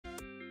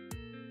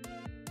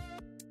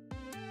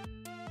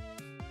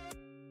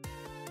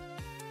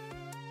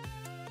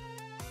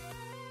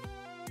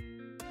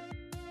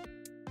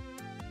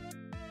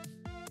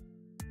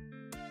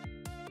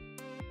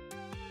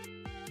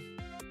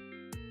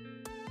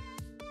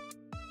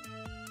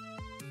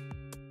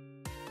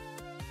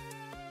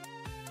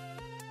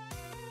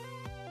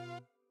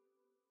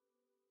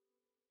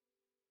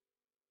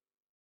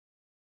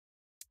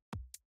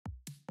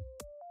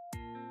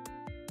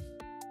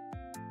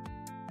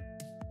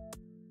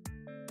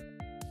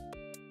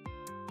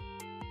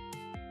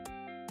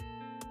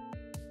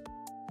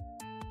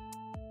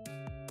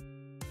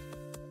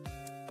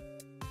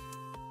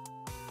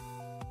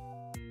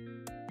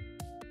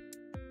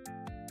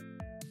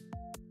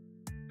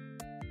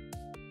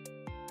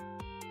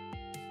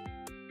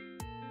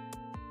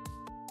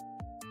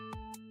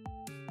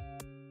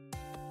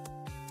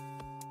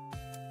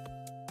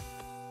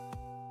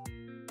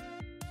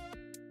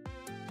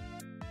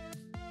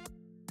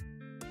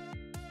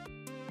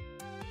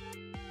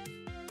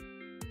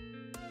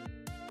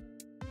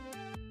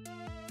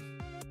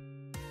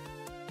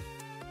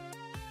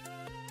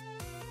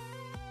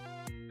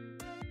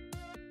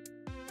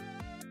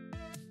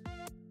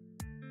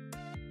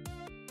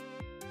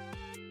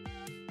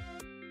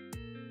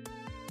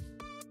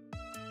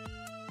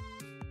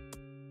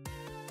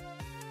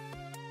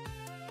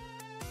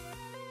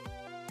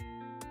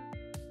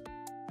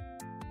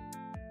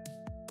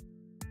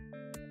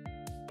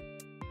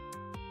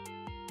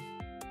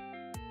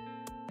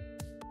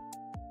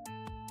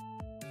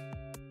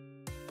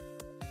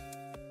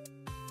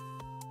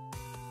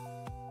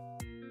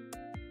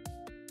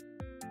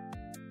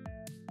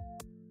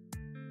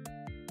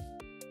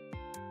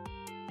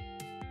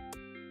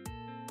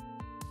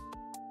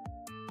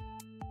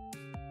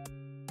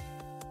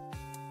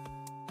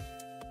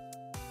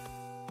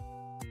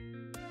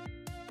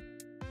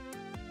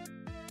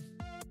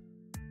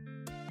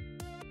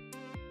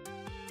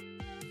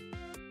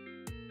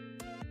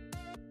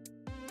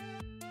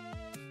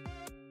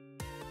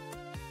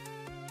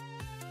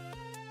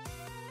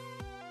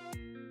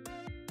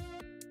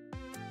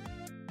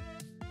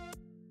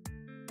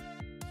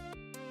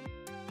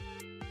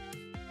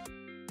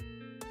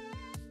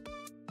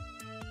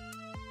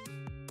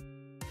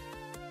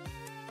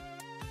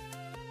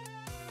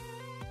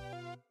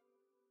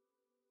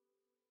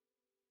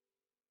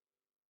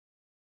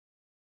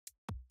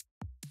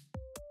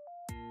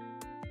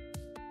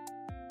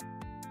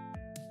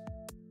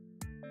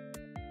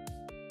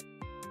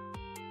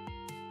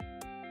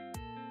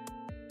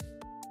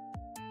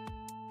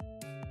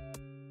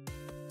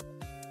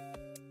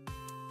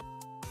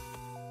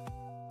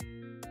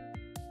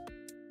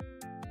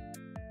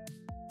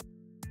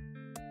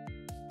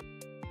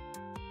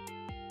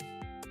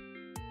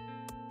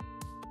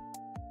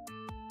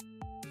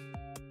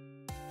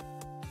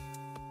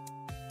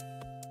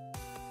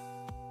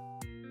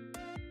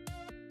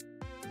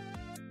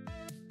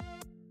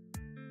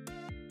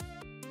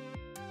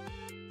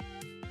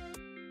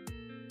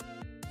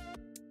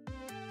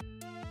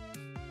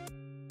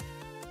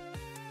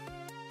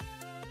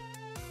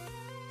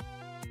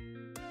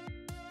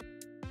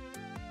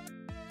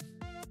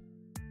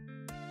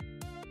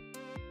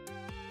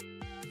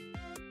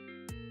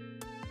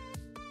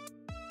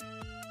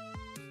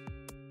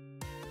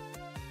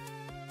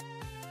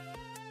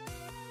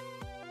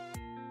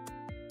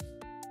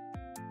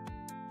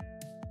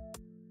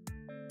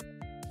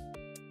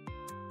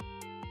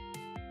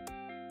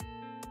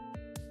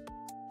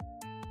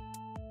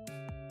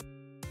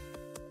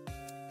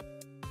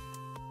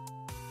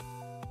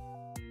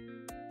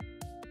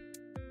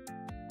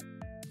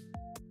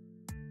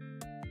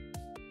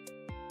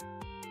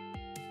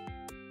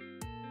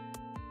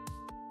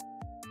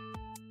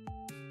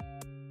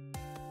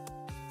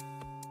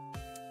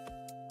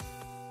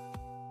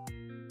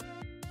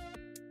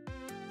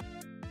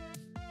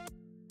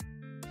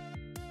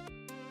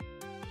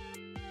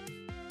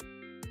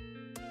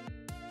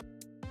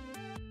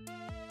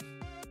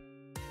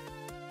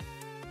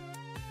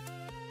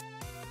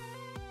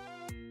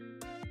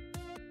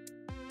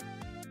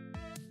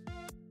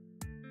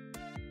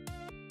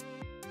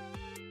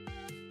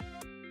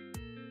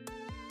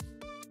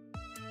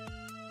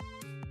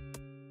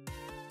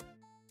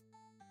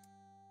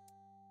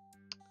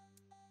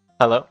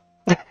Hello?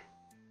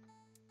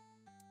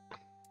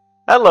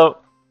 Hello!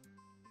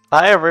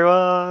 Hi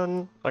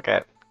everyone!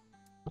 Okay.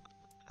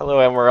 Hello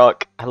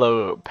Emerald.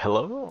 Hello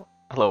Pillow.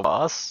 Hello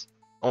Boss.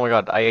 Oh my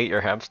god, I ate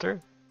your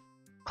hamster.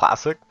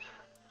 Classic.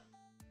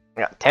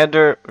 We got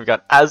Tander, we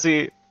got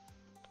Azzy.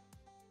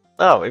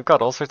 Oh, we've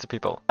got all sorts of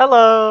people.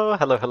 Hello!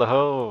 Hello, hello,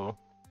 ho!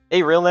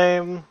 Hey, real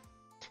name!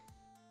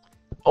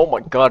 Oh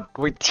my god,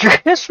 wait, you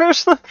guys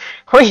finished the-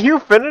 Wait, you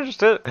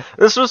finished it?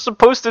 This was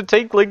supposed to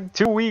take like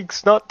 2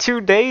 weeks, not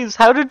 2 days.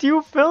 How did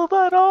you fill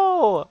that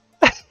all?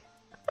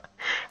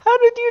 How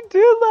did you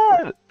do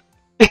that?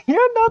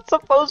 You're not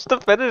supposed to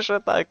finish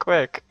it that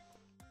quick.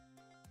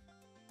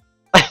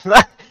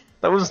 that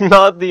was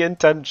not the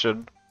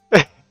intention.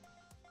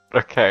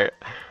 Okay.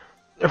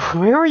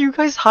 Where are you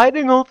guys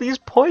hiding all these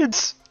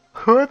points?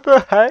 What the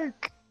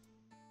heck?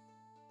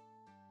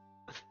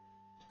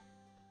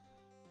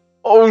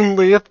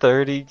 Only a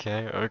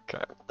 30k,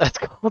 okay. That's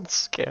called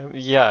scam.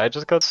 Yeah, I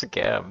just got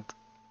scammed.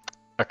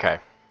 Okay.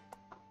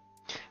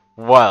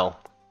 Well,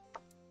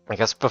 I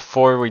guess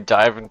before we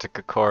dive into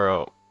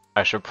Kukoro,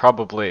 I should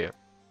probably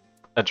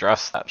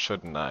address that,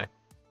 shouldn't I?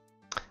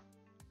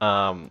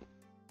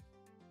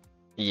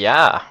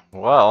 Yeah,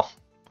 well,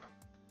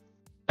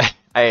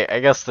 I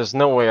guess there's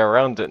no way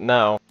around it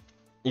now.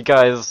 You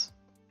guys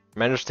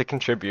managed to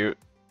contribute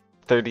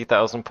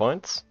 30,000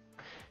 points.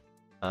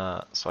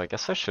 So I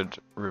guess I should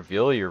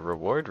reveal your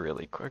reward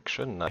really quick,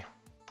 shouldn't I?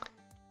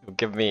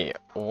 Give me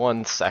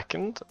 1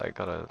 second. I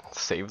gotta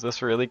save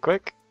this really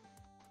quick.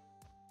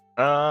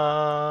 Here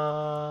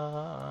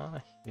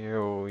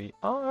we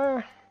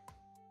are.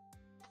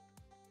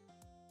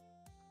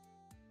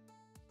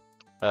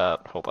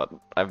 Hold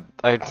on.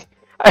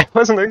 I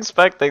wasn't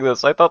expecting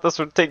this. I thought this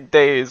would take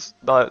days,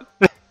 not.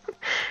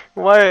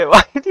 Why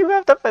do you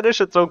have to finish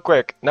it so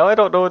quick? Now I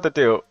don't know what to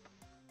do.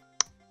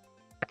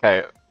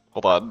 Okay,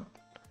 hold on.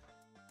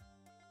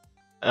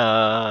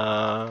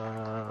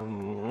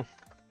 Um.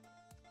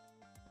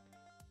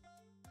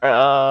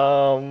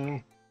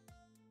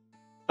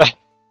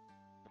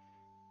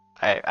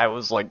 I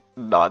was like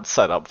not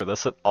set up for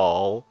this at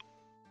all.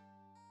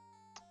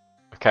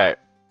 Okay,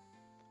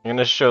 I'm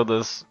gonna show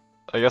this.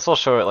 I guess I'll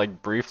show it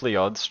like briefly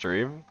on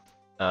stream,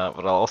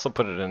 but I'll also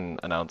put it in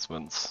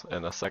announcements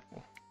in a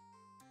second.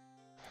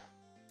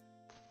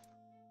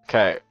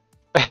 Okay.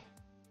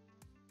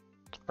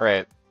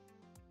 Right.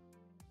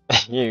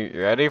 You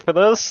ready for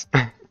this?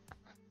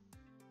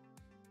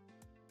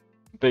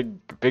 Big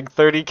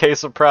 30k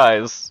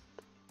surprise.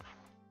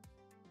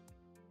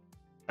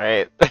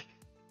 Alright.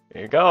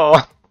 Here you go.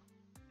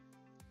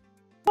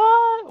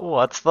 What?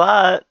 What's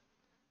that?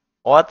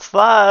 What's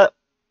that?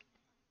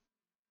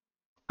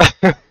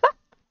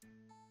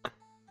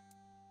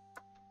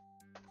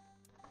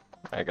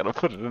 I gotta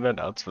put it in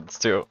announcements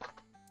too.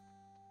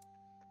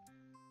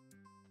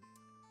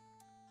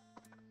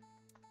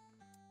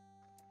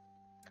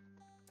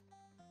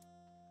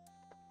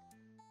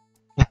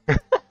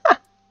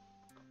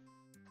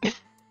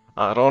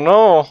 I don't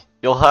know.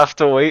 You'll have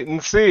to wait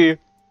and see.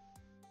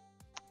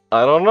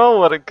 I don't know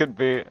what it could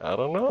be. I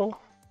don't know.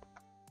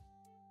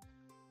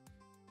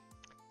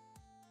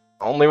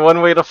 Only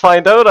one way to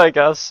find out, I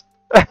guess.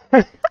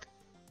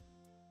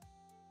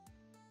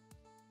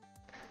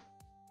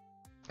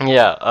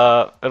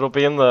 Yeah, it'll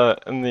be in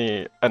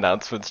the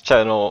announcements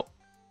channel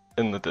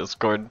in the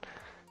Discord.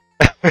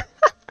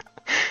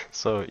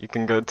 So you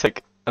can go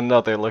take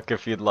another look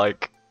if you'd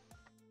like.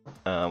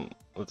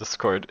 The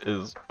Discord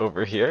is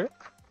over here.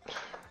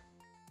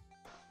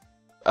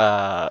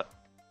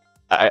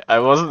 I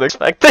wasn't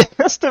expecting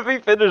this to be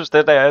finished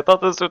today. I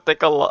thought this would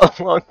take a lot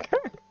longer.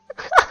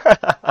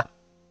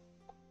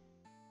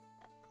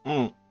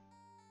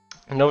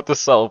 Note to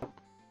self: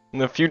 in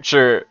the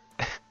future,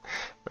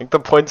 make the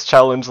points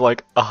challenge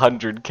like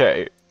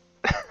 100k.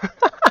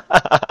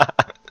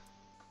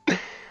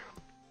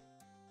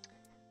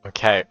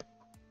 Okay.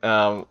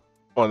 Well,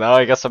 now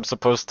I guess I'm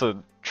supposed to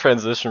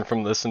transition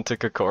from this into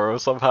Kukoro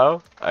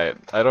somehow. I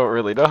don't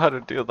really know how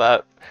to do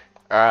that.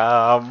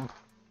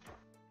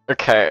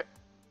 Okay.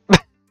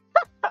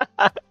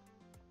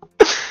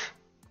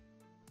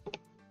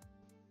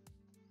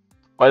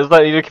 Why does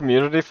that need a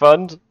community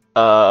fund?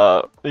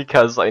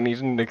 Because I need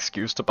an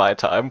excuse to buy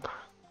time.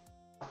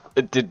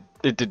 It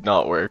did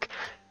not work.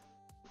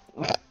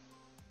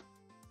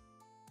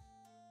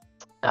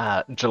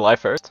 July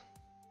 1st,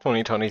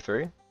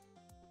 2023.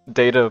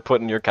 Day to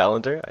put in your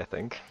calendar, I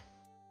think.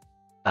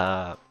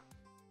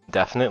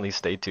 Definitely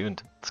stay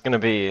tuned. It's gonna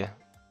be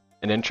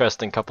an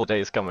interesting couple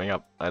days coming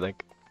up, I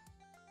think.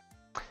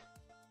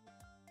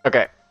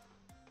 Okay.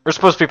 We're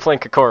supposed to be playing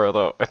Kukoro,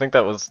 though. I think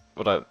that was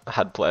what I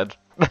had planned.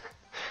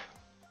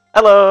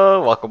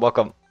 Hello! Welcome,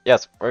 welcome.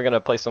 Yes, we're gonna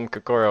play some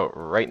Kukoro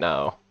right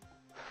now.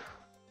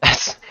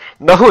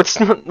 No, it's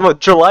not. No,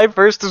 July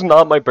 1st is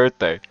not my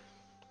birthday.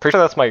 Pretty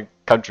sure that's my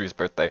country's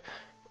birthday.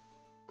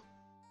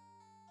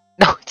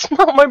 No, it's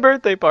not my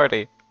birthday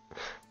party!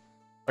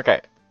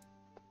 Okay.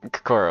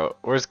 Kukoro.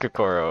 Where's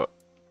Kukoro?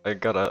 I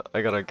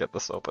gotta get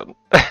this open.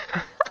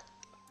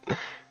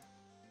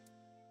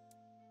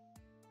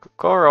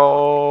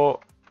 Kukoro!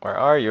 Where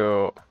are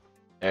you?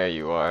 There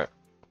you are.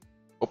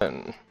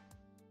 Open.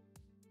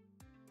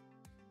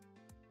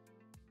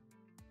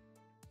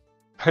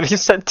 How do you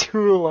set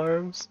 2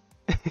 alarms?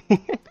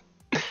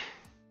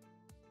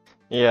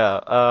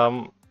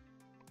 Yeah,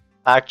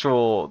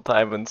 actual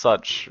time and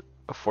such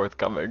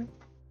forthcoming.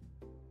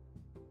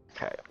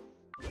 Okay.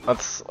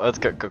 Let's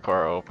get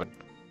Kukoro open.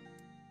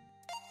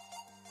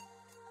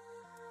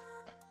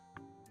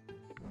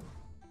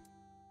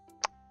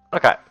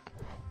 Okay.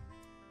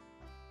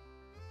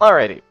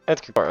 Alrighty,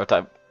 it's Kukoro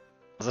time.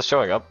 Is this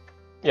showing up?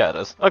 Yeah, it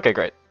is. Okay,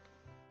 great.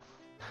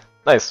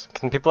 Nice.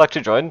 Can people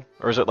actually join?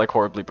 Or is it like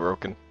horribly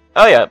broken?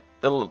 Oh yeah,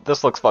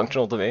 this looks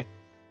functional to me.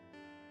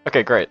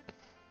 Okay, great.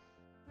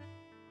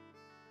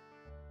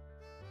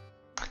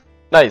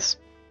 Nice.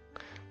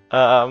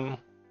 Yeah,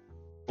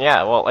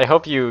 well, I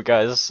hope you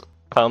guys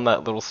found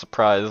that little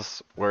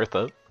surprise worth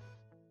it.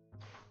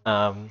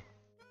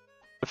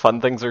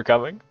 Fun things are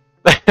coming.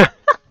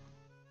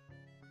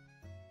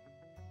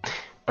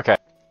 Okay.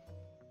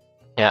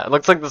 Yeah, it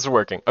looks like this is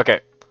working.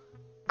 Okay.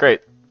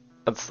 Great.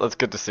 That's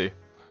good to see.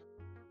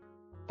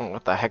 Oh,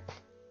 what the heck?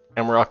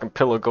 Amarok and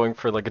Pillow going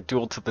for like a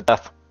duel to the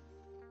death.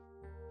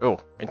 Oh,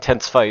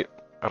 intense fight.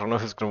 I don't know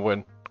who's gonna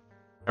win.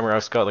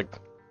 Amarok's got like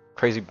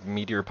crazy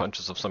meteor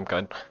punches of some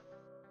kind.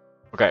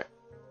 Okay.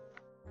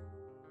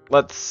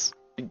 Let's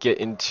get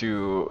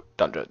into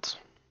dungeons.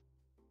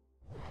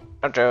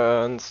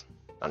 Dungeons.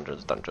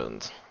 Dungeons,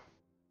 dungeons.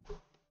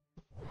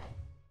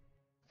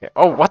 Okay.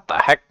 Oh, what the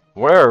heck?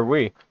 Where are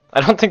we?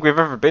 I don't think we've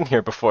ever been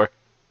here before.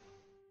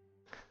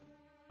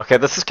 Okay,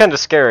 this is kind of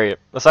scary.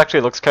 This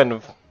actually looks kind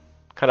of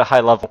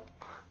high level.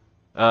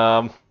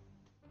 You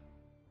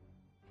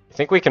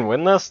think we can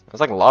win this?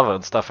 There's like lava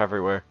and stuff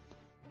everywhere.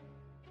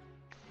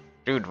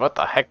 Dude, what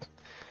the heck?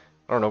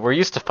 I don't know, we're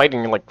used to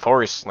fighting in like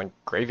forests, like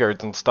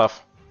graveyards and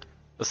stuff.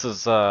 This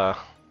is, or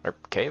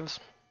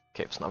caves?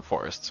 Caves, not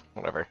forests,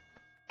 whatever.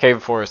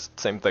 Cave, forest,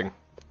 same thing.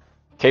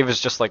 Cave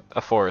is just like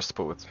a forest,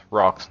 but with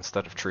rocks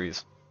instead of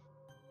trees.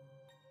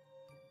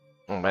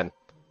 Oh man.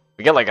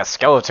 We get like a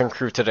skeleton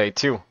crew today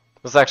too.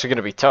 This is actually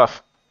gonna be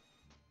tough.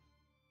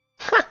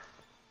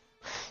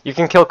 You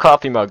can kill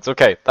coffee mugs.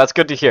 Okay, that's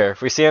good to hear.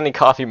 If we see any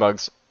coffee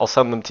mugs, I'll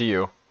send them to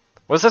you.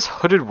 What is this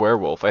hooded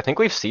werewolf? I think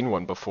we've seen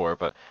one before,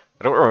 but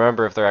I don't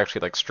remember if they're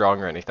actually like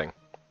strong or anything.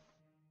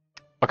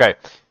 Okay,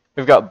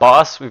 we've got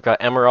Boss, we've got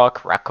Amarok,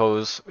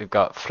 Rakos, we've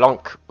got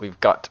Flunk, we've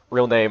got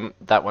Real Name,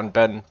 That One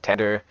Ben,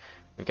 Tender,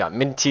 we've got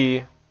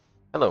Minty.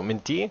 Hello,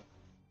 Minty.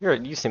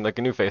 You seem like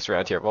a new face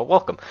around here. Well,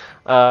 welcome.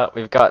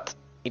 We've got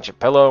Ancient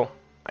Pillow.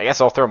 I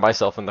guess I'll throw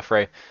myself in the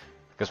fray,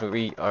 because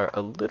we are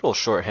a little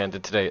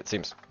short-handed today, it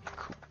seems.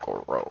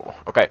 Kukoro.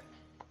 Okay.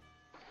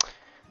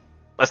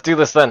 Let's do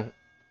this then.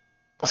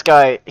 This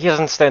guy, he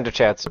doesn't stand a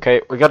chance, okay?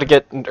 We gotta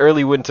get an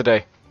early win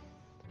today.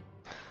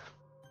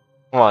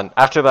 Come on,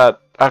 after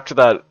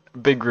that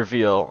big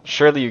reveal,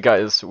 surely you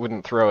guys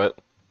wouldn't throw it.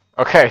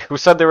 Okay, who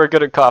said they were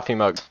good at coffee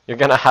mugs? You're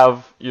gonna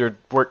have your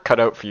work cut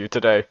out for you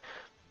today.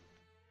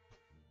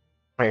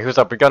 Wait, who's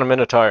up? We got a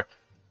Minotaur.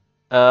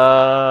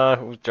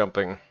 Who's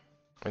jumping?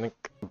 I think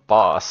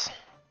Boss.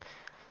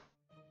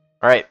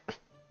 Alright,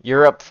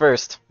 you're up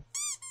first.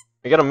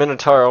 We got a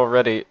Minotaur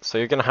already, so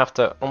you're gonna have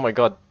to... Oh my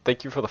god,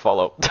 thank you for the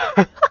follow.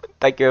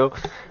 Thank you.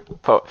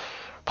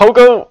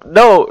 Pogo?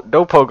 No!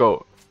 No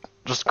Pogo.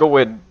 Just go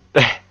in.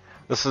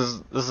 This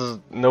is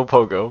no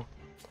Pogo.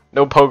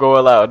 No Pogo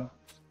allowed.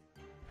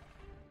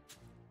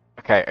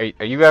 Okay,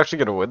 are you actually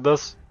gonna win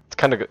this? It's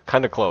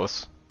kinda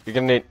close. You're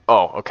gonna need...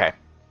 Oh, okay.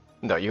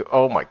 No, you...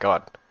 Oh my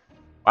god.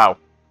 Wow.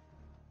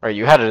 Alright,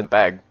 you had it in the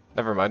bag.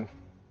 Never mind.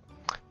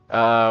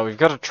 We've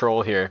got a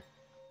troll here.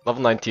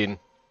 Level 19.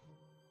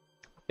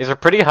 These are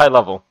pretty high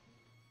level.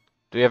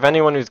 Do we have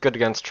anyone who's good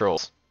against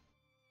trolls?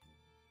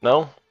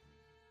 No?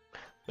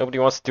 Nobody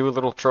wants to do a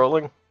little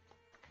trolling?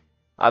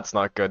 That's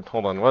not good.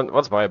 Hold on,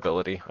 what's my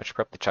ability? I should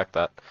probably check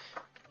that.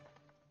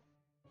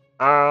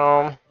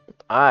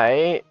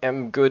 I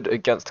am good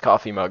against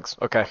coffee mugs.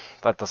 Okay,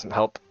 that doesn't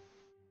help.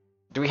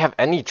 Do we have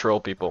any troll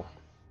people?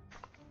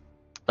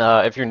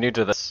 If you're new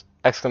to this,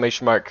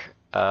 exclamation mark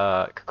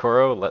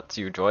Kukoro lets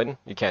you join.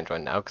 You can't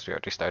join now because we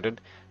already started.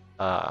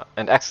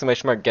 And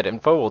exclamation mark get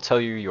info will tell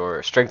you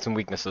your strengths and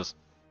weaknesses.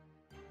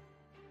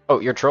 Oh,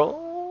 you're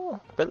troll?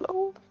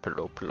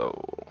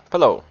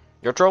 Pillow.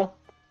 You're troll?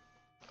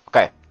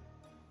 Okay.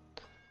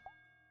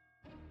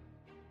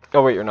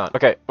 Oh wait, you're not.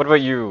 Okay, what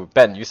about you,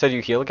 Ben? You said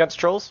you heal against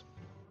trolls?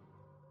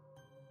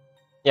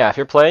 Yeah, if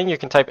you're playing, you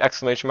can type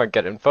exclamation mark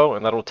get info,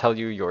 and that'll tell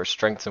you your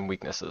strengths and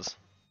weaknesses.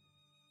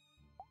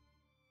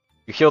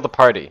 You heal the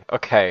party.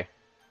 Okay.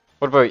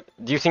 What about...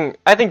 Do you think...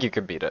 I think you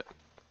could beat it.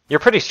 You're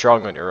pretty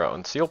strong on your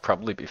own, so you'll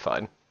probably be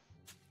fine.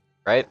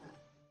 Right?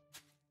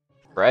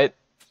 Right?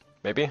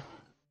 Maybe?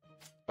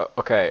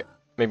 Okay.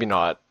 Maybe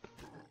not.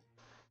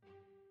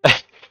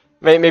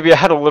 Maybe I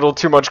had a little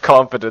too much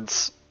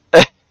confidence.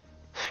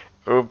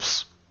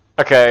 Oops.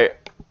 Okay.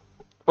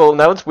 Well,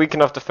 now it's weak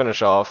enough to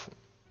finish off.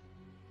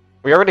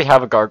 We already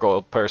have a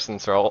gargoyle person,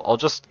 so I'll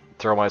just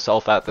throw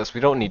myself at this.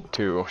 We don't need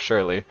two,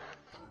 surely.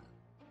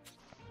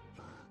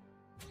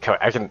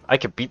 Okay, I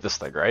can beat this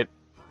thing, right?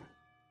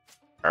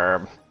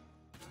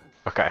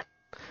 Okay.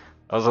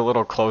 That was a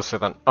little closer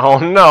than. Oh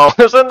no,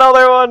 there's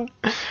another one.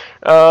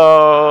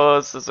 Oh,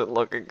 this isn't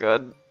looking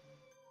good.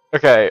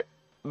 Okay,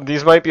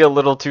 these might be a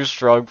little too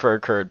strong for a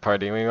current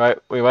party. We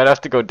might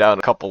have to go down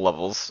a couple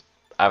levels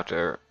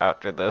after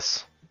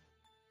this.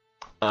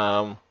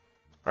 All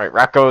right,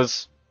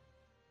 Rakos,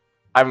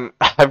 I'm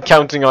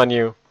counting on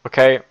you.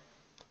 Okay,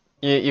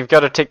 you've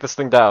got to take this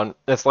thing down.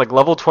 It's like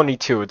level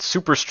 22. It's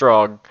super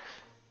strong.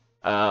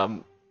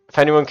 If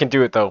anyone can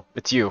do it though,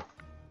 it's you.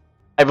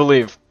 I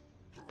believe.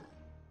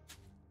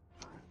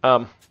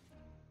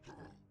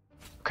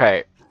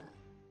 Okay.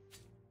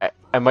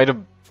 I might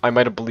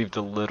have believed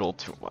a little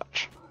too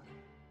much.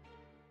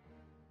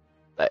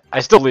 I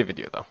still believe in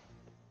you though.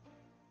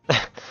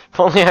 If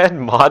only I had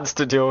mods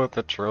to deal with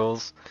the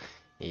trolls.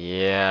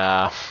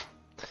 Yeah.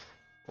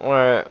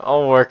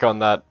 I'll work on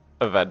that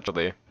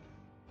eventually.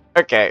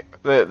 Okay,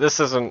 this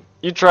isn't.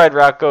 You tried,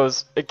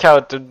 Rakos. It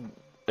counted.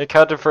 It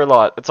counted for a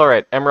lot. It's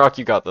alright. Emrock,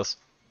 you got this.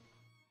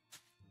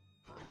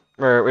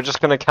 We're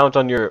just gonna count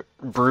on your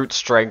brute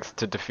strength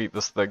to defeat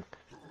this thing.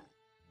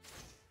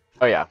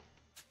 Oh yeah.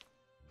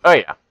 Oh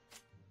yeah.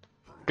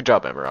 Good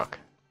job, Emrock.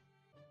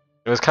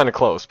 It was kind of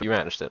close, but you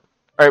managed it.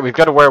 Alright, we've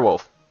got a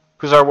werewolf.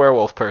 Who's our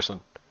werewolf person?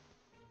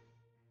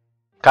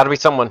 Gotta be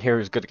someone here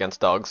who's good against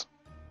dogs.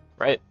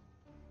 Right?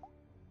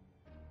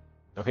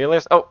 No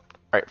healers? Oh!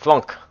 Alright,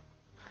 Flunk.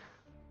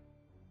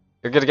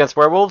 You're good against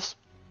werewolves?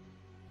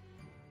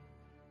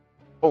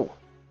 Oh.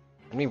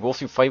 Any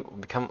wolves you fight will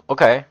become...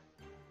 Okay.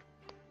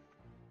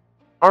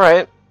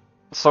 Alright.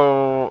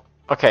 So...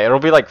 Okay, it'll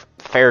be like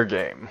fair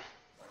game.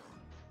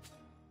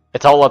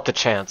 It's all up to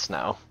chance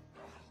now.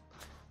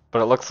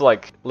 But it looks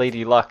like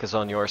Lady Luck is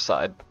on your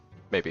side.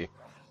 Maybe.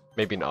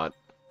 Maybe not.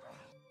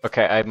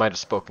 Okay, I might have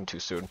spoken too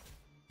soon.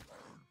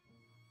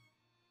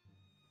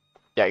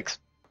 Yikes.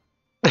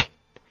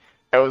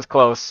 That was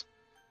close.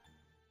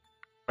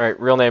 Alright,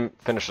 real name,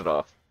 finish it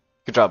off.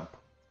 Good job.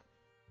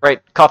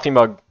 Right, coffee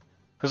mug.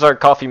 Who's our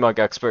coffee mug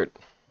expert?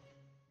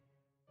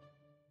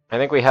 I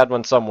think we had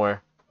one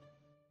somewhere.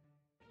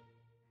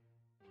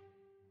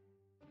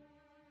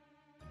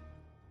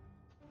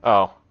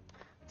 Oh.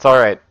 It's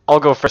alright.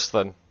 I'll go first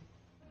then.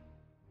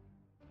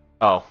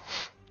 Oh.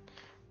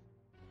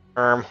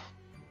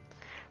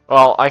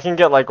 Well, I can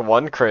get like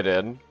one crit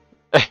in.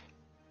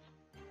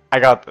 I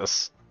got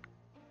this.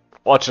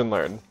 Watch and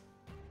learn.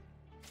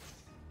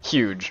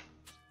 Huge.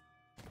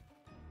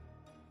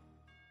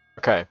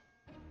 Okay.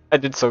 I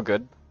did so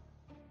good.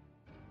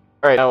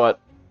 Alright, now what?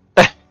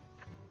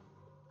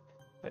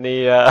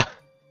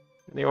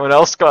 Anyone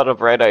else got a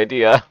bright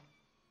idea?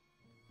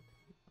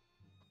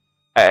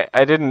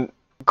 I didn't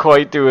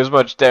quite do as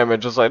much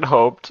damage as I'd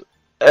hoped.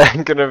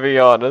 I'm gonna be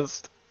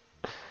honest.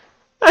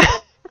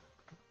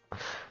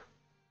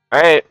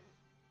 Alright.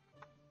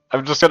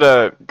 I'm just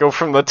gonna go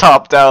from the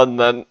top down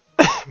then.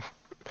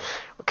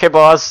 Okay,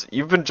 boss,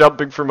 you've been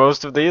jumping for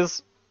most of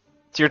these.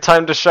 It's your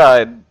time to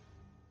shine.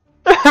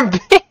 I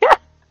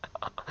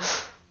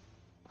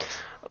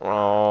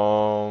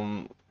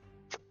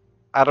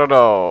don't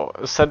know.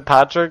 St.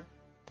 Patrick?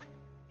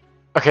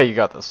 Okay, you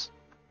got this.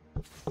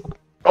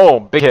 Oh,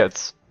 big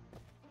hits.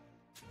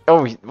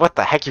 Oh, what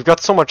the heck? You've got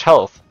so much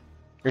health.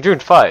 You're doing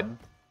fine.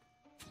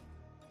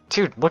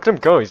 Dude, look at him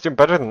go. He's doing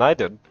better than I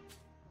did.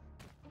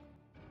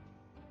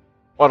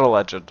 What a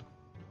legend.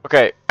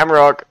 Okay,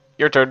 Emerald,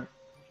 your turn.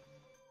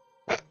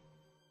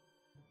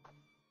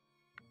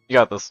 You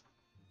got this.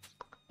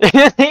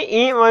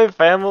 Eat my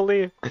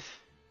family?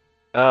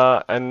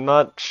 I'm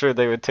not sure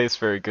they would taste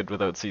very good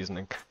without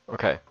seasoning.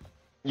 Okay.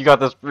 You got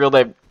this, real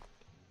name.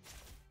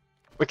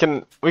 We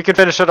can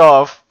finish it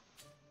off.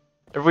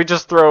 If we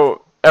just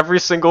throw every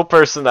single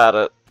person at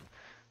it.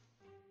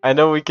 I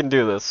know we can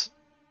do this.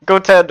 Go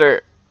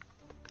Tender!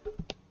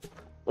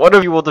 One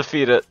of you will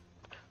defeat it.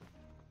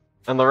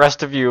 And the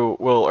rest of you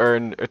will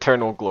earn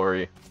eternal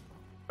glory.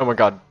 Oh my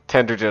god,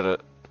 Tender did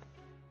it.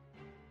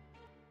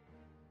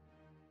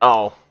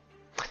 Oh.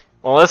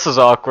 Well, this is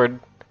awkward.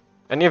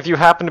 Any of you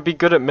happen to be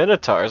good at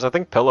Minotaurs? I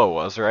think Pillow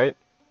was, right?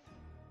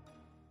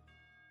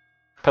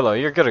 Pillow,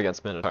 you're good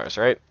against Minotaurs,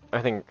 right?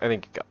 I think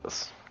you got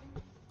this.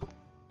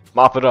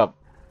 Mop it up.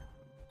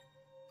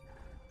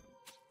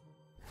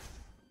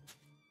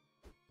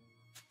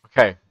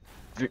 Okay.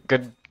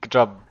 Good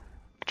job.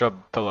 Good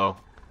job, Pillow.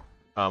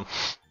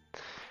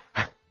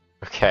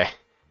 Okay.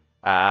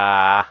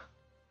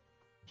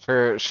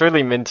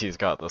 Surely Minty's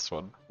got this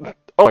one.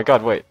 Oh my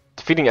god, wait.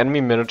 Defeating enemy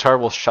Minotaur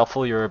will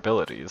shuffle your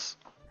abilities.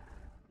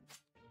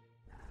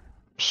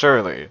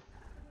 Surely.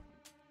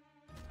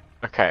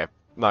 Okay,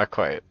 not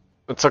quite.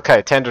 It's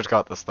okay, Tender's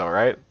got this though,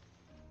 right?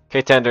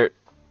 Okay, Tender.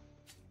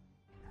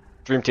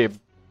 Dream Team.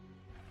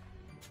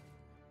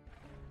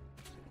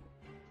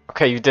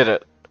 Okay, you did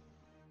it.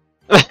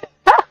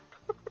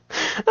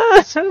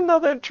 That's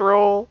another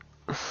troll.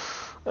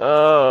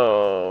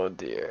 Oh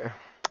dear.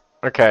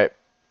 Okay.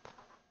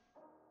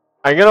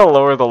 I'm gonna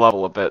lower the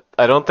level a bit.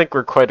 I don't think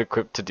we're quite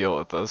equipped to deal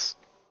with this.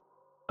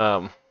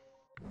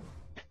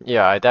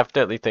 Yeah, I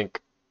definitely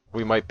think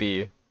we might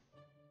be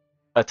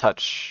a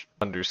touch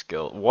under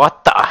skill.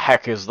 What the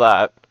heck is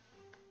that?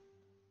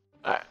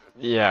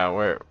 Yeah,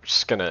 we're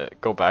just gonna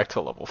go back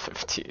to level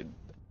 15.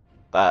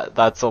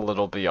 That's a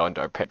little beyond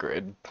our pay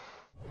grade.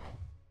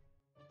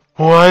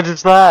 What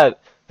is that?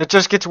 It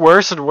just gets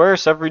worse and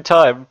worse every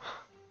time.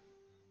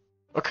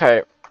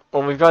 Okay,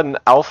 well we've got an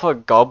alpha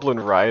goblin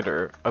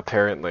rider,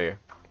 apparently.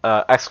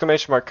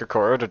 Exclamation mark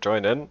kukoro to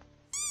join in.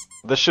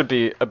 This should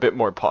be a bit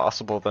more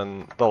possible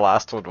than the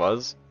last one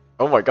was.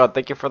 Oh my god,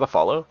 thank you for the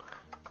follow.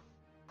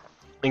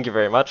 Thank you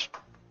very much.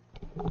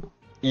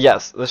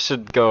 Yes, this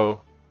should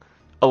go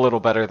a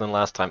little better than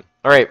last time.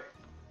 Alright,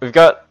 we've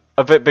got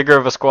a bit bigger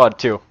of a squad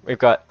too. We've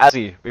got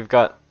Azzy, we've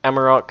got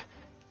Amarok.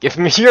 Give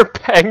me your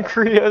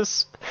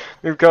pancreas!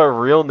 We've got a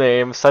real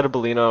name,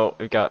 Cytobolino,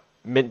 we've got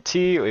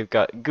Minty, we've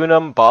got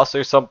Gunam, Boss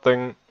or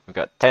something, we've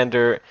got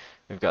Tander,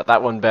 we've got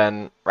that one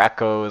Ben,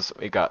 Rakos,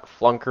 we've got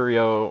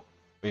Flunkerio,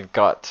 we've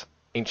got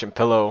Ancient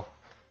Pillow,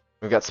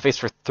 we've got space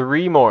for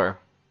 3 more.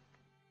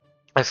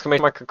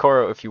 Exclamation mark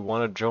Kokoro if you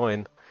want to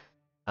join.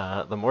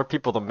 The more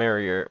people the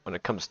merrier when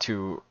it comes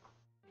to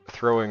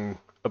throwing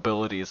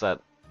abilities at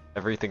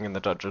everything in the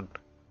dungeon.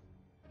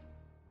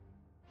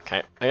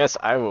 Okay, I guess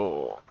I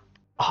will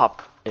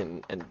hop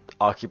in and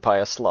occupy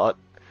a slot.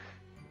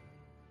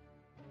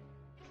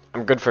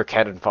 I'm good for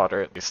cannon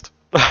fodder at least.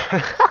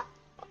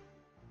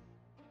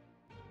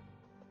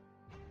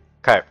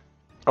 Okay.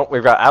 Oh,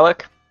 we've got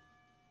Alec.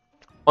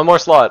 One more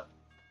slot.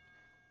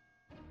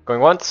 Going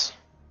once.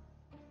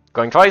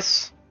 Going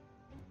twice.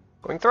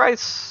 Going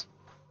thrice.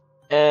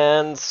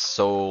 And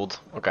sold.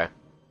 Okay.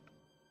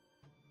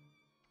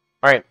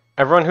 Alright,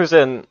 everyone who's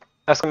in,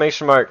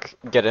 exclamation mark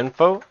get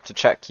info to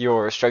check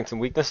your strengths and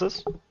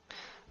weaknesses.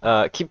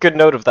 Keep good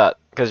note of that,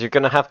 because you're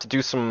gonna have to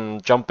do some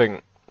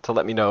jumping to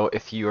let me know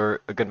if you're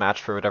a good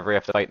match for whatever you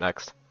have to fight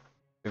next.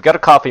 We've got a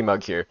coffee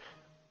mug here.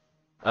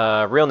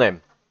 Real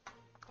name.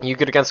 You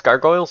good against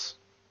gargoyles?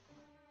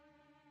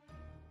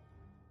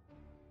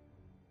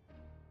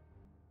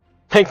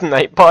 Make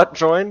Nightbot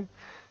join?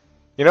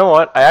 You know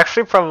what? I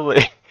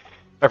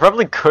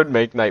probably could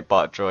make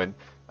Nightbot join.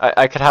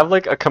 I could have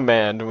like a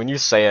command, when you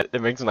say it,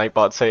 it makes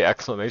Nightbot say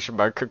exclamation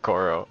mark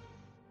Kokoro.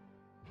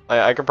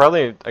 I could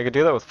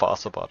do that with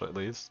Fossabot at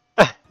least.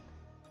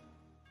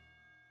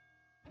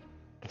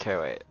 Okay,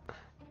 wait.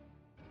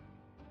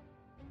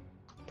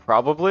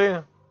 Probably?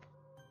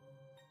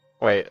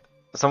 Wait,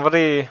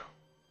 somebody...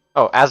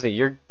 Oh, Azzy,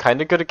 you're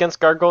kinda good against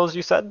gargoyles,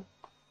 you said?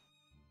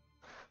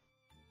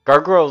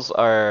 Gargoyles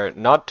are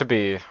not to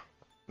be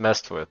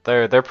messed with.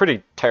 They're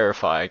pretty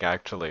terrifying,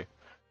 actually.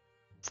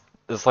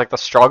 It's like the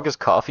strongest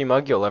coffee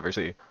mug you'll ever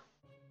see.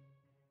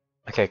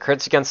 Okay,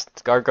 crits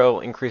against gargoyle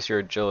increase your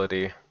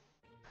agility.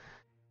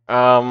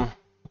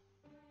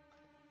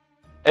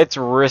 It's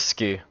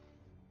risky.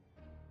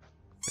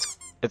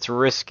 It's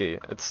risky.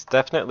 It's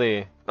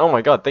definitely... Oh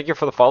my god, thank you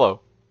for the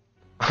follow.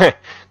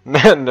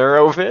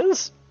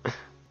 Neuroviz?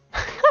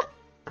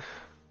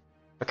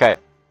 Okay.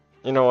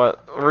 You know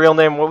what? Real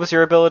name, what was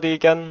your ability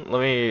again? Let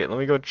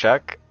me go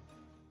check.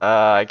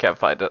 I can't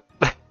find it.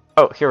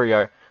 Oh, here we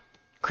are.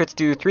 Crits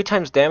do 3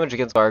 times damage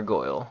against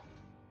gargoyle,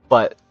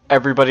 but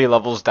everybody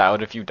levels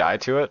down if you die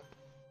to it.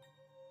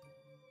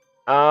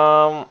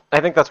 I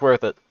think that's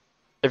worth it.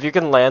 If you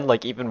can land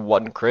like even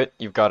 1 crit,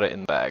 you've got it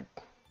in the bag.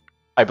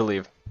 I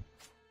believe.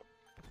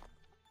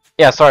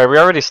 Yeah, sorry, we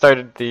already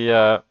started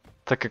the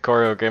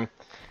Kukoro game.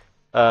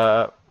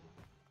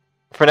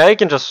 For now you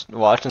can just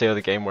watch and see how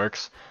the game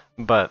works,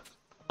 but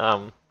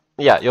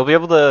yeah, you'll be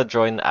able to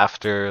join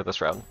after this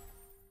round.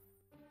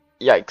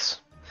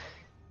 Yikes.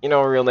 You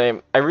know, real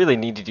name, I really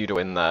needed you to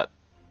win that.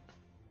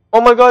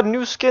 Oh my god,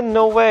 new skin,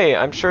 no way!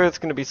 I'm sure it's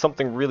gonna be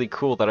something really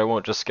cool that I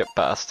won't just skip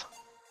past.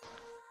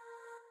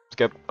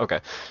 Skip? Okay.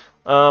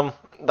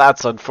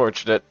 That's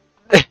unfortunate.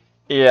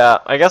 Yeah,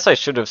 I guess I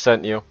should have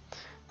sent you.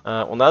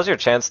 Well, now's your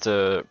chance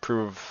to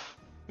prove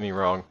me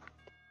wrong.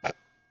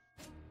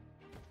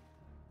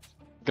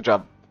 Good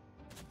job.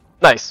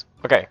 Nice.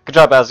 Okay, good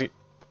job, Azzy.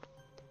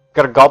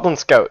 Got a Goblin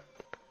Scout.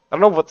 I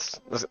don't know what's...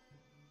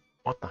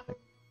 What the heck?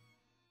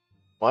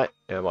 What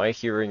am I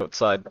hearing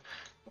outside?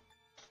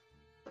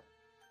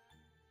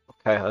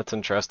 Okay, that's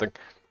interesting.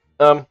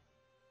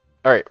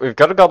 Alright, we've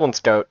got a Goblin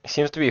Scout. He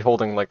seems to be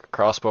holding, like, a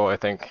crossbow, I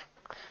think.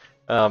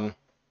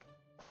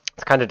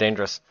 It's kind of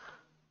dangerous.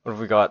 What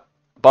have we got?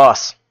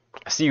 Boss.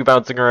 I see you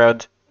bouncing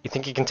around. You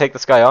think you can take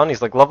this guy on?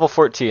 He's, like, level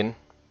 14.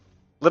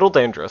 Little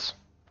dangerous.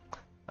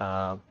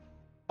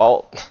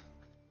 Ball.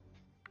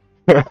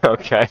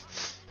 Okay.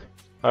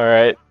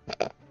 Alright.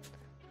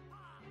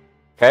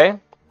 Okay.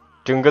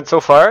 Doing good so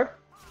far?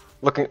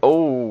 Looking...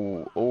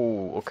 Oh,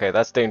 okay,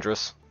 that's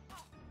dangerous.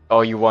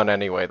 Oh, you won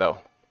anyway, though.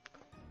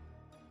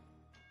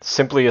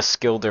 Simply a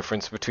skill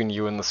difference between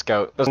you and the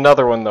scout. There's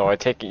another one, though. I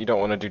take it you don't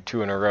want to do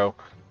 2 in a row.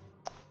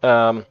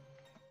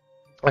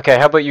 Okay,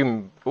 how about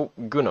you... Oh,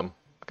 Gunam.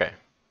 Okay.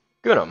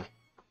 Gunam.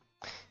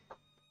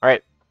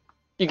 Alright.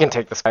 You can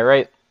take this guy,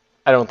 right?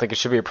 I don't think it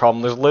should be a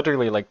problem. There's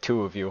literally, like,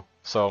 2 of you.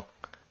 So,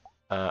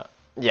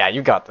 yeah,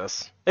 you got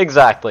this.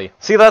 Exactly.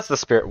 See, that's the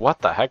spirit. What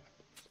the heck?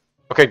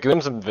 Okay,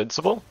 Gunam's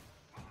invincible?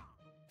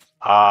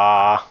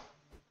 Ah.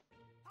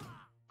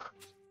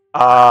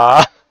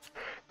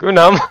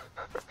 Gunam,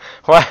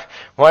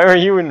 why are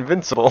you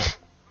invincible?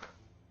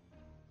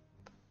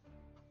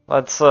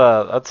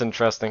 That's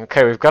interesting.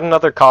 Okay, we've got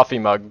another coffee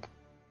mug.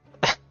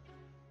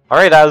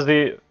 Alright,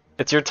 Asby,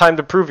 it's your time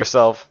to prove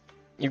yourself.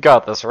 You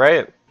got this,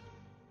 right?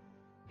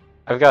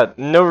 I've got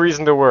no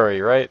reason to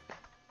worry, right?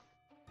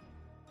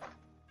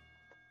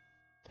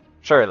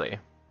 Surely.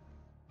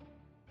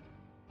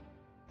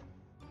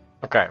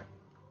 Okay,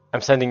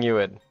 I'm sending you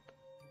in.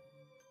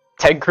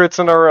 10 crits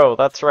in a row,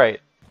 that's right.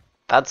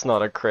 That's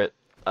not a crit.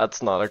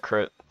 That's not a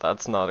crit.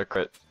 That's not a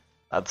crit.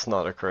 That's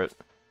not a crit.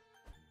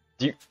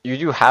 You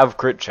do have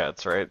crit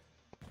chance, right?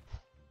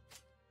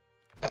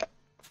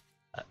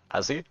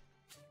 Has he?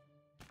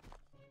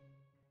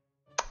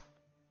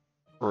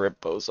 Rip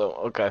Bozo,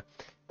 okay.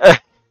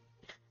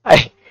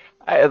 I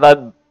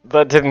that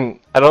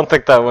didn't, I don't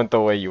think that went the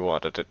way you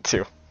wanted it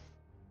to.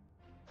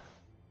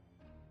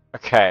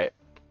 Okay.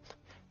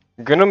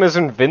 Gunam is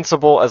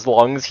invincible as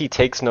long as he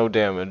takes no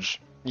damage.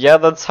 Yeah,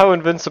 that's how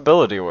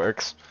invincibility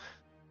works.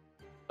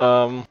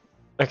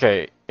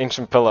 Okay,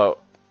 Ancient Pillow.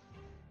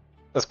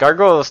 This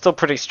gargoyle is still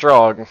pretty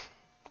strong.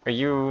 Are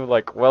you,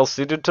 like, well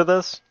suited to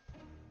this?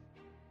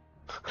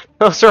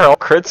 Those are all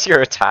crits,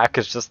 your attack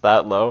is just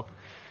that low.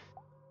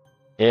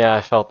 Yeah,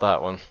 I felt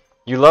that one.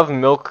 You love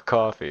milk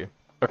coffee.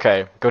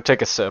 Okay, go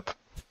take a sip.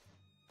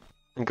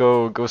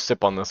 Go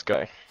sip on this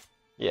guy.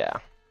 Yeah.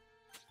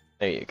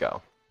 There you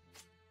go.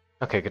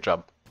 Okay, good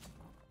job.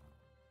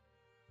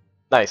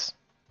 Nice.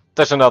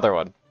 There's another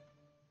one.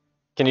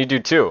 Can you do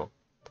two?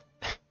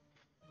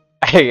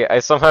 I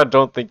somehow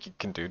don't think you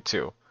can do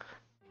two.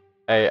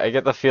 I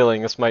get the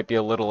feeling this might be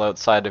a little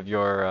outside of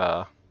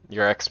your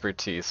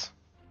expertise.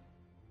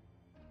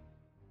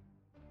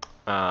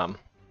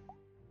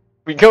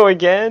 We go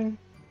again?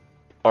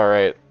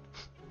 Alright.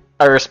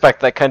 I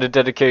respect that kind of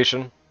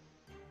dedication.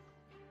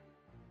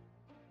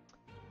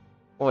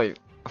 Wait,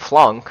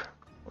 flunk?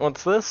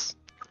 What's this?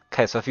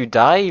 Okay, so if you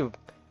die,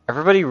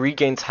 everybody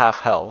regains half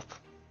health.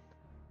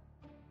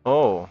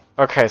 Oh,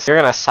 okay, so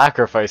you're gonna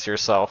sacrifice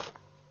yourself.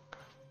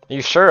 Are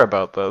you sure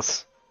about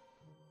this?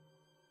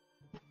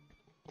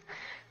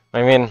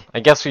 I mean, I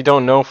guess we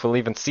don't know if we'll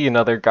even see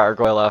another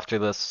gargoyle after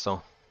this,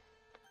 so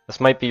this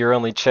might be your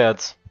only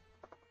chance.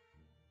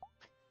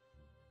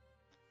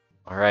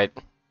 Alright.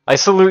 I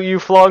salute you,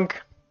 Flunk!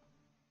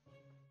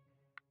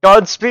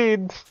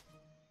 Godspeed!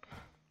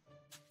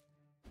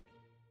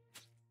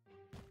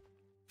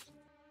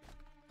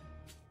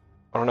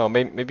 I don't know,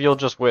 maybe you'll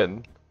just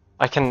win.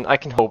 I can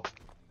hope.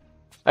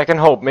 I can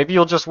hope. Maybe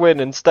you'll just win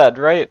instead,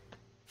 right?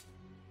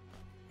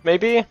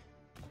 Maybe?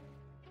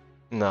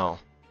 No.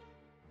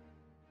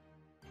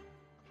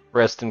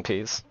 Rest in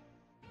peace.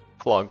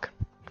 Flunk.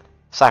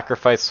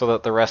 Sacrifice so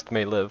that the rest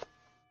may live.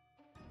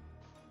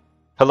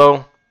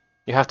 Hello?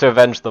 You have to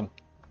avenge them.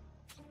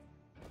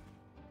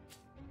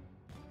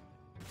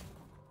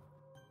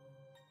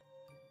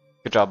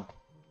 Good job.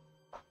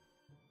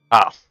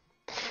 Ah.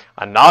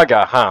 A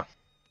Naga, huh?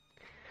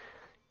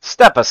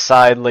 Step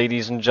aside,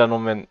 ladies and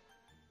gentlemen.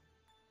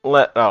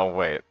 Oh,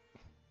 wait.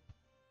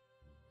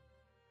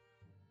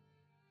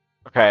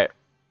 Okay.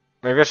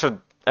 Maybe I should...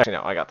 Actually,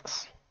 no, I got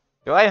this.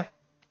 Do I?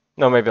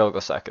 No, maybe I'll go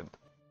second.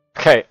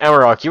 Okay,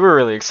 Amarok, you were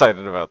really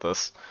excited about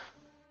this.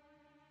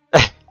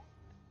 I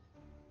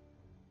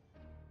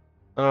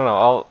don't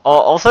know,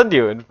 I'll send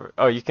you in for...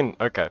 Oh, you can...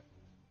 Okay.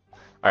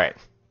 Alright.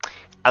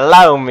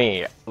 Allow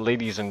me,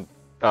 ladies and...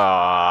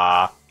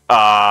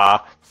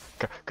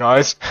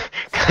 Guys?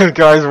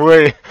 Guys,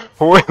 wait!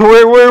 Wait!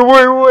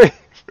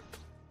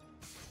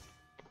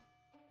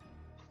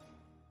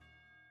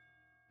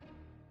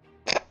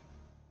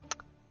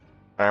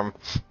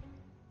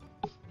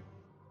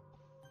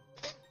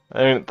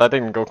 That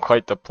didn't go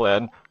quite to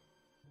plan.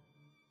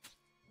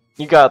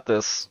 You got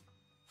this.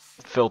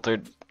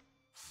 Filtered.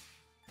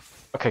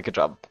 Okay, good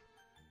job.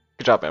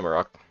 Good job,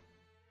 Amarok.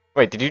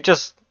 Wait, did you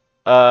just...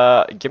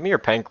 give me your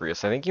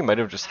pancreas. I think you might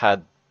have just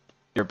had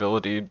your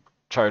ability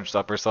charged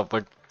up or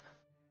something.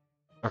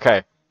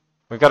 Okay.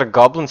 We've got a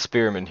goblin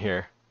spearman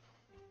here.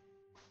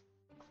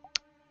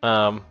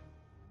 Oh,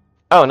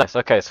 nice.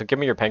 Okay, so give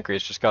me your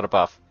pancreas. Just got a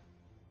buff.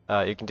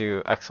 You can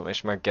do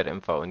exclamation mark get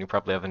info, and you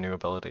probably have a new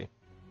ability.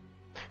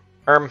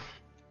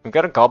 We've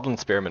got a goblin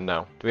spearman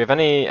now. Do we have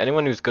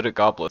anyone who's good at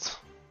goblets?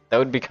 That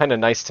would be kind of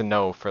nice to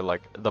know for,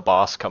 like, the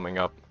boss coming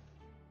up.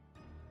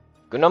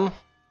 Gunam? Are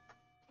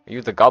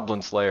you the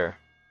goblin slayer?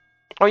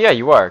 Oh yeah,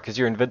 you are, because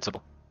you're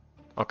invincible.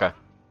 Okay.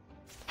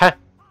 Heh!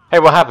 Hey,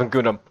 what happened,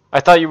 Gunam? I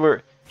thought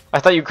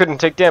you couldn't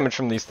take damage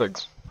from these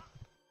things.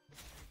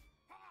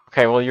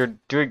 Okay, well you're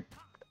doing...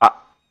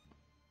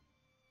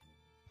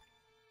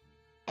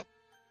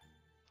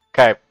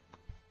 Okay. I'm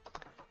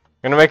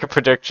gonna make a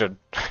prediction.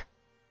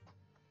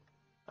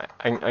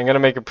 I'm gonna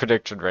make a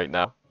prediction right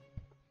now.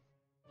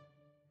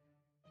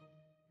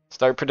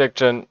 Start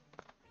prediction.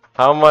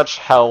 How much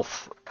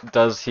health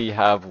does he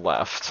have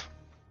left?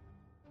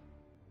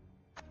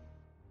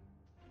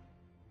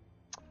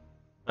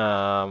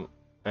 And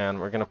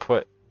we're gonna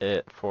put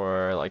it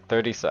for like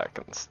 30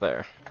 seconds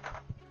there.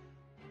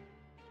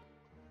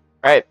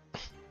 Alright.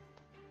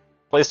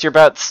 Place your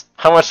bets.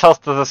 How much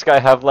health does this guy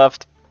have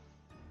left?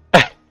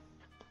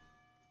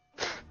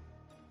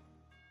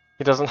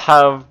 He doesn't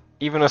have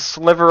even a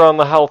sliver on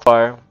the health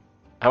bar.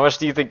 How much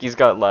do you think he's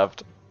got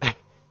left?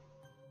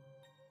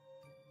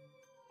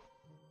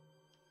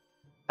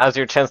 Now's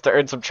your chance to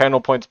earn some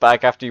channel points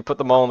back after you put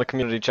them all in the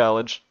community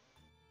challenge.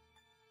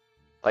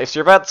 Place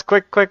your bets,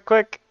 quick, quick,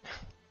 quick!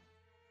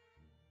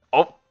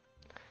 Oh!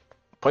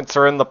 Points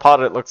are in the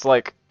pot, it looks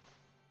like.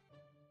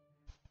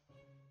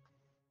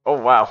 Oh,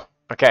 wow.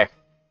 Okay.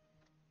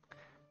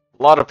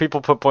 A lot of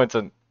people put points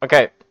in.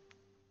 Okay.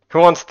 Who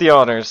wants the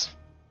honors?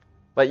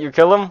 Let you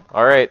kill him?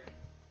 Alright.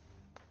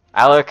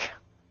 Alec,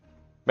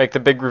 make the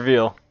big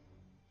reveal.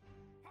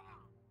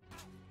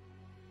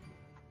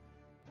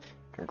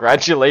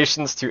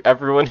 Congratulations to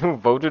everyone who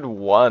voted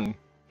 1.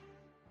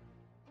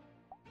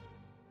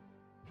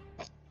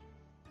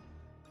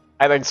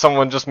 I think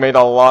someone just made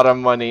a lot of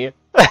money.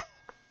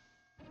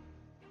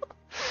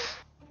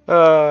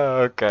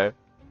 Okay.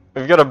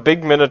 We've got a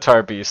big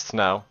Minotaur beast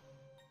now.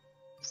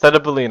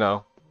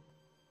 Sedabellino.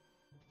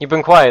 You've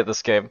been quiet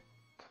this game.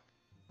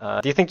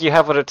 Do you think you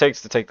have what it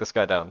takes to take this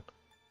guy down?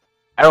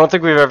 I don't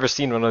think we've ever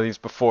seen one of these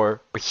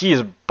before, but he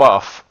is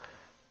buff.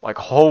 Like,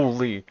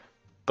 holy.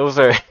 Those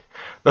are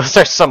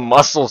some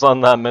muscles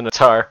on that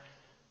Minotaur.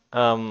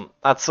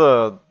 That's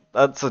a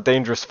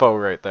dangerous foe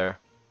right there.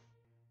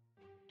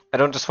 I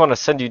don't just want to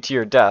send you to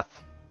your death.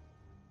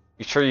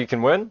 You sure you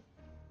can win?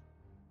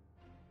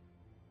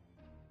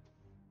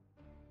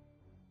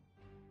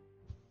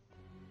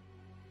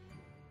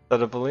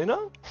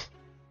 Sedabellino?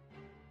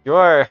 You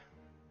are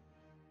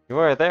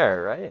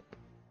there, right?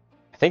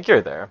 I think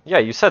you're there. Yeah,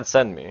 you said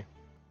send me.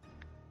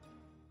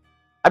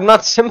 I'm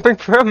not simping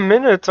for a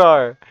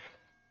Minotaur!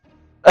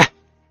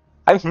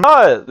 I'm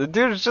not! The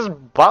dude is just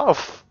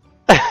buff!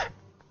 I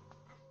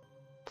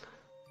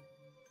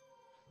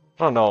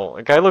don't know,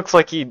 the guy looks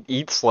like he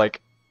eats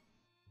like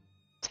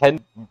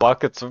 10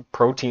 buckets of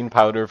protein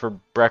powder for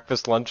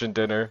breakfast, lunch, and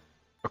dinner.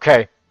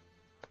 Okay.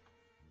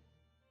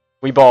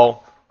 We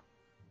ball.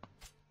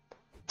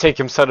 Take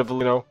him,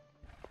 Sedabellino.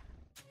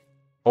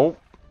 Oh.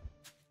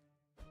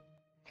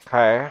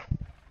 Okay.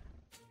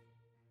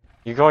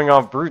 You're going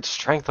on brute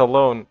strength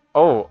alone.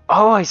 Oh,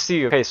 I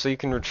see. Okay, so you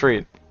can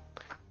retreat.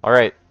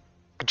 Alright.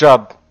 Good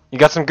job. You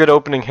got some good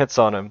opening hits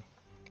on him.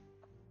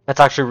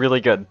 That's actually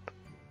really good.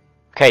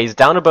 Okay, he's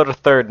down about a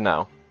third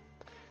now.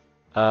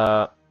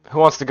 Who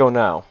wants to go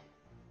now?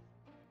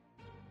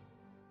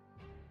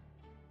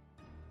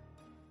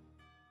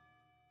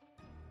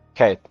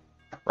 Okay.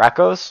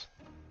 Rakos?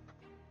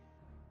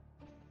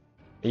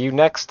 Are you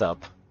next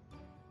up?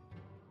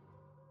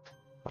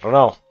 I don't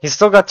know. He's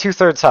still got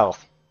 2/3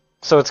 health.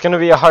 So it's gonna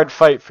be a hard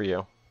fight for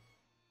you.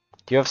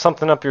 Do you have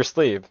something up your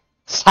sleeve?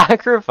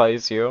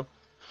 Sacrifice you?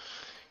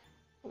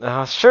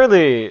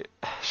 Surely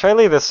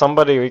there's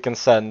somebody we can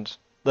send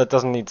that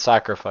doesn't need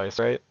sacrifice,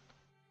 right?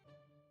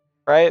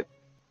 Right?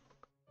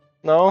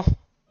 No?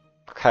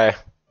 Okay.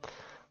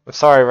 I'm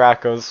sorry,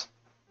 Rakos.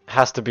 It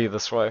has to be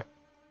this way.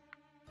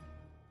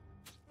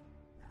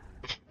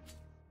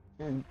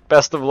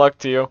 Best of luck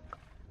to you.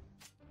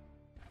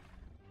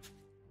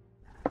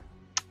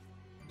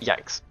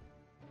 Yikes.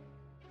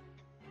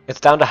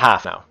 It's down to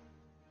half now.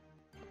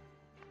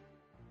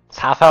 It's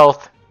half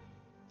health.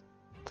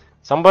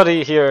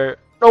 Somebody here...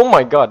 Oh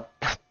my god.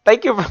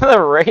 Thank you for the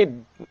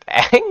raid,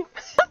 Aang.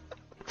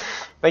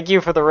 Thank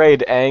you for the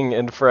raid, Aang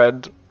and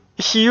Fred.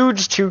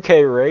 Huge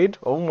 2K raid.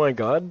 Oh my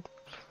god.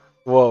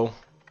 Whoa.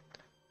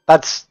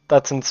 That's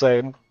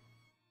insane.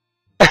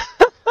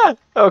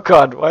 Oh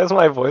god, why is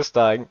my voice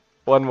dying?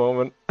 One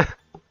moment.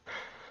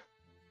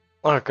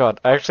 Oh god,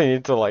 I actually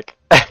need to like...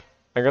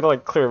 I'm gonna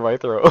like clear my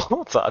throat.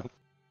 Hold on.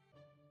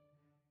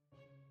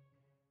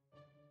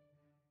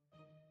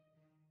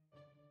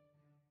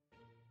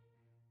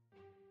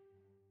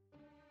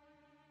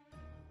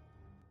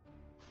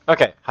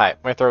 Okay, hi.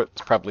 My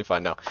throat's probably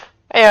fine now.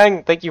 Hey,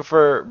 Ang, thank you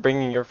for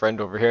bringing your friend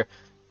over here.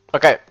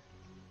 Okay.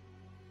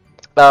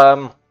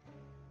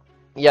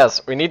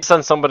 Yes, we need to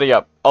send somebody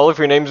up. All of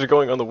your names are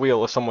going on the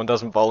wheel if someone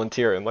doesn't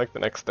volunteer in like the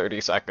next 30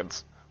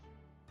 seconds.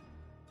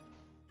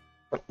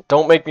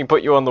 Don't make me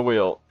put you on the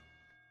wheel.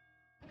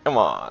 Come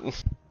on.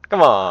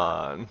 Come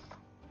on.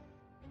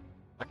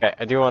 Okay,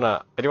 I do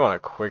wanna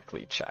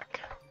quickly check.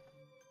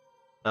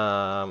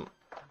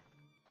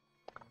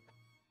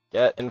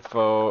 Get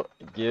info,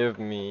 give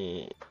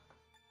me...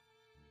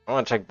 I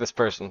wanna check this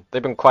person. They've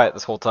been quiet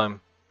this whole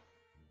time.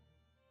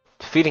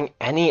 Defeating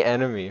any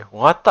enemy.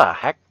 What the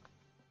heck?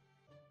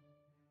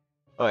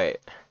 Wait.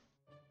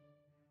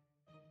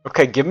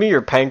 Okay, give me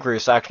your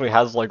pancreas actually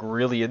has like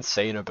really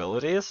insane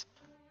abilities.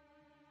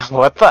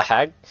 What the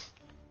heck?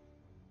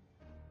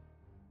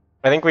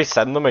 I think we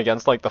send them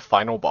against like the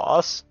final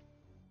boss.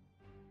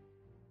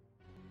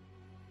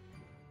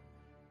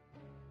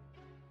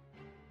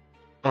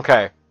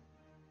 Okay.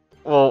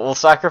 Well, we'll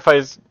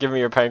sacrifice give me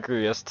your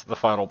pancreas to the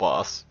final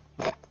boss.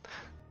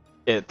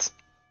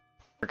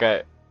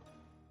 Okay.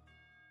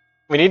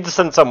 We need to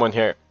send someone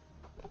here.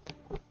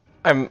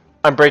 I'm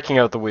breaking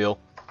out the wheel.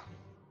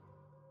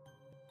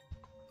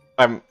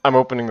 I'm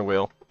opening the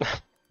wheel.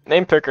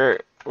 Name picker,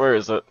 where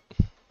is it?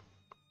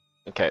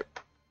 Okay.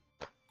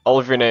 All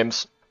of your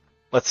names.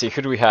 Let's see,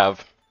 who do we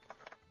have?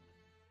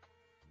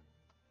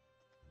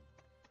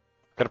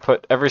 Gotta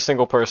put every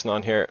single person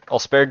on here. I'll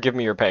spare give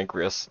me your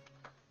pancreas.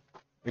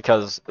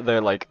 Because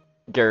they're like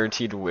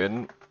guaranteed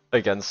win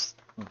against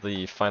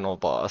the final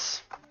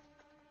boss.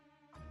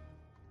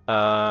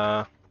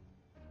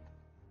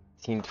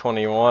 Team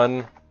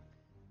 21.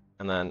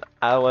 And then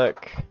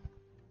Alec.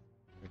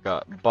 We've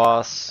got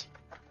Boss.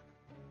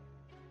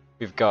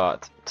 We've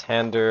got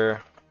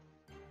Tander.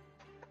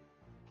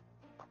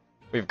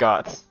 We've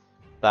got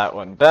that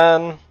one,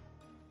 Ben.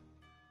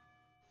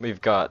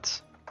 We've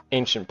got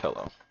Ancient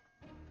Pillow.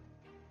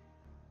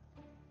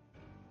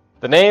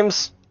 The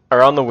names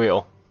are on the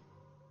wheel.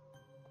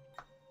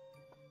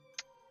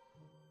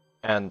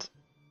 And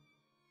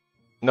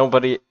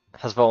nobody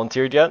has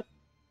volunteered yet.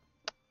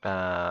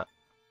 I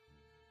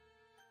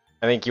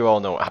think you all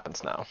know what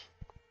happens now.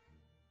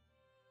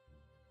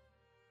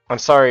 I'm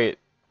sorry it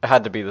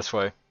had to be this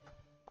way.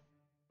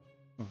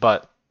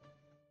 But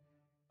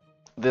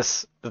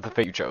this is the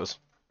fate you chose.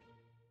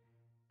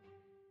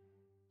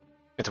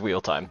 It's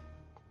wheel time.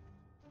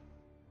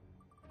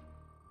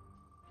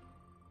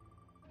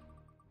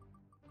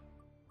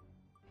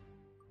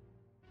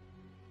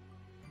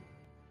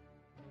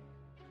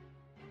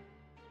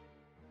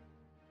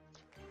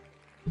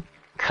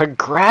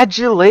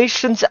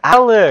 Congratulations,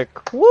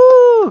 Alec!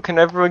 Woo! Can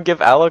everyone give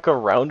Alec a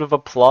round of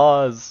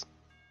applause?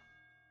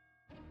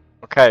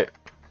 Okay,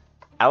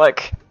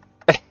 Alec,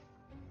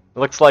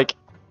 looks like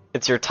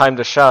it's your time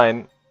to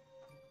shine.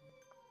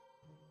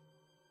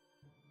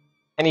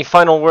 Any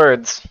final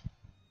words?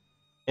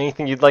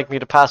 Anything you'd like me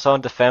to pass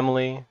on to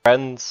family,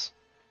 friends?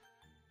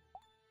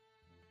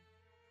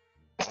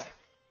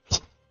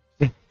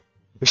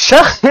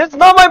 Shut! It's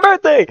not my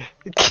birthday!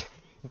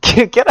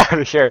 Get out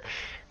of here!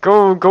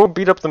 Go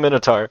beat up the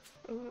Minotaur.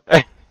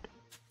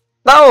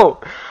 No!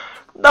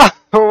 No!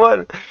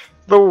 What?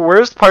 The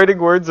worst parting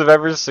words I've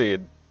ever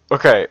seen.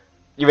 Okay,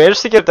 you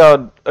managed to get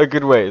down a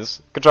good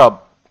ways. Good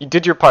job. You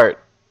did your part.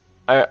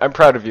 I'm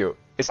proud of you.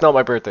 It's not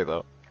my birthday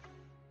though.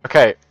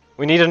 Okay,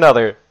 we need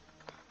another.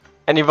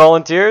 Any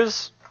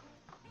volunteers?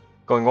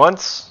 Going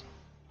once?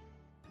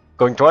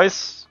 Going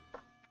twice?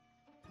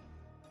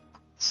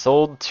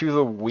 Sold to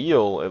the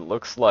wheel, it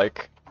looks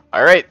like.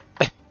 Alright,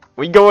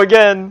 we go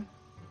again!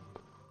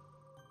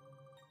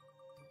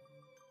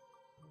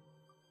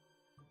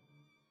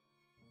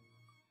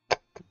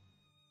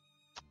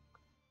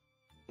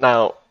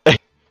 Now,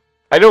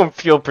 I don't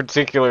feel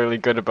particularly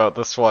good about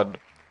this one,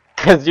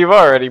 because you've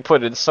already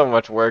put in so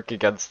much work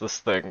against this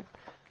thing.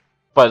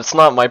 But it's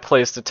not my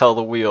place to tell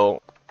the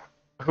wheel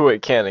who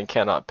it can and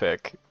cannot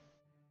pick.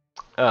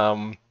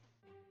 I'm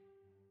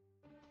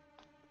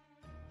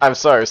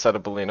sorry,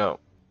 Setabolino.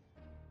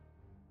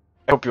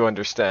 I hope you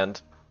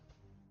understand.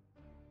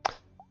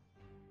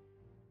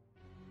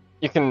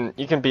 You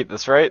can beat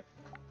this, right?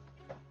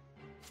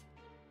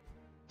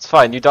 It's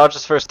fine, you dodged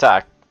his first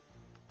attack.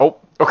 Oh,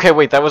 okay,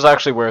 wait, that was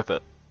actually worth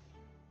it.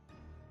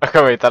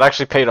 Okay, wait, that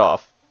actually paid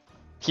off.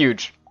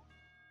 Huge.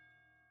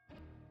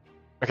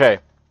 Okay.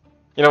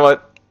 You know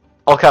what?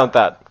 I'll count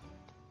that.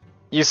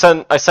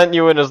 I sent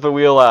you in as the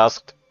wheel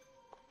asked.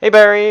 Hey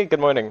Barry, good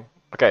morning.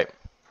 Okay.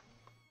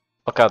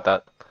 I'll count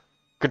that.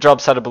 Good job,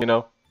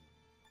 Setabolino.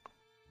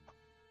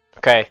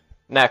 Okay,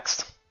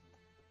 next.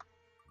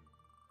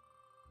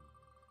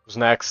 Who's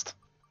next?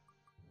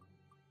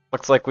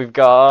 Looks like we've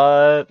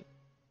got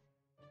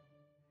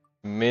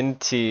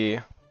Minty.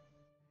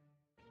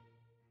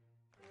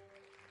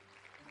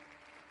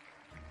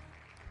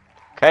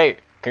 Okay,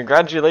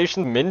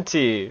 congratulations,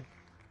 Minty.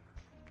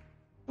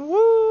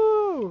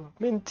 Woo!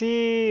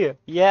 Minty!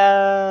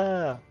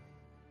 Yeah!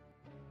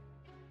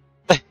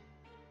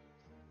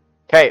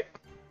 Okay.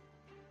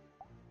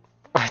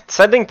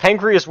 Sending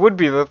Pancreas would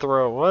be the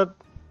throw, what?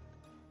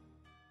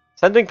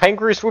 Sending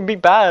Pancreas would be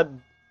bad.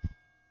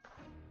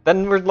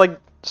 Then we're, like,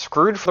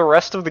 screwed for the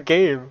rest of the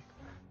game.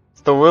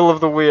 It's the will of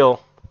the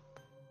wheel.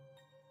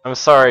 I'm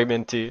sorry,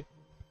 Minty.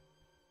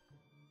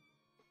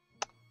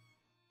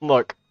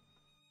 Look.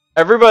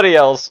 Everybody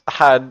else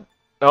had...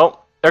 Oh,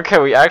 okay,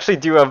 we actually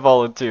do have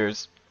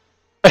volunteers.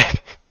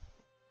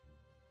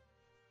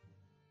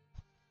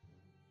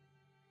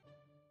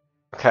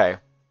 Okay.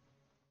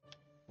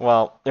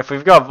 Well, if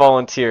we've got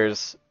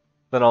volunteers,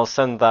 then I'll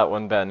send that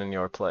one Ben in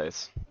your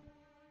place.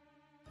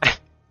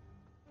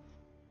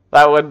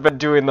 That one been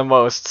doing the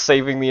most,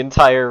 saving the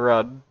entire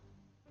run.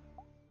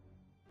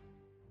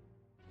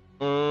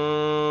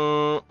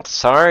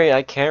 Sorry,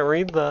 I can't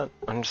read that.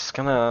 I'm just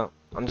gonna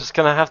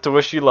have to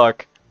wish you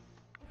luck.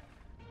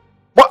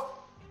 What?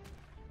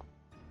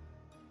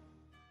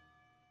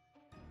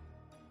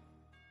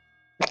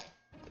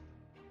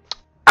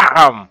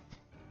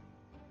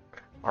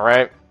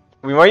 Alright.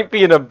 We might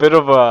be in a bit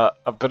of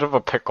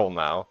a pickle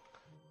now.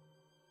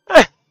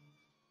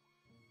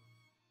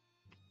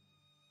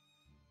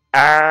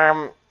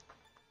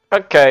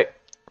 Okay.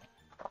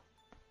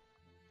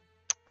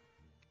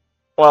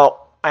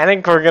 Well, I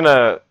think we're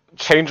gonna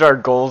change our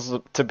goals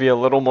to be a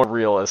little more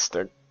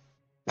realistic.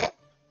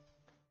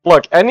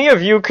 Look, any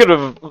of you could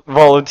have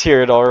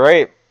volunteered,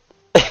 alright?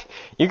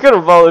 You could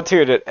have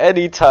volunteered at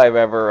any time,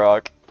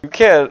 Everrock. You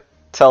can't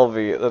tell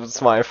me that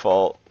it's my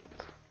fault.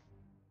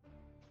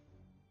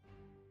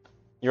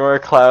 You're a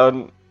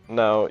clown.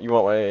 No, you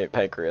want my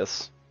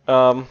pancreas.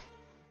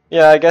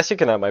 Yeah, I guess you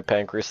can have my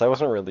pancreas. I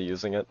wasn't really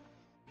using it.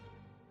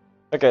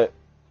 Okay.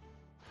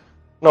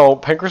 No,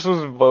 pancreas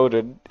was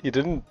voted. He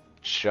didn't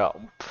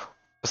jump.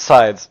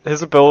 Besides,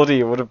 his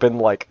ability would have been,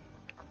 like,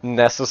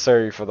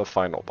 necessary for the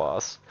final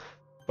boss.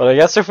 But I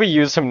guess if we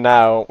use him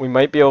now, we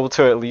might be able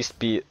to at least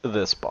beat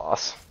this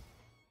boss.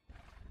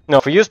 No,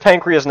 if we use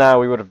pancreas now,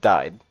 we would have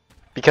died.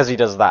 Because he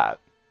does that.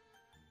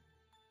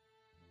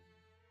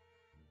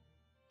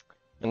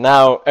 And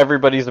now,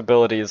 everybody's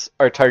abilities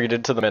are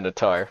targeted to the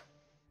Minotaur.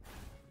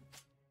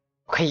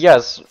 Okay,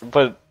 yes,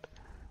 but...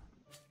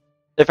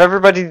 if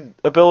everybody's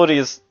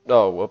abilities...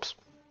 oh, whoops.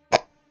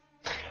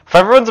 If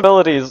everyone's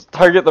abilities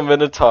target the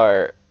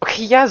Minotaur...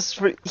 okay, yes,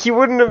 but he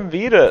wouldn't have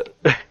beat it.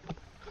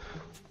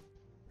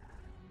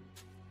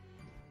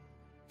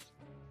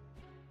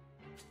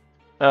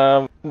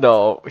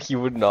 No, he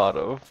would not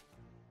have.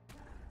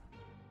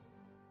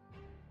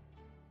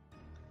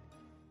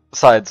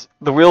 Besides,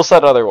 the wheel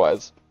said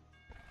otherwise.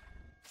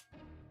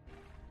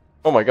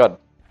 Oh my god.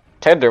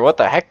 Tender, what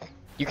the heck?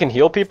 You can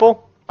heal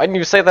people? Why didn't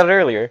you say that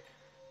earlier?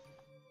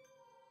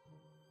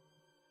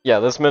 Yeah,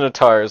 this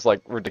Minotaur is,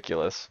 like,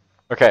 ridiculous.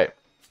 Okay.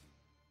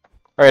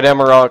 Alright,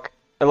 Amarok.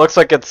 It looks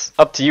like it's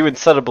up to you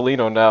instead of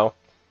Bellino now.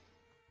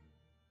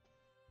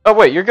 Oh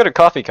wait, you're good at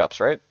coffee cups,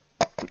 right?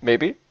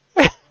 Maybe?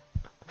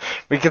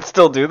 We can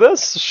still do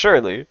this?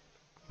 Surely.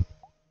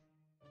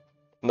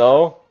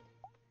 No?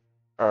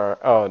 Or,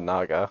 oh,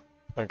 Naga.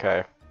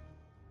 Okay.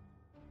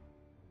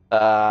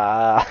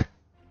 I'm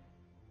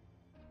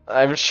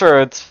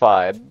sure it's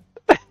fine.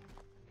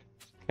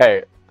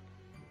 Hey,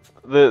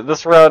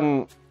 this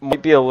run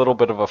might be a little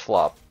bit of a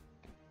flop.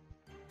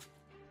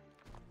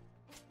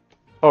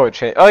 Oh, it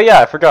changed. Oh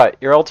yeah, I forgot.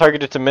 You're all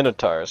targeted to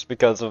Minotaurs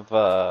because of,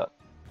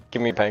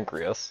 Give me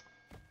Pancreas.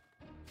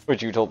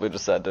 Which you told me to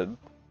send in.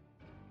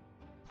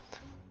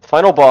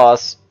 Final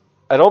boss,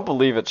 I don't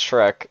believe it's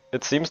Shrek.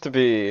 It seems to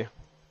be,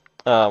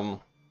 I'm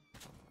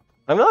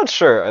not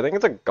sure. I think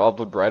it's a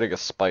goblin riding a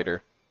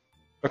spider.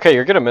 Okay,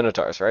 you're good at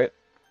Minotaurs, right?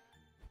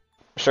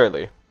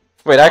 Surely.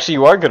 Wait, actually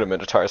you are good at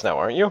Minotaurs now,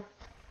 aren't you?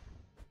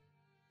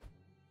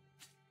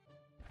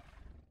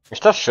 Your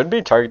stuff should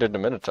be targeted to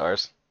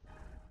Minotaurs.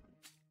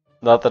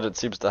 Not that it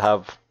seems to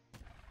have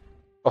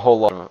a whole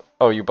lot of...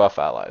 oh, you buff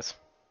allies.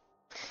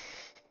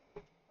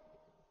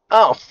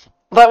 Oh,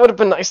 that would have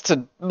been nice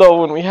to know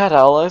when we had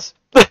allies.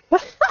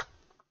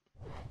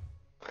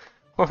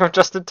 We're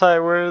just in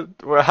time where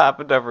what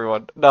happened to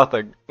everyone.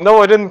 Nothing.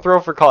 No, I didn't throw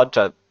for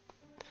content.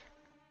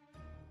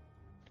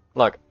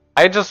 Look,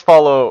 I just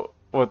follow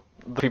what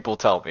the people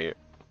tell me.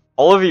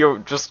 All of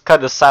you just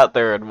kind of sat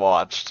there and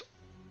watched.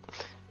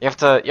 You have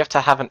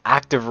to have an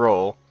active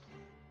role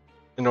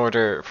in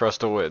order for us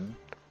to win.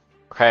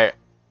 Okay?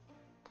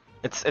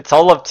 It's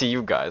all up to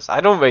you guys.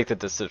 I don't make the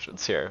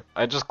decisions here.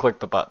 I just click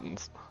the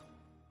buttons.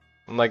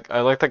 I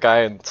like the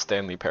guy in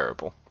Stanley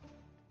Parable.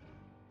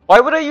 Why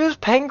would I use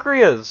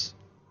Pancreas?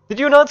 Did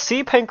you not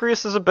see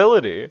Pancreas'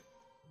 ability?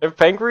 If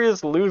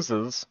Pancreas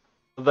loses,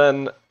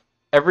 then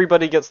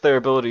everybody gets their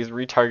abilities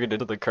retargeted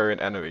to the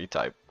current enemy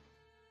type.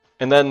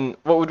 And then,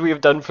 what would we have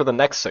done for the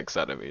next 6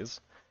 enemies?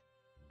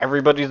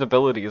 Everybody's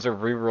abilities are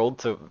rerolled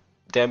to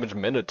damage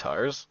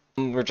Minotaurs.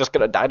 And we're just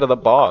gonna die to the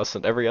boss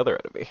and every other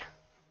enemy.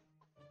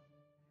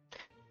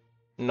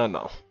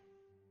 No.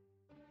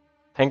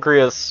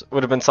 Pancreas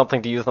would have been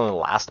something to use on the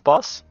last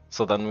boss,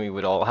 so then we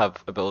would all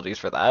have abilities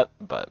for that,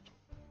 but...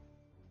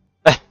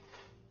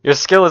 Your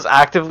skill is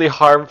actively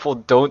harmful,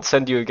 don't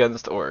send you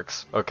against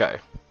orcs. Okay.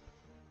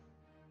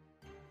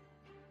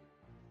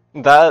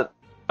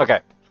 Okay.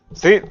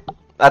 See?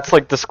 That's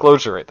like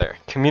disclosure right there.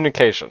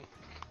 Communication.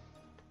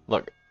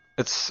 Look,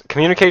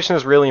 communication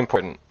is really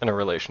important in a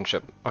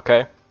relationship,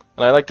 okay?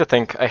 And I like to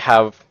think I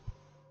have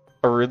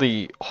a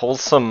really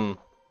wholesome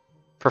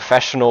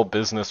professional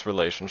business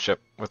relationship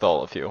with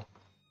all of you.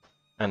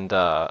 And,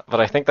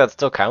 but I think that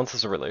still counts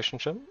as a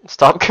relationship.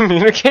 Stop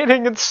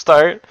communicating and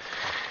start.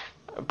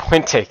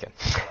 Point taken.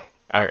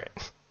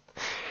 Alright.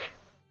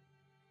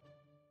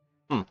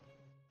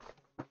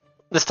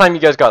 This time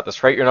you guys got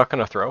this, right? You're not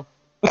gonna throw?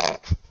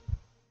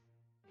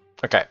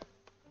 Okay.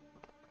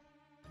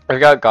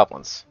 I've got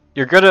goblins.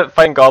 You're good at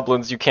fighting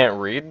goblins, you can't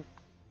read?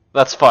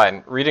 That's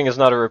fine. Reading is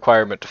not a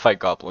requirement to fight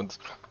goblins.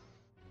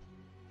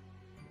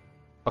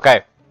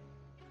 Okay.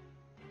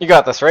 You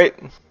got this, right?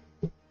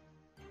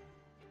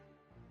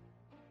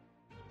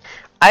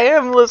 I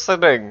am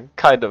listening,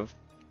 kind of.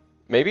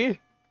 Maybe?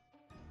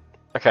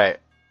 Okay.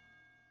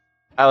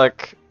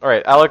 Alec,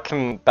 alright, Alec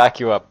can back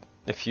you up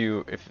if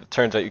it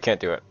turns out you can't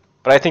do it.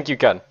 But I think you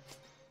can.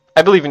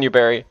 I believe in you,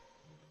 Barry.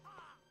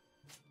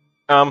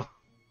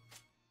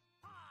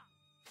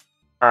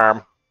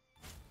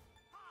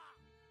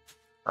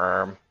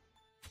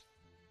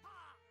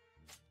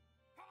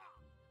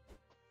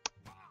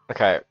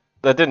 Okay,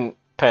 that didn't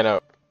pan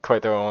out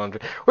quite the way I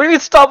wanted. What do you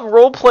mean stop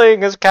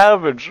role-playing as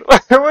cabbage?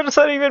 What does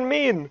that even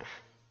mean?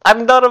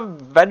 I'm not a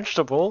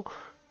vegetable.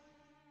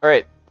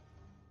 Alright,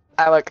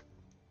 Alec,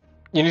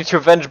 you need to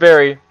avenge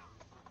Barry.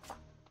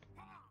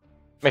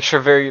 Make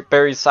sure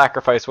Barry's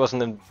sacrifice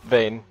wasn't in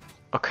vain.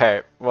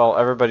 Okay, well,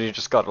 everybody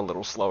just got a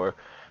little slower.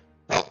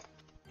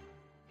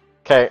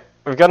 Okay,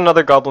 we've got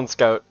another Goblin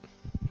Scout.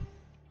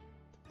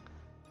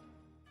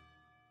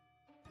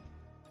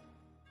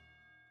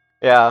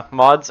 Yeah,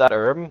 mods at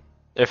Herb,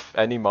 if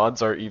any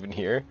mods are even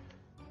here.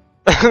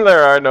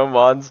 There are no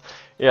mods.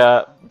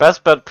 Yeah,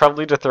 best bet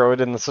probably to throw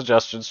it in the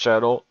suggestions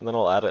channel, and then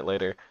I'll add it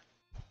later.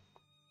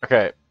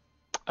 Okay,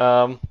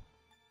 yeah,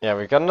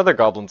 we've got another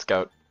Goblin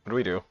Scout. What do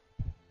we do?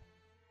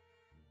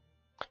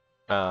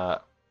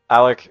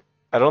 Alec,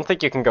 I don't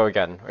think you can go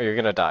again, or you're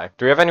gonna die.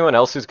 Do we have anyone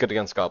else who's good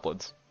against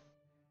goblins?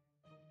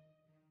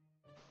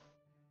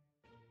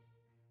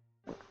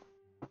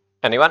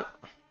 Anyone?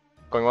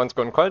 Going once,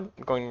 going quad,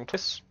 going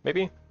twice,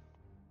 maybe?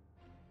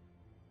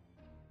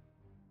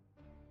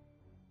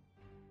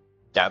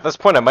 Yeah, at this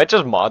point I might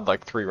just mod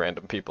like 3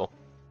 random people.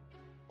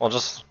 I'll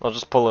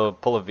just pull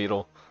a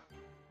Beetle.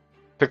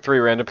 Pick 3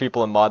 random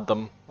people and mod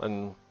them,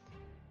 and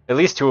at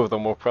least 2 of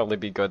them will probably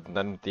be good, and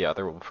then the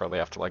other will probably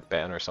have to like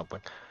ban or something.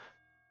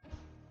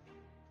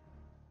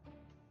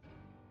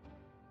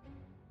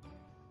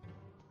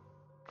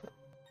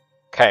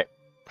 Okay.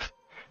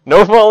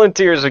 No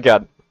volunteers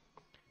again.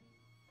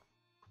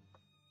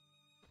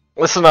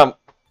 Listen up,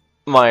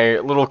 my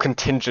little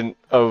contingent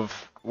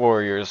of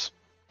warriors.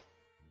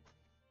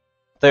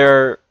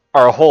 There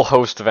are a whole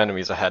host of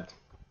enemies ahead.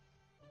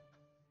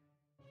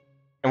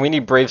 And we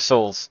need brave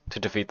souls to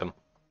defeat them.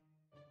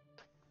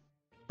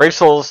 Brave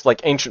souls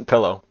like Ancient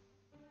Pillow,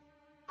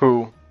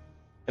 who,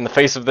 in the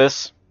face of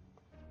this,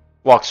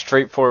 walks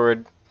straight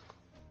forward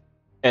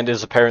and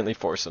is apparently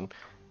forcing.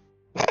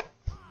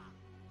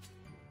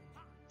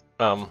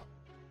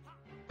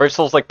 Brave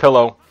souls like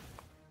Pillow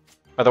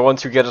are the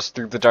ones who get us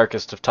through the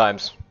darkest of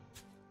times.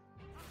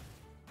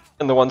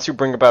 And the ones who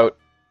bring about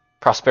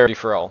prosperity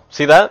for all.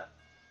 See that?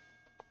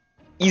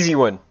 Easy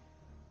win.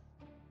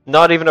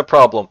 Not even a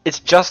problem. It's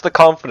just the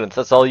confidence,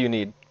 that's all you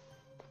need.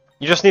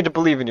 You just need to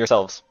believe in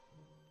yourselves.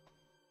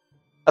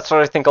 That's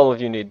what I think all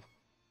of you need.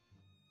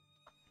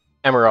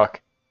 Amarok.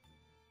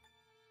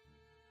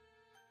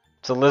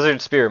 It's a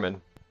lizard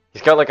spearman.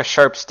 He's got like a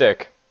sharp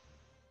stick.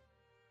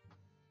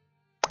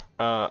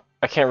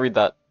 I can't read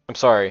that. I'm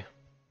sorry.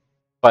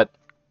 But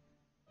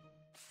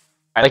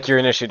I like your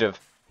initiative.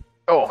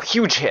 Oh,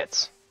 huge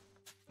hits!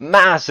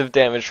 Massive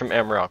damage from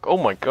Amarok. Oh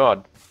my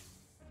god.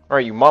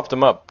 Alright, you mopped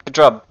him up. Good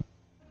job.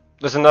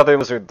 There's another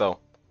lizard though.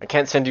 I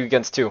can't send you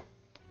against 2.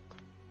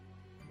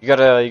 You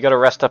gotta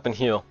rest up and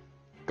heal.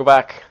 Go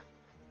back.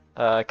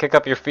 Kick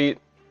up your feet.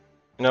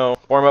 You know,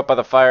 warm up by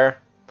the fire.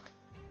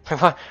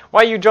 Why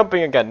are you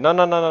jumping again? No,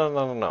 no, no, no,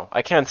 no, no, no.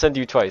 I can't send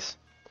you twice.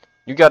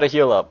 You gotta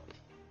heal up.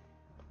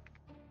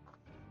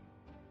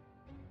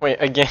 Wait,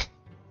 again?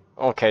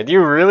 Okay, do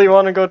you really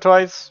want to go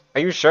twice?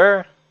 Are you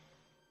sure?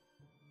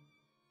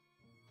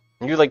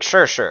 You like,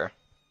 sure.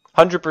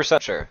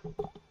 100% sure.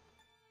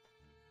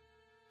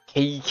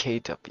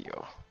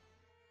 KKW.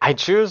 I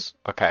choose?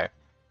 Okay.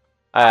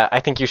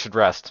 I think you should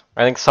rest.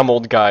 I think some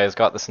old guy has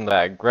got this in the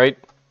bag, right?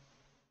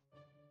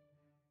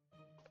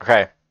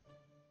 Okay.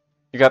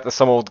 You got this,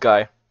 some old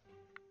guy.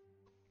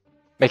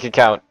 Make it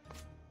count.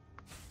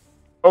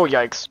 Oh,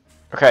 yikes.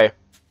 Okay.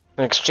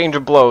 An exchange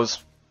of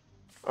blows.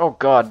 Oh,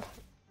 God.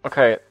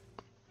 Okay.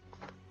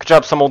 Good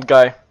job, some old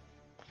guy.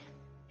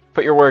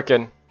 Put your work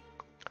in.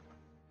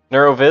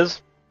 Neuroviz.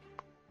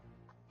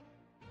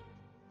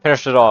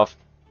 Finished it off.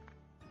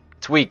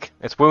 It's weak.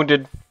 It's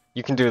wounded.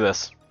 You can do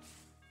this.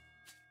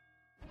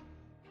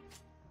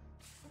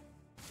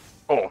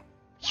 Oh,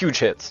 huge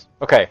hits.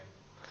 Okay.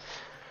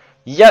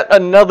 Yet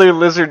another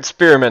lizard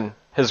spearman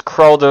has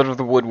crawled out of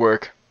the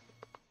woodwork.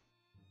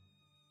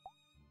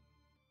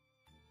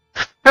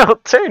 Well,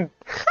 turn.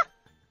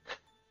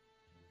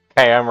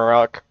 Okay,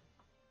 Amarok.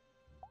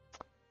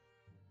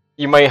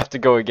 You might have to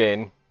go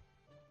again.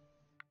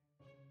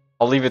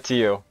 I'll leave it to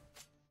you.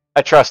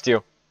 I trust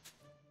you.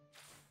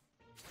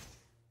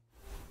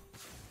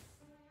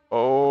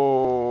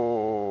 Oh.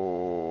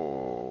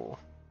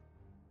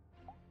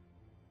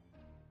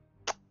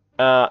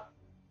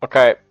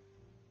 Okay.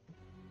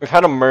 We've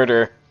had a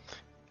murder.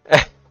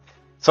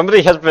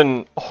 Somebody has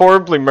been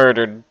horribly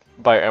murdered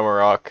by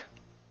Amarok.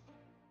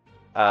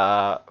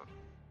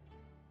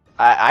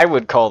 I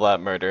would call that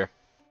murder.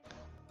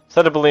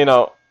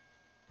 Sedibellino,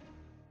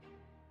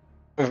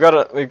 we've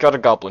got a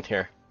goblin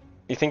here.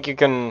 You think you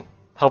can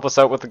help us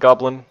out with the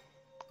goblin?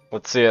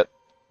 Let's see it.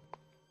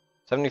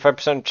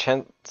 75%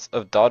 chance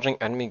of dodging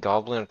enemy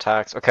goblin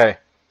attacks. Okay.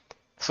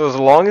 So as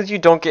long as you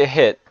don't get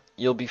hit,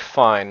 you'll be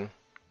fine.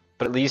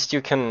 But at least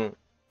you can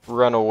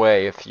run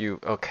away if you...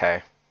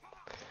 Okay.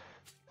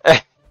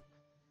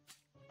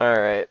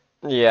 Alright.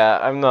 Yeah,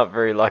 I'm not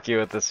very lucky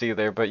with this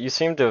either, but you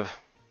seem to have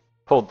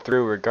pulled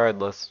through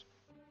regardless.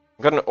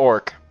 I've got an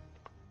orc.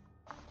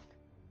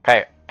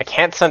 Okay, I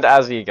can't send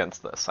Azzy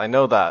against this. I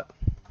know that.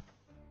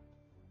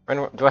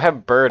 Do I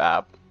have Bird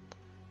app?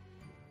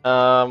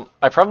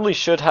 I probably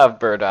should have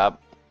Bird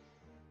app.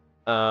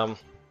 In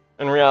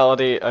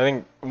reality, I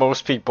think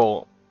most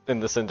people in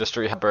this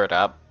industry have Bird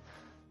app.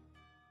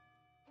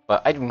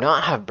 But I do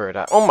not have Bird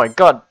app. Oh my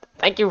god!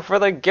 Thank you for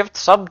the gift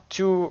sub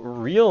to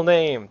Real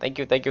Name! Thank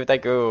you, thank you,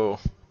 thank you!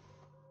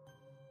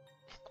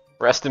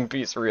 Rest in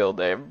peace, Real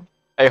Name.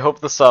 I hope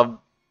the sub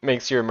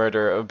makes your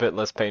murder a bit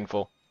less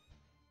painful.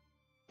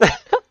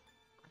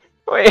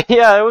 Wait,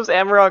 yeah, it was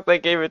Amarok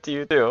that gave it to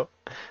you too.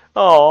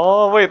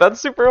 Oh, wait,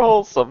 that's super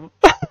wholesome.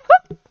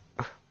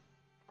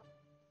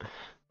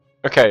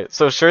 Okay,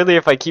 so surely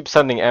if I keep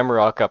sending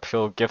Amarok up,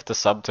 he'll gift a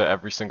sub to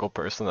every single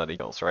person that he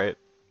kills, right?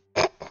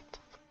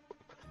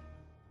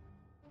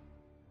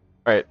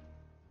 Right.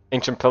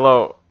 Ancient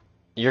Pillow,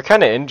 you're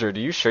kinda injured.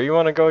 Are you sure you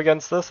want to go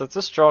against this? It's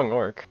a strong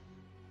orc.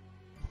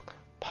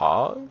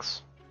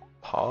 Pogs?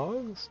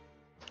 Pogs?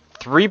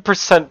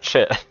 3%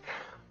 chance.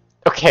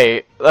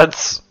 Okay,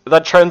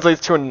 that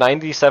translates to a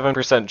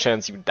 97%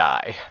 chance you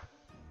die.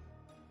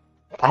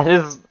 That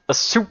is a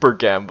super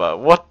gamba.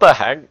 What the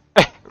heck?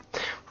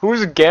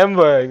 Who's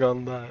gambaing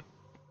on that?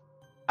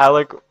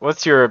 Alec,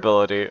 what's your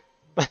ability?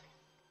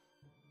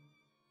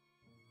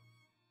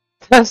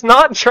 Does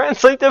not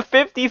translate to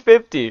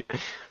 50-50.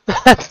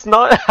 That's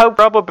not how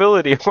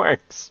probability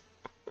works.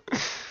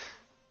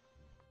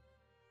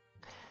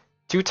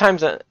 2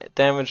 times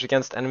damage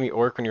against enemy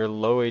orc when you're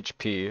low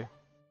HP.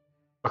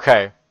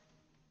 Okay.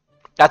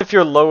 That's if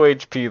you're low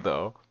HP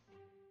though.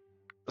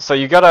 So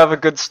you gotta have a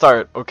good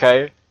start,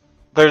 okay?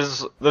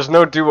 There's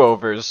no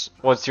do-overs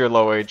once you're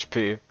low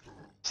HP.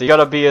 So you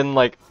gotta be in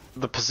like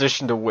the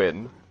position to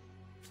win.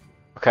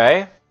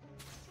 Okay?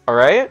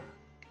 Alright?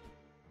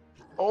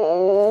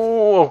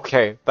 Oh,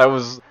 okay. That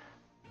was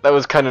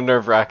kind of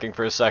nerve-wracking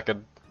for a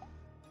second.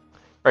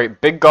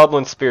 Alright, Big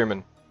Goblin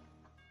Spearman.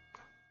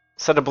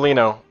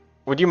 Cetablino,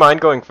 would you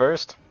mind going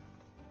first?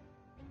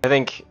 I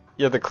think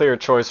you're the clear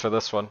choice for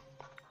this one.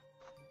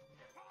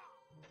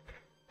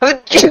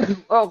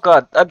 Oh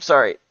god, I'm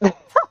sorry.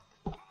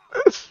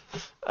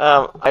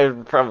 I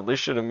probably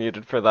should have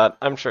muted for that.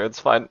 I'm sure it's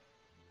fine.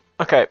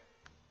 Okay.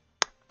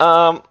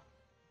 Good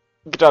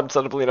job,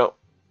 Cetablino.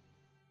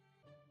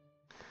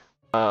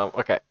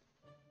 Okay.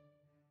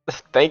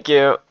 Thank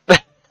you.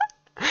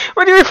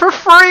 We're doing it for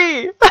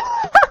free!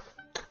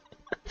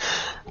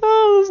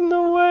 Oh, there's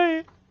no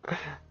way.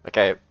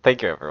 Okay,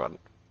 thank you everyone.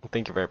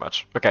 Thank you very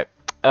much. Okay.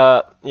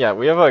 Yeah,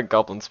 we have a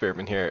Goblin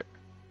Spearman here.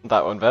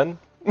 That one, Ben.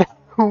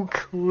 Who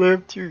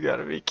clipped? You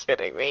gotta be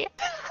kidding me.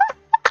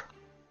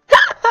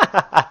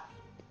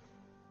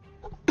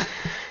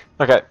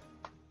 Okay.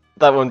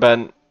 That one,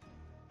 Ben.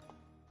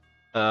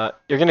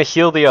 You're gonna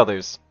heal the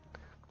others.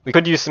 We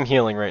could use some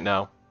healing right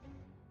now.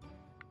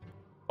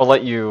 I'll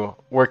let you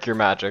work your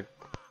magic.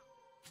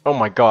 Oh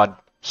my god.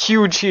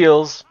 Huge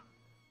heals!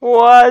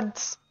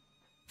 What?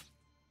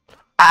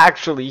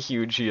 Actually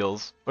huge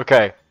heals.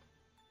 Okay.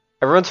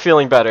 Everyone's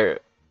feeling better.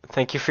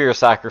 Thank you for your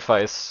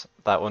sacrifice,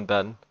 that one,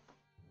 Ben.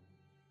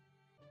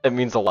 It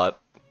means a lot.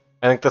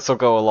 I think this will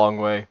go a long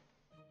way.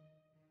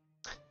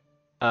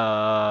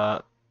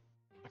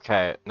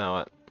 Okay, now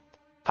what?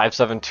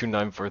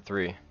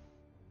 572943.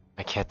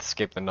 I can't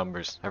escape the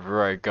numbers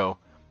everywhere I go.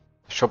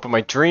 I show up in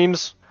my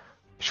dreams,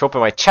 I show up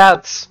in my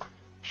chats, I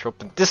show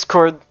up in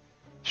Discord,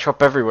 I show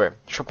up everywhere.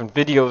 I show up in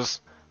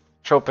videos,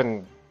 I show up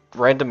in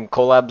random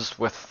collabs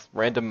with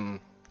random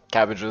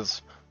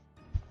cabbages.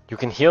 You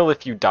can heal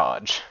if you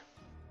dodge.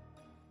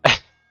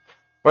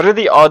 What are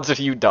the odds of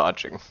you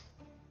dodging?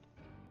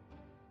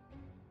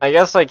 I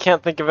guess I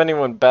can't think of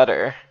anyone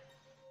better.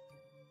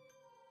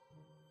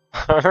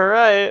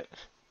 Alright.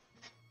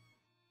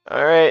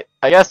 Alright,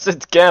 I guess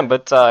it's Gamba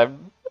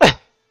time.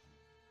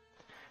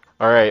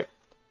 Alright.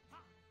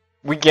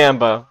 We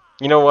Gamba.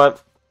 You know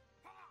what?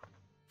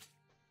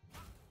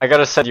 I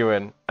gotta set you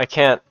in. I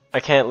can't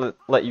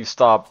let you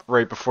stop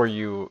right before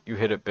you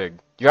hit it big.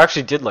 You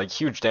actually did like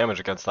huge damage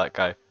against that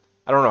guy.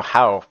 I don't know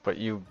how, but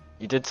you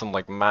did some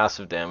like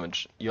massive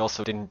damage. You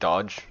also didn't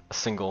dodge a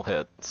single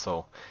hit,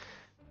 so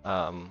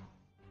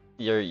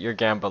your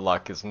Gamba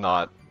luck is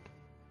not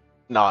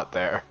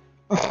there.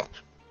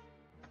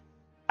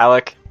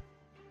 Alec,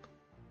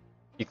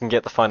 you can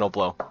get the final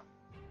blow.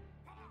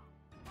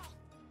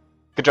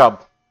 Good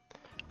job.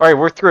 Alright,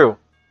 we're through.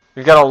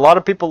 We've got a lot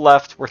of people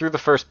left. We're through the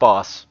first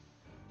boss.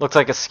 Looks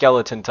like a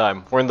skeleton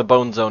time. We're in the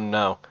bone zone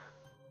now.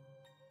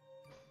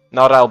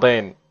 Not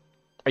Albane.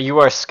 Are you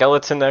our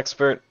skeleton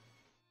expert?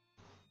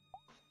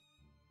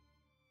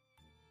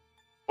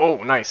 Oh,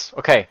 nice.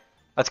 Okay.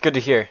 That's good to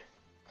hear.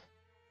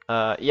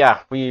 Yeah,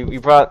 we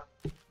brought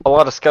a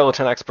lot of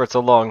skeleton experts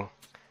along,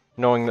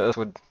 knowing that this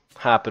would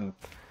happen.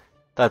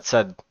 That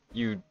said,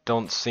 you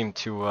don't seem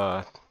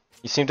to,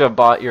 you seem to have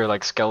bought your,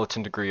 like,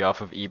 skeleton degree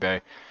off of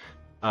eBay.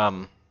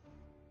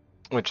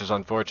 Which is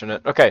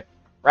unfortunate. Okay,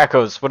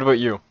 Rakos, what about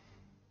you?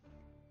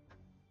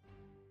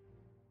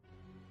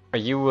 Are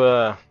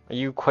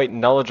you quite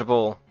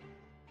knowledgeable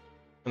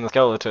in the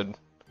skeleton?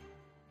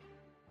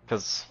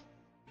 Because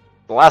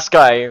the last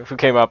guy who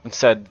came up and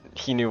said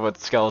he knew what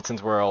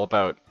skeletons were all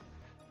about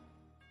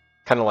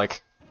kind of,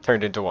 like,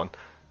 turned into one.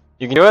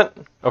 You can do it?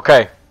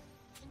 Okay.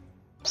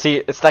 See,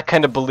 it's that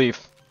kind of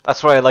belief.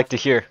 That's what I like to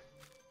hear.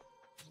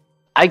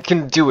 I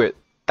can do it.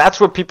 That's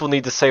what people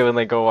need to say when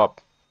they go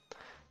up.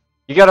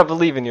 You gotta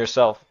believe in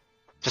yourself.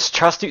 Just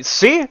trust you.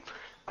 See?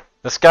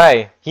 This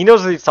guy, he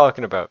knows what he's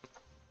talking about.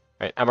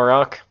 Right,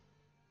 Amarok?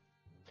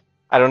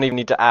 I don't even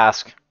need to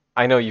ask.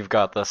 I know you've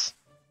got this.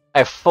 I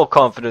have full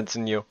confidence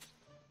in you.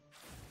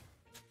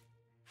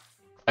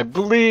 I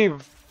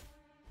believe.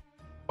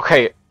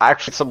 Okay,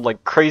 actually some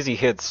like crazy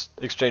hits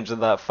exchanged in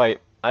that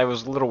fight. I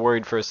was a little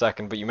worried for a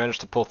second, but you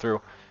managed to pull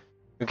through.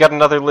 We got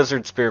another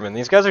lizard spearman.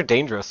 These guys are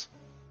dangerous.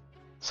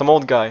 Some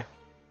old guy.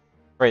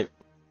 Right.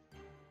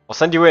 I'll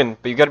send you in,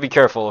 but you gotta be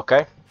careful,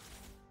 okay?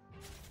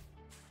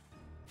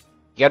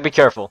 You gotta be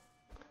careful.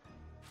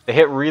 They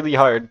hit really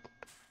hard.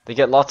 They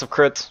get lots of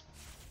crits.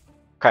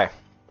 Okay.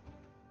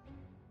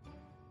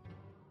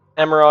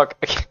 Amarok,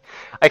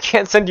 I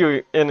can't send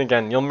you in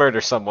again. You'll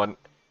murder someone.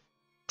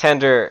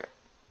 Tander.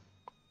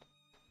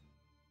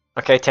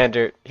 Okay,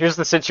 Tander. Here's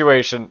the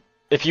situation.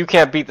 If you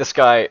can't beat this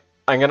guy,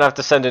 I'm gonna have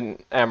to send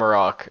in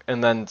Amarok,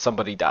 and then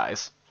somebody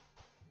dies.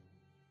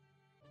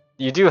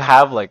 You do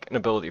have, like, an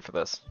ability for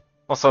this.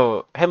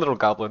 Also, hey little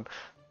goblin.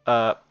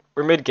 We're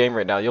mid-game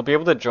right now. You'll be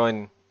able to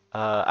join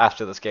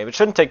after this game. It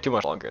shouldn't take too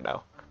much longer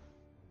now.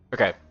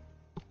 Okay.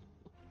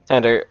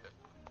 Tander.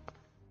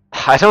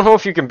 I don't know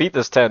if you can beat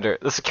this, Tander.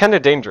 This is kinda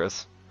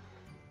dangerous.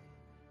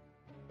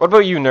 What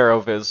about you,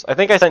 Neuroviz? I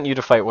think I sent you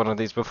to fight one of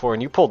these before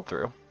and you pulled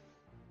through.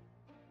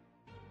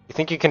 You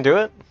think you can do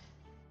it?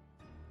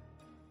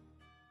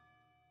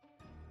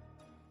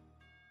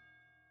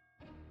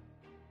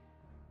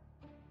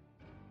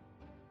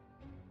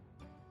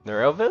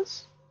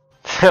 Neuroviz?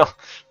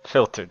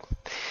 Filtered.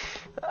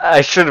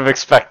 I should have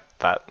expected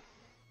that.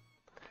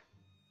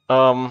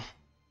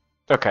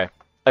 Okay.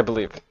 I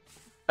believe.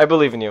 I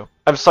believe in you.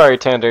 I'm sorry,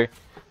 Tander.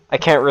 I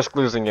can't risk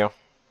losing you.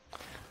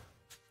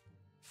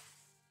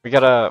 We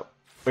gotta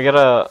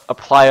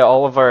apply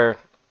all of our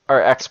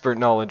expert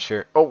knowledge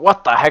here. Oh,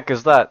 what the heck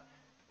is that?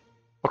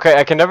 Okay,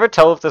 I can never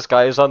tell if this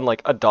guy is on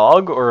like a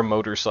dog or a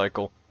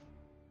motorcycle.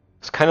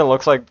 This kind of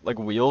looks like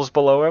wheels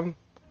below him.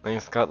 And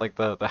he's got like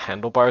the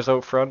handlebars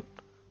out front.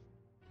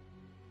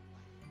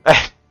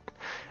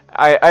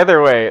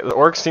 Either way, the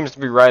orc seems to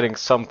be riding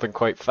something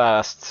quite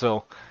fast.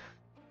 So,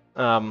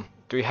 do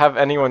we have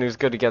anyone who's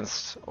good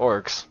against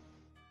orcs?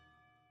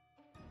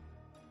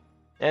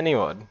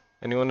 Anyone?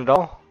 Anyone at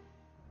all?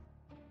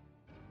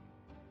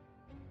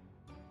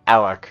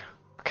 Alec.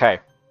 Okay.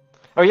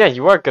 Oh yeah,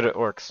 you are good at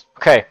orcs.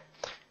 Okay.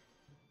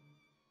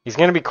 He's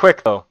gonna be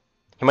quick though.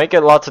 He might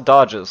get lots of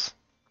dodges.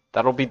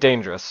 That'll be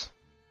dangerous.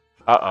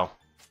 Uh-oh.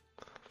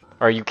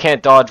 Or you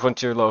can't dodge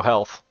once you're low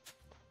health.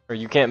 Or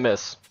you can't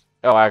miss.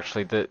 Oh,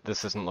 actually,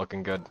 this isn't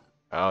looking good.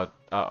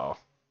 Uh-oh.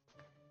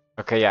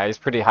 Okay, yeah, he's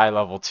pretty high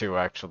level too,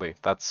 actually.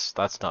 That's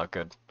not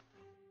good.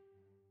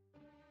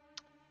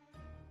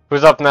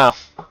 Who's up now?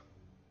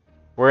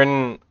 We're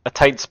in a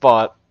tight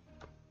spot.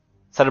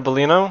 Is that a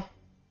Bellino?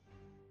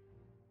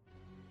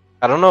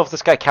 I don't know if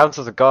this guy counts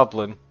as a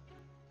goblin.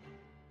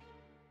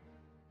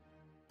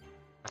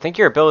 I think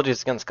your ability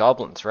is against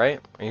goblins, right?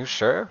 Are you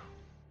sure?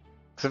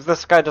 Because if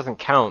this guy doesn't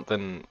count,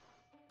 then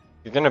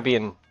you're gonna be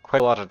in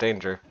quite a lot of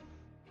danger.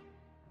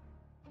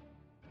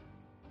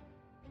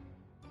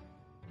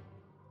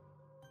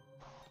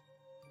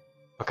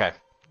 Okay.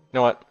 You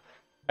know what?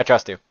 I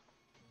trust you.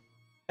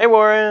 Hey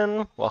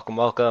Warren! Welcome,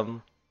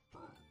 welcome.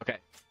 Okay.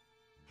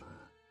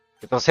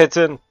 Get those hits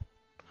in.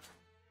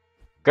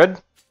 Good?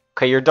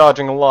 Okay, you're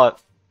dodging a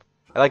lot.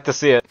 I like to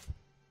see it.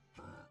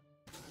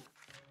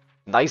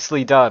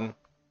 Nicely done.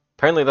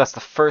 Apparently that's the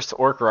first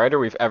orc rider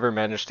we've ever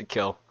managed to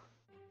kill.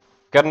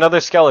 Got another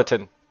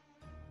skeleton.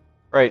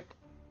 Right.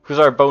 Who's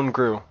our bone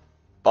grew?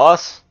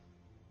 Boss?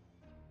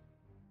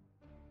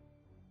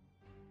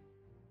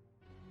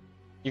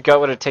 You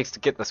got what it takes to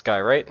get this guy,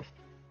 right?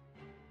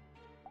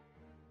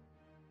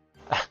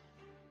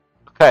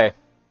 Okay.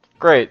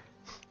 Great.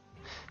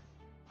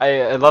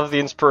 I love the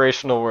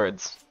inspirational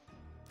words.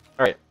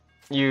 Alright.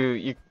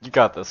 You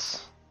got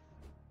this.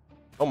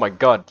 Oh my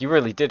god, you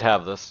really did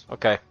have this.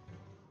 Okay.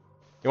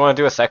 You want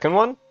to do a second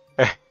one?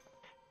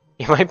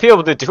 You might be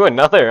able to do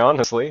another,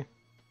 honestly.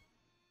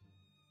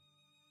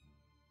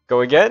 Go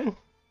again?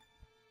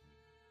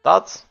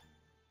 Thoughts?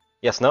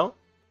 Yes, no?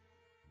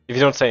 If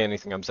you don't say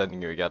anything, I'm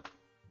sending you again.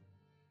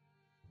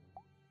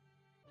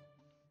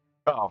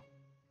 Oh.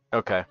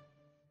 Okay.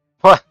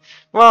 What?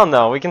 Well,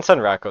 no, we can send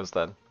Rakos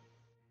then.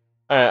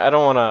 I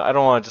don't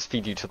wanna just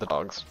feed you to the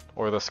dogs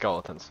or the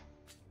skeletons.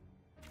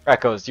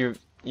 Rakos,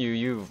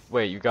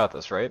 wait, you got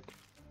this, right?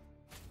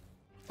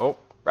 Oh,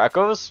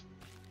 Rakos?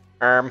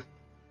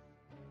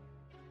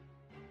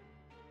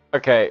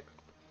 Okay.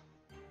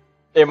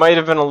 It might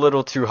have been a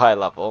little too high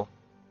level.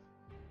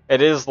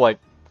 It is like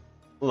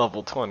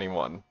level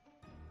 21.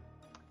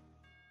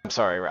 I'm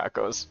sorry,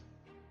 Rakos.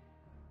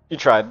 You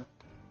tried.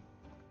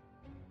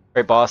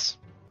 Right, boss.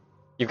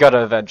 You've got to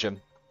avenge him.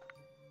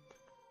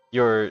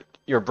 Your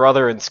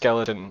brother in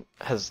skeleton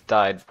has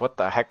died. What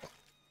the heck?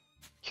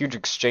 Huge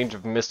exchange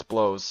of missed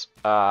blows.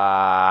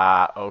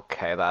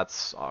 Okay,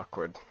 that's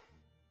awkward.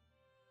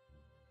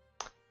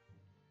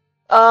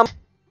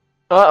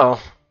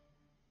 Uh-oh.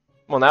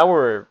 Well, now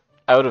we're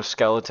out of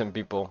skeleton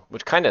people,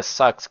 which kind of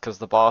sucks because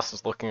the boss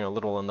is looking a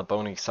little on the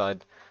bony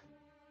side.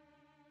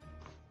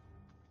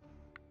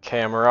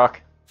 Okay, Amarok.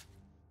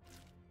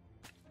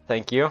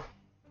 Thank you.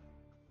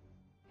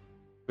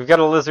 We've got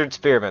a lizard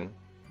spearman.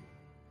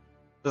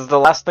 This is the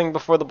last thing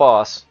before the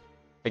boss.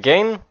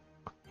 Again?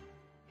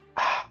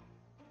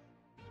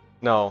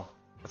 No,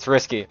 it's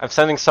risky. I'm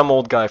sending some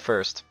old guy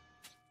first.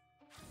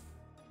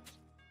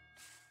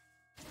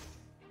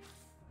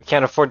 We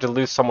can't afford to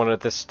lose someone at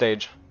this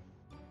stage.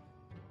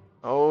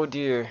 Oh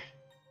dear.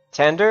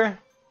 Tander?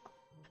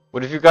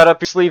 What have you got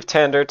up your sleeve,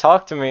 Tander?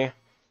 Talk to me.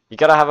 You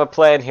gotta have a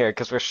plan here,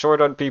 because we're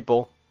short on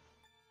people.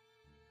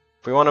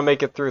 If we want to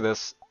make it through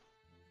this.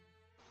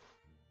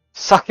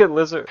 Suck it,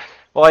 lizard.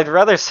 Well, I'd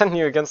rather send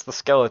you against the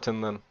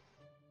skeleton then.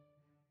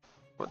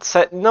 What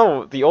set?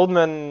 No, the old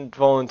man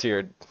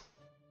volunteered.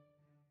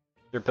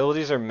 Your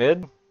abilities are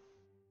mid?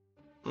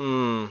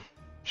 Should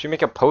you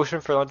make a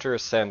potion for lunch or a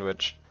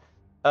sandwich?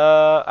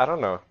 I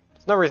don't know.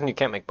 There's no reason you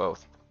can't make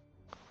both.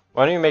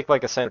 Why don't you make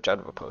like a sandwich out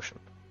of a potion?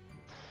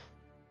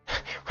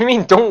 What do you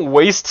mean don't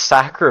waste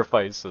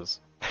sacrifices?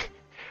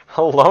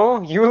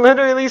 Hello? You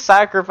literally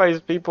sacrifice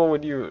people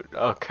when you...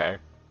 Okay.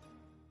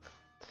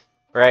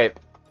 Right.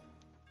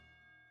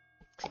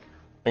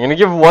 I'm gonna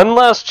give one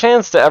last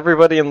chance to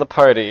everybody in the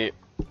party.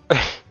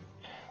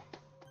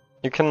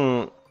 You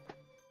can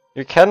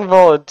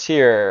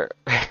volunteer.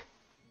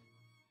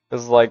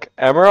 It's like,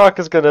 Amarok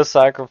is gonna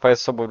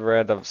sacrifice someone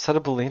random.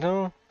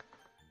 Sedabellino?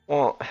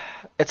 Well,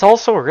 it's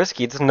also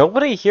risky. Does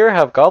nobody here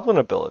have goblin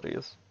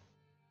abilities?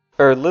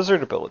 Or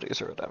lizard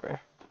abilities or whatever?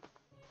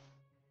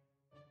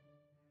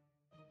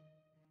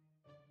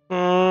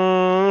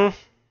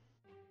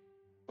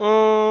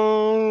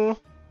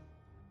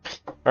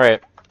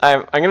 Alright.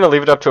 I'm gonna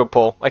leave it up to a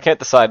poll. I can't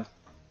decide.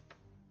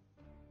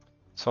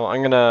 So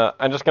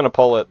I'm just gonna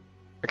poll it.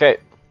 Okay.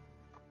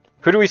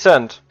 Who do we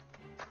send?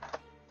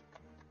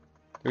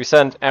 Do we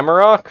send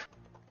Amarok?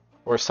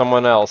 Or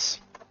someone else?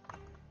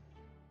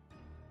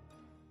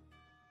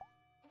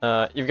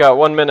 You've got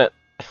 1 minute.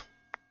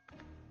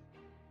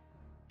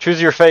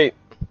 Choose your fate.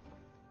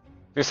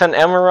 Do we send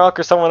Amarok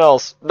or someone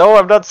else? No,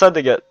 I'm not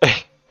sending it.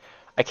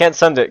 I can't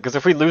send it, because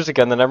if we lose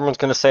again, then everyone's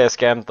gonna say I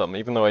scammed them,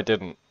 even though I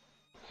didn't.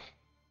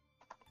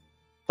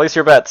 Place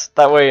your bets.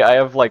 That way I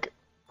have, like,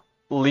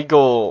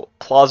 legal,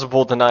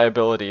 plausible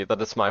deniability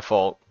that it's my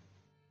fault.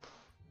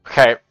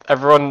 Okay,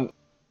 everyone,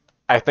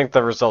 I think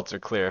the results are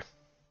clear.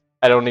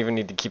 I don't even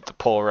need to keep the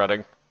poll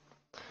running.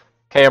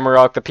 Okay,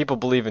 Amarok, the people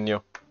believe in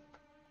you.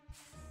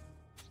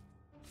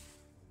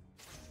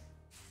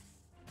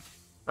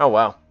 Oh,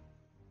 wow.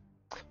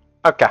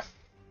 Okay.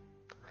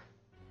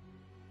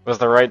 Was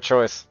the right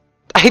choice.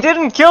 I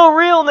didn't kill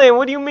real name,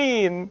 what do you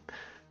mean?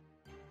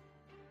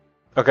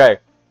 Okay,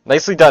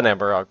 nicely done,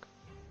 Amarok.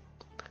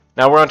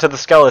 Now we're on to the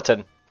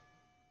skeleton.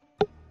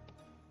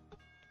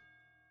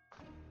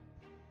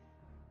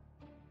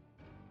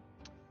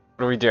 What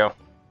do we do?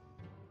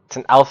 It's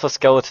an alpha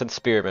skeleton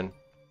spearman.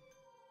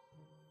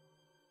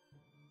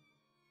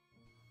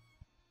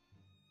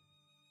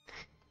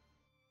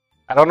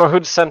 I don't know who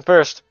to send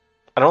first.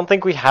 I don't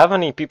think we have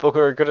any people who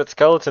are good at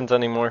skeletons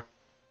anymore.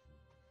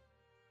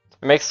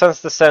 It makes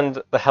sense to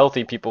send the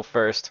healthy people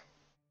first.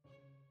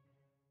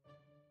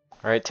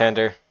 Alright,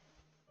 Tander.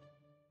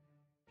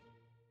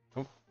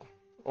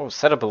 Oh,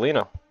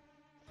 Sedabellino.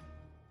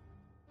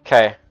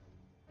 Okay.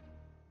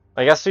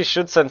 I guess we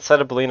should send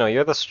Sedabellino.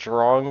 You're the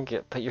strong,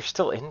 but you're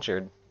still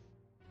injured.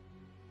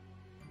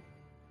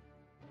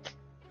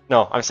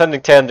 No, I'm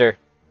sending Tander.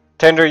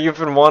 Tander, you've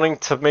been wanting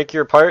to make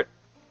your part?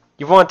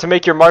 You want to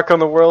make your mark on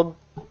the world?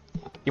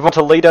 You want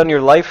to lay down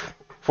your life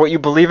for what you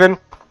believe in?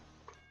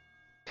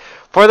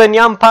 For the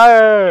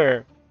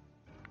Nyampire!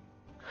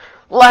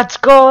 Let's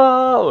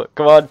go!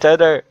 Come on,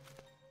 Tander.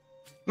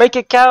 Make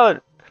it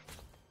count!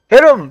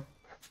 Hit him!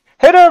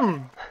 Hit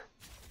him!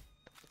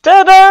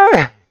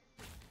 Tander!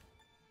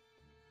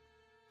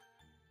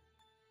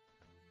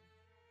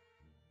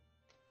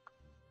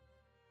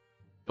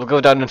 You'll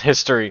go down in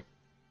history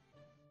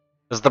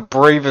as the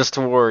bravest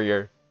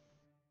warrior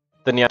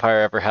the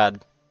Empire ever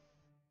had.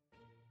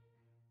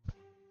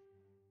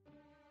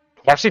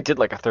 He actually did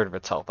like a third of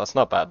its health. That's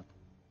not bad.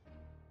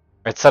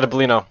 Alright,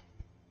 Sedabellino,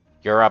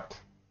 you're up.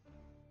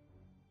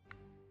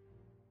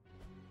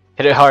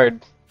 Hit it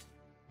hard.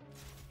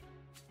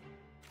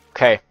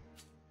 Okay.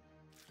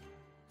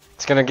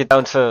 It's gonna get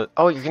down to...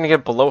 Oh, you're gonna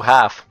get below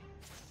half.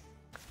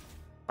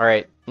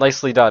 Alright,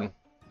 nicely done.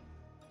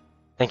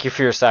 Thank you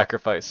for your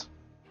sacrifice.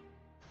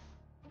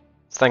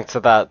 It's thanks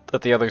to that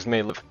the others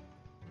may live.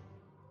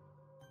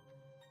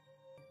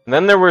 And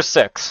then there were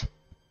 6.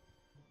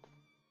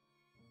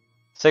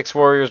 6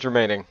 warriors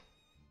remaining.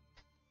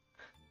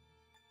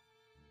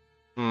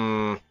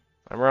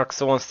 Amarok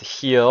still wants to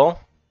heal.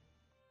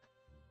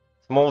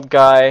 Some old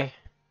guy.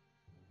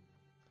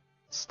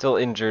 Still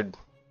injured.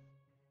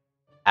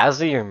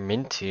 Azzy or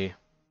Minty?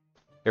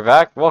 You're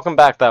back? Welcome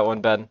back, that one,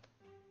 Ben.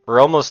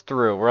 We're almost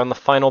through. We're on the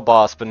final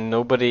boss, but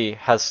nobody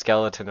has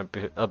skeleton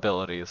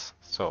abilities,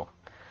 so...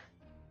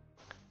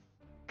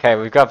 Okay,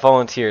 we've got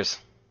volunteers.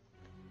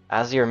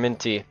 Azzy or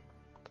Minty?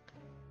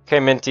 Okay,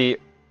 Minty,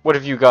 what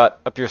have you got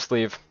up your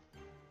sleeve?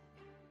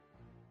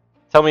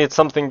 Tell me it's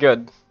something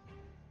good.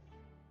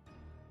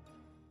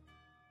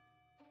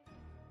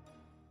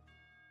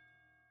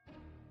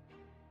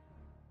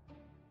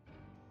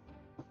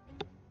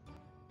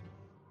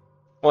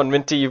 Come on,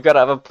 Minty, you've got to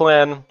have a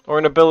plan, or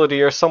an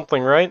ability, or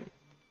something, right?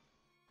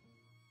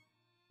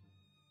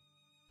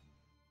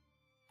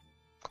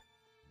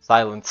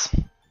 Silence.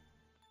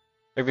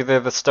 Maybe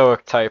they're the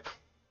stoic type.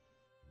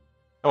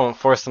 I won't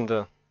force them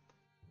to...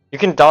 You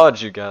can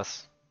dodge, you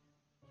guess.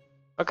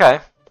 Okay.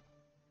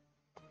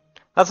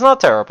 That's not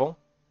terrible.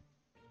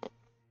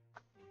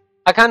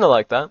 I kinda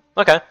like that.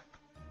 Okay.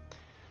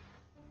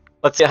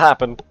 Let's see it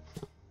happen.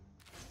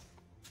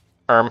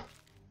 Come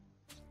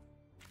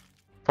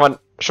on,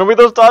 show me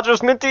those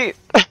dodgers, Minty!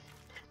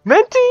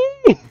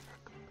 Minty!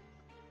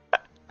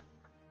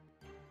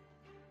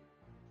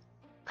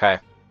 Okay.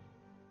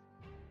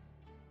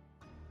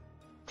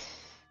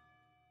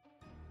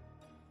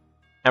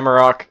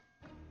 Amarok.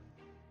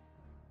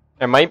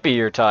 It might be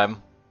your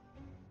time.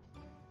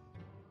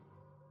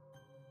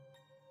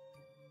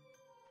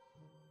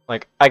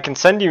 Like, I can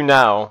send you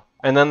now,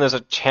 and then there's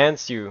a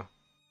chance you're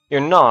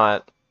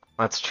not.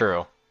 That's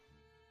true.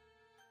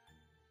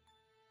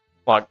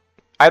 Well,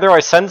 either I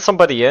send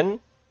somebody in,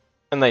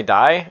 and they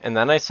die, and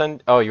then I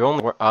send... Oh, you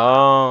only...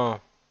 Oh.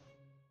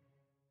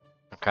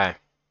 Okay.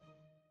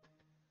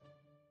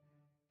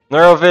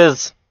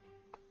 Neuroviz,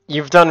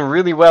 you've done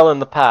really well in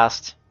the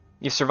past.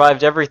 You've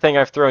survived everything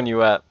I've thrown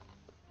you at.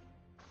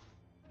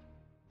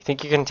 You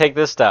think you can take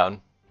this down?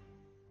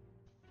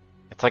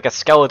 It's like a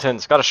skeleton.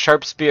 It's got a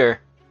sharp spear.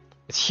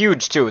 It's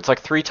huge, too. It's like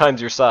 3 times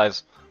your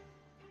size.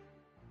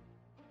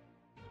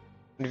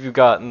 What have you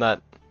got in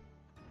that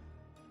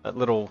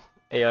little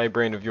AI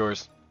brain of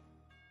yours?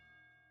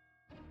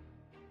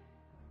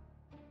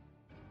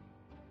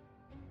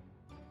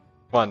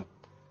 Come on.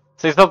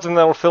 Say something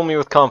that'll fill me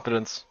with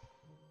confidence.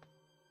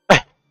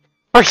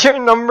 Are your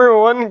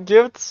 #1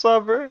 gift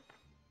subber?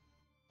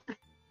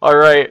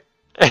 Alright.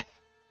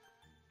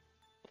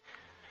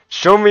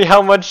 Show me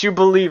how much you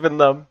believe in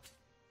them.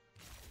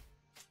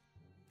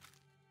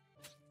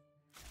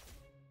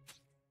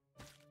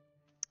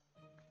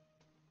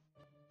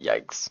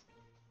 Yikes.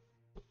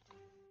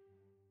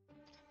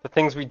 The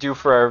things we do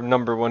for our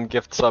 #1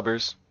 gift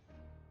subbers.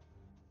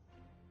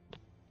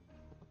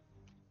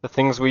 The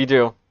things we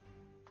do.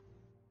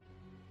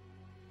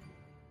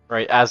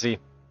 Right, Azzy.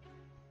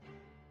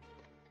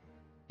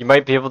 You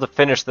might be able to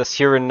finish this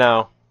here and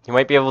now. You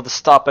might be able to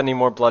stop any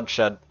more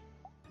bloodshed.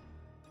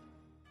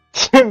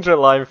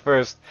 July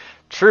 1st.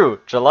 True,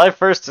 July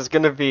 1st is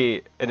going to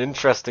be an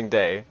interesting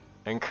day.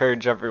 I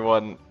encourage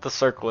everyone to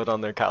circle it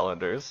on their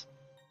calendars.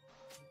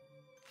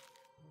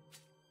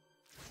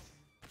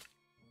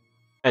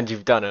 And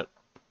you've done it.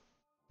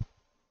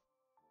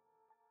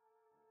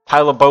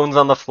 Pile of bones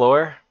on the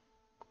floor.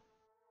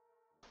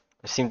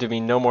 There seem to be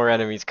no more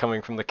enemies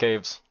coming from the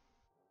caves.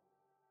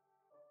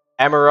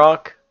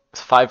 Amarok with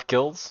 5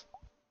 kills.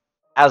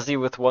 Azzy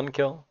with 1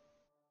 kill.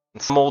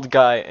 And some old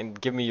guy, and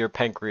give me your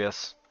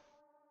pancreas.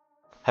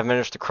 Have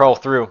managed to crawl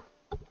through.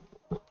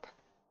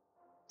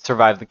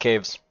 Survive the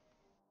caves.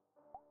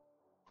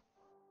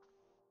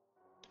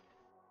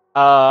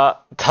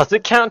 Does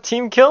it count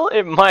team kill?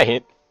 It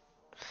might.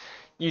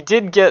 You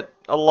did get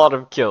a lot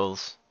of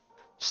kills.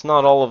 Just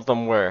not all of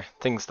them were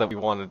things that we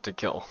wanted to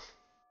kill.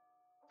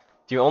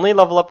 Do you only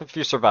level up if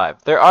you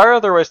survive? There are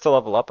other ways to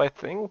level up, I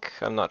think.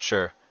 I'm not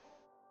sure.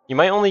 You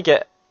might only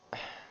get...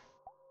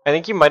 I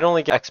think you might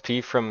only get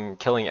XP from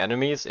killing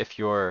enemies if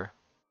you're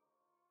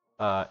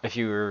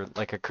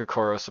like a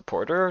kukoro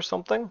supporter or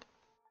something.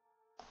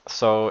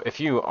 So if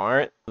you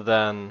aren't,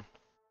 then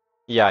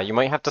yeah, you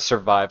might have to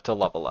survive to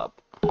level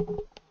up.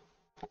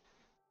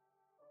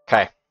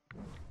 Okay.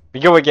 We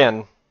go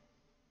again.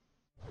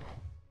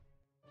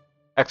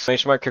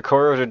 Exclamation mark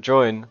kukoro to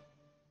join.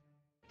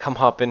 Come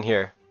hop in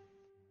here.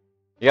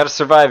 You gotta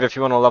survive if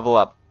you want to level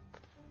up.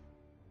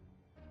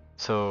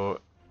 So,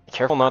 be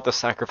careful not to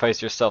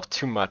sacrifice yourself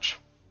too much.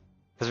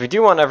 Because we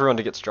do want everyone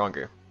to get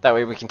stronger. That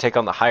way we can take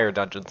on the higher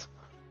dungeons.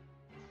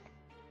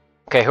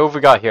 Okay, who have we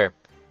got here?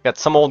 We've got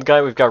some old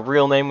guy, we've got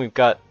Real Name, we've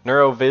got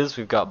Neuroviz,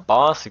 we've got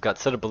Boss, we've got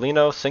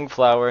Citabolino,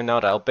 Singflower,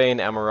 Naut Albane,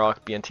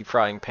 Amarok, BNT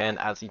Frying Pan,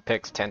 Azzy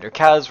Pix, Tander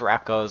Kaz,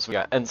 Rakos, we've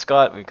got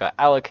Enscott, we've got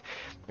Alec,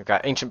 we've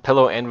got Ancient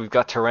Pillow, and we've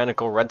got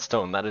Tyrannical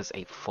Redstone. That is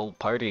a full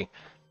party.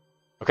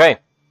 Okay.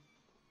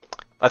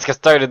 Let's get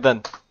started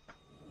then.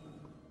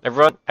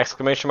 Everyone,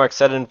 exclamation mark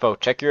set info.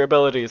 Check your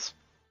abilities.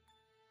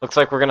 Looks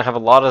like we're gonna have a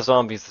lot of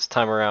zombies this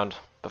time around.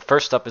 But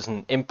first up is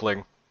an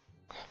Impling.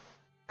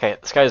 Okay,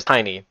 this guy is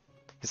tiny.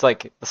 He's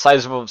like the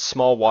size of a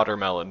small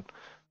watermelon.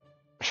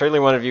 Surely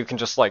one of you can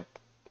just like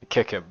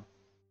kick him,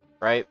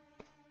 right?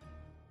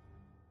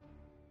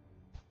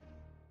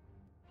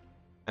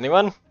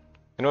 Anyone?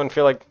 Anyone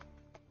feel like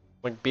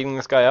beating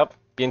this guy up?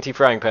 BNT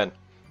Frying Pan.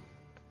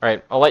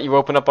 Alright, I'll let you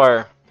open up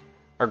our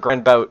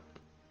grand bout.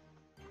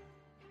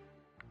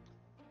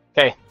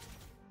 Okay.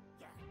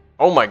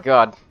 Oh my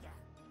god.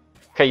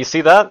 Okay, you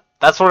see that?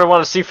 That's what I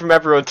want to see from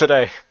everyone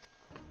today.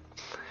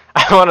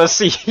 I want to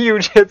see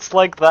huge hits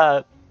like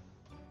that.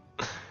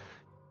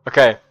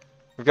 Okay,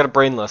 we've got a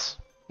brainless.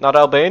 Not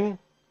Albane?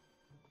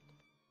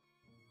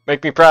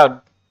 Make me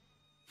proud.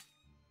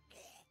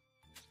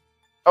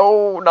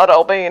 Oh, not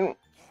Albane.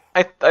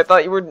 I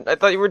thought you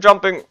were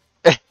jumping.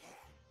 What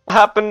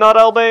happened, not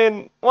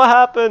Albane? What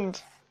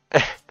happened?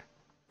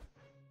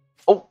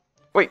 Oh,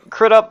 wait,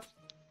 crit up.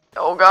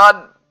 Oh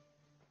god.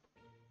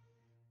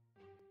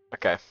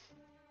 Okay.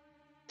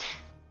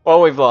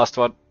 Well, we've lost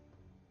one.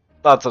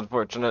 That's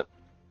unfortunate.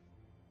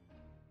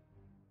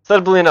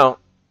 Sedbolino.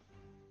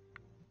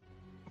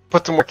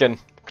 Put some work in.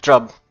 Good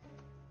job.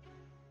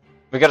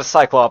 We got a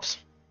Cyclops.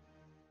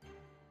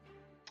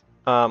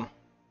 I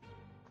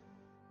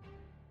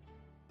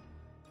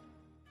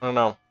don't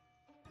know.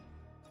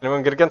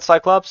 Anyone good against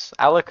Cyclops?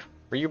 Alec?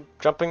 Were you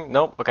jumping?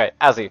 Nope. Okay,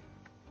 Azzy.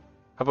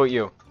 How about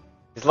you?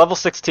 He's level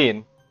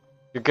 16.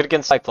 You're good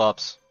against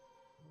Cyclops.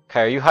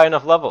 Okay, are you high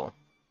enough level?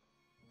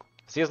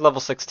 He is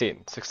level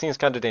 16. 16 is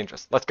kind of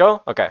dangerous. Let's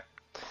go? Okay.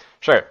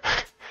 Sure.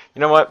 You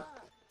know what?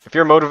 If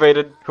you're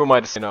motivated, who am I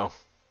to say no?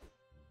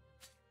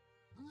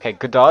 Okay,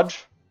 good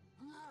dodge.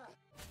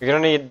 You're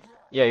gonna need...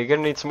 Yeah, you're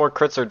gonna need some more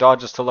crits or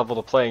dodges to level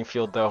the playing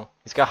field, though.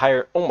 He's got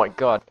higher... Oh my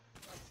god.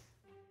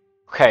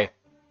 Okay.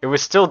 It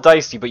was still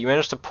dicey, but you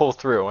managed to pull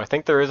through. I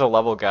think there is a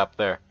level gap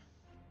there.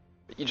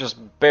 But you just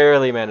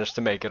barely managed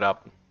to make it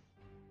up.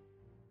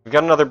 We've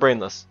got another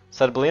brainless.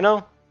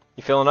 Sedbolino?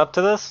 You feeling up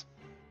to this?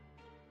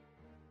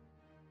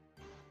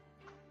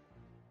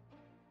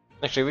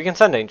 Actually, we can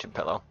send Ancient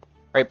Pillow.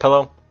 Right,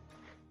 Pillow?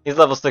 He's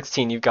level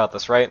 16, you've got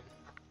this, right?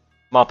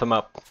 Mop him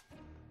up.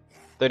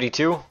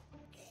 32,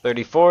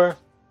 34,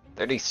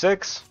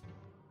 36.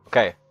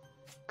 Okay.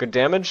 Good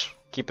damage.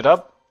 Keep it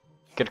up.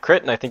 Good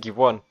crit, and I think you've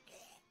won.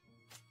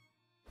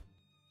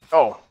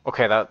 Oh,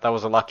 okay, that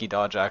was a lucky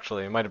dodge,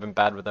 actually. It might have been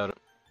bad without it.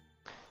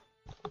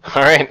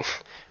 Alright,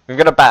 we've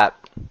got a bat.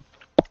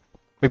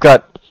 We've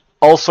got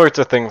all sorts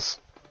of things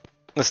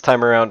this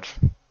time around.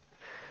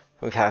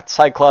 We've had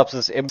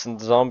Cyclopses, Imps,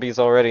 and Zombies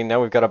already.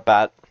 Now we've got a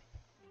bat.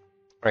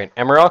 Right,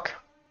 Emerok.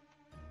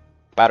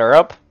 Batter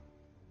up.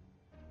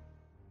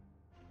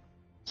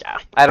 Yeah,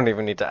 I don't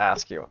even need to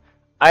ask you.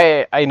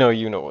 I know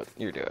you know what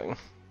you're doing.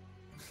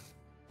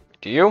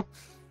 Do you?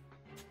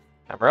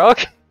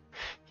 Emerok?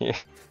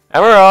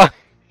 Emerok!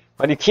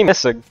 Why do you keep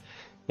missing?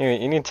 You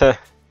need to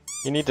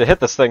hit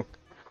this thing.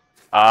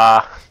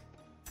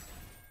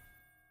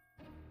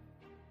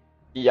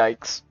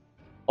 Yikes.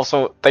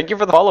 Also, thank you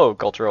for the follow,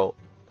 Cultural.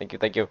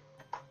 Thank you.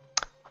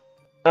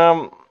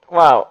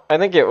 Wow, I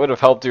think it would have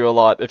helped you a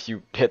lot if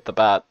you hit the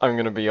bat, I'm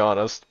gonna be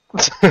honest.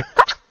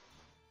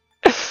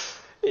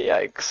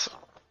 Yikes.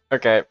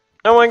 Okay.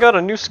 Oh my god,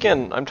 a new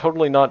skin! I'm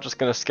totally not just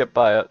gonna skip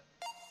by it.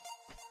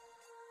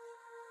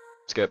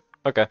 Skip.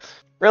 Okay.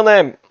 Real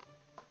name!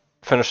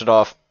 Finish it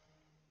off.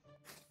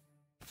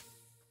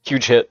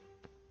 Huge hit.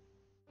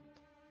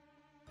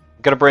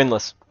 Got a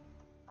brainless.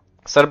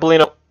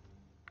 Sedbolino.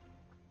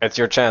 It's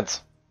your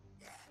chance.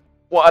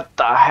 What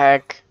the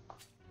heck?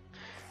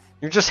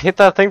 You just hit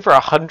that thing for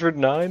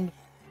 109?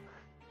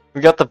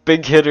 We got the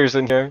big hitters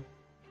in here.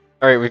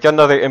 Alright, we got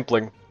another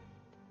Impling.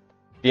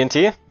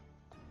 BNT?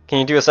 Can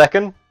you do a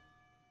second?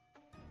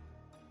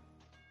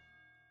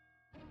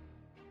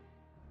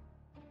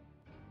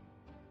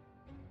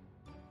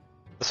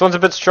 This one's a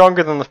bit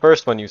stronger than the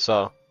first one you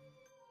saw.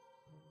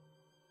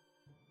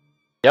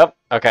 Yep,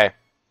 okay.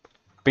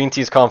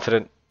 BNT's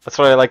confident. That's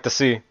what I like to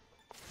see.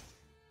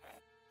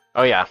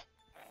 Oh yeah.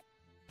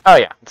 Oh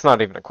yeah, it's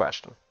not even a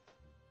question.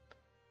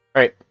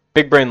 Alright,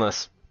 big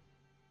brainless.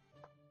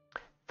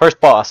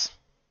 First boss.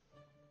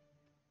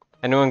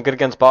 Anyone good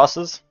against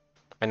bosses?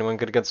 Anyone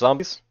good against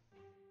zombies?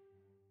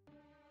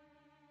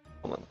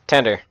 Hold on.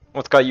 Tander,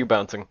 what's got you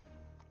bouncing?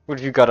 What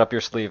have you got up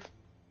your sleeve?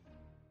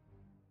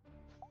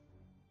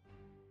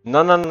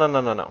 No.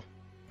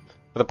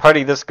 With a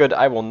party this good,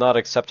 I will not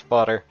accept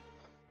fodder.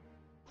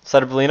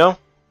 Sedbolino?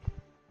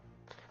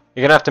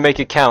 You're gonna have to make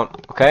it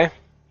count, okay?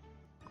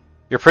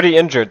 You're pretty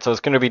injured, so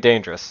it's gonna be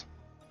dangerous.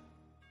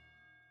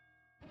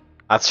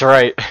 That's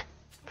right.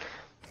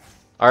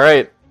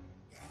 Alright.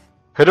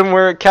 Hit him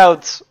where it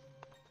counts.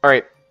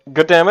 Alright,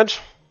 good damage.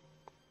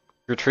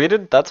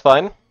 Retreated, that's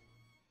fine.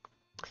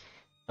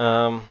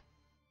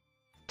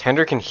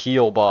 Tender can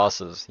heal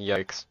bosses,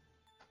 yikes.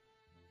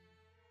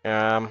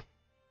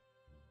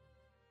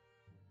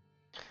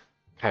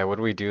 Okay, what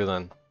do we do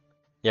then?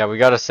 Yeah, we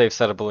gotta save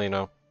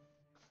Sedbolino.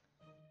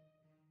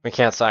 We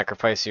can't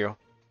sacrifice you.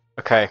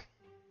 Okay.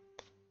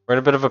 We're in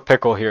a bit of a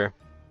pickle here.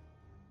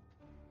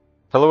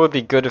 Pillow would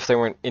be good if they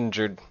weren't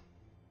injured. Do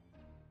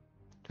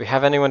we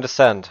have anyone to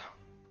send?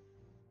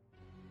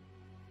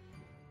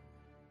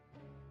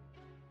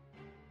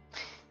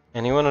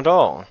 Anyone at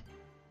all?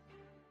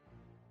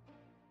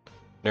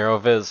 Nero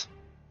Viz.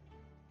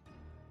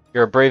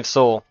 You're a brave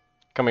soul,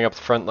 coming up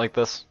the front like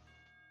this.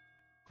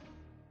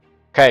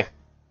 Okay.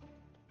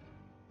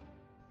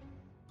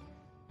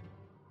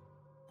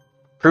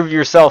 Prove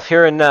yourself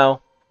here and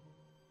now.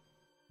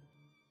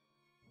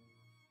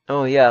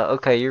 Oh yeah,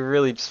 okay, you're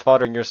really just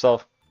foddering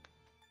yourself.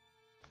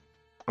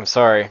 I'm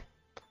sorry,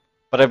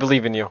 but I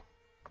believe in you.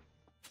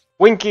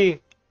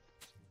 Winky!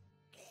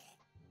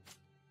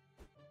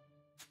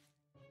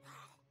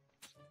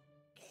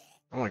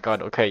 Oh my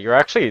god, okay, you're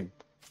actually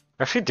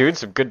doing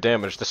some good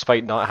damage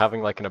despite not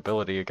having like an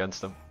ability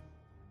against them.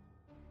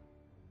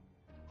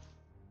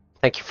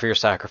 Thank you for your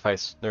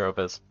sacrifice,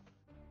 Neuroviz.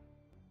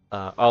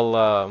 I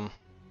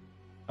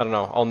don't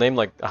know, I'll name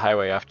like a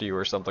highway after you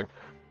or something.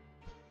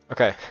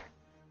 Okay.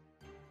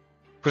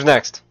 Who's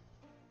next?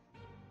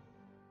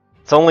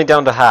 It's only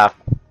down to half.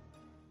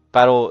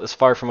 Battle is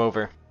far from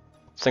over.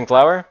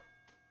 Stingflower?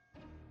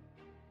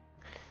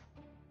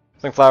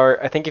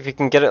 Stingflower, I think if you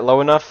can get it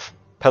low enough,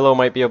 Pillow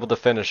might be able to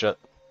finish it.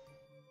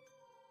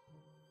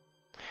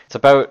 It's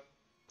about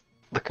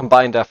the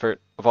combined effort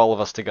of all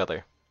of us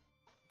together.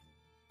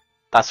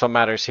 That's what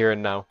matters here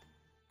and now.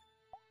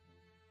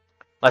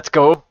 Let's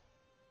go!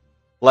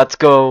 Let's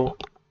go!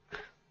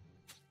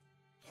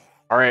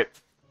 Alright.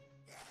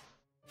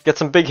 Get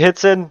some big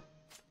hits in!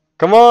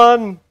 Come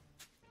on!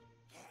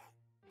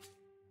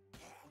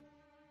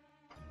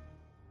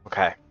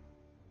 Okay.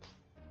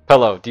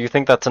 Pillow, do you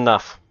think that's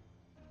enough?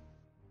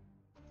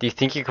 Do you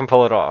think you can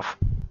pull it off?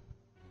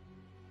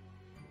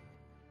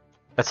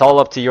 It's all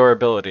up to your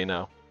ability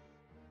now.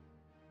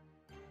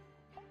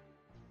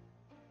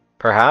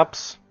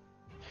 Perhaps?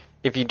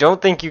 If you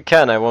don't think you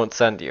can, I won't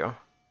send you.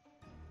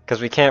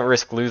 Because we can't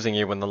risk losing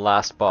you when the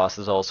last boss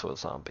is also a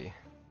zombie.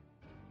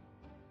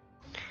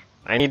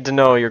 I need to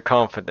know your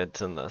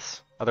confidence in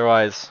this.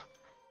 Otherwise,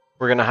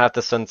 we're gonna have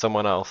to send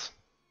someone else.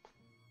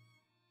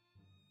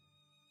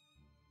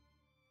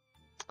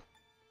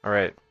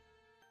 Alright.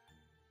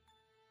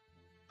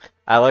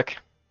 Alec?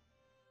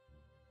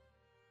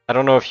 I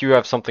don't know if you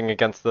have something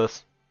against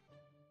this.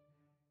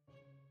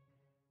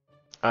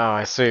 Oh,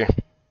 I see.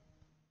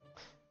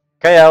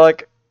 Okay,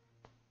 Alec.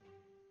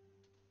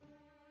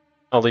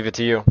 I'll leave it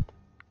to you.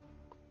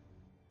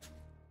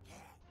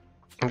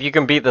 If you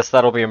can beat this,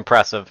 that'll be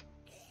impressive.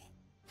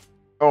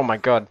 Oh my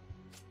god.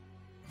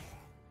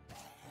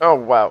 Oh,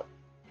 wow.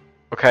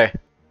 Okay.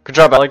 Good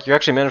job, Alec. You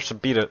actually managed to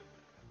beat it.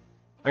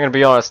 I'm gonna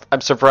be honest,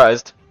 I'm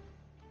surprised.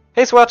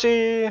 Hey,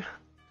 Swatchy!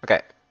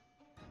 Okay.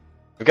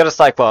 We've got a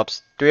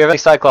Cyclops. Do we have any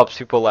Cyclops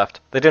people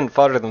left? They didn't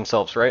fodder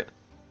themselves, right?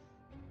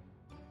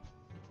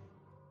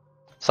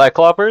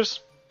 Cyclopers?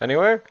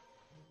 Anywhere?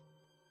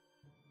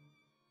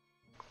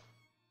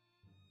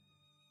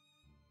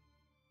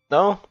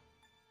 No? Are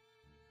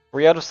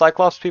we out of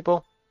Cyclops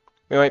people?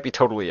 We might be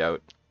totally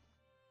out.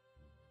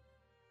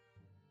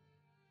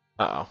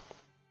 Uh-oh.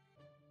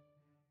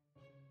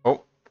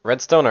 Oh,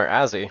 Redstone or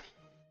Azzy?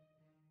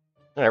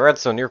 Yeah,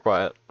 Redstone, you're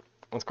quiet.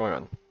 What's going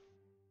on?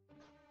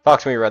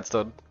 Talk to me,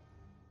 Redstone.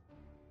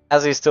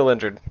 Azzy's still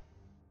injured.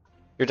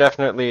 You're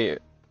definitely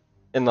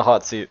in the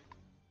hot seat.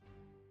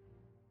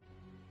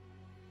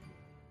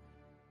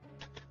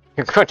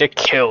 You're going to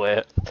kill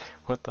it.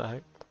 What the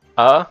heck?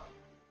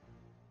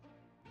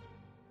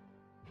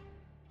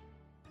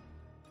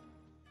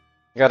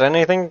 You got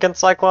anything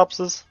against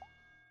Cyclopses?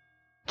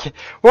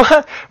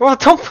 What? Well,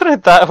 don't put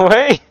it that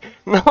way!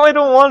 No, I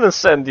don't want to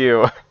send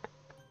you!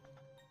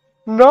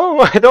 No,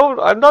 I don't.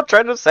 I'm not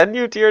trying to send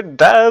you to your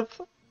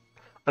death!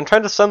 I'm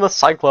trying to send the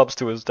Cyclops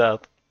to his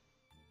death.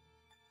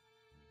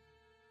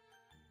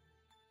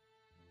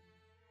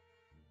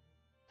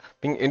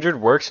 Being injured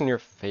works in your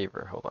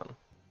favor. Hold on.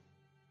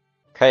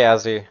 Okay,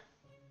 Azzy.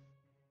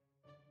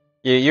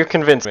 Yeah, you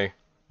convinced me.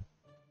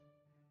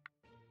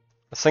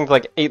 This thing's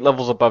like 8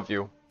 levels above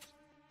you.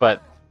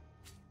 But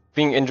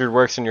being injured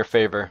works in your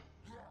favor.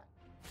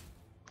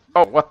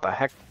 Oh, what the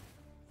heck?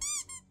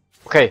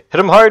 Okay, hit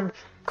him hard!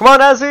 Come on,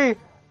 Azzy!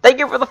 Thank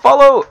you for the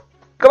follow!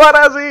 Come on,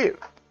 Azzy!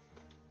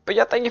 But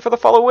yeah, thank you for the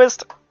follow,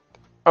 Wist!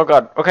 Oh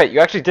god, okay, you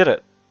actually did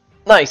it.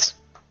 Nice!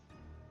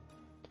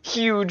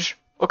 Huge!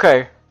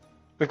 Okay.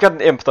 We've got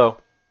an imp, though.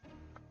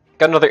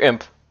 Got another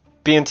imp.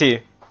 B&T.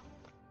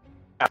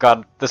 Oh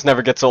god, this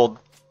never gets old.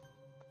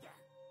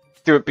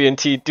 Do it,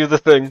 B&T, do the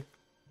thing.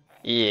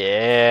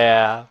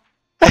 Yeah!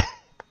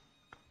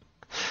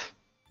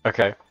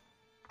 Okay.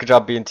 Good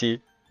job, B&T.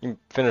 You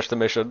finished the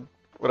mission.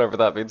 Whatever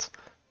that means.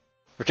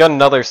 We've got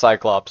another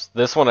Cyclops.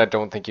 This one I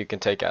don't think you can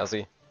take,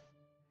 Azzy.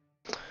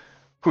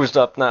 Who's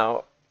up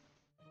now?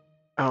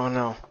 Oh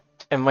no.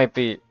 It might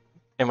be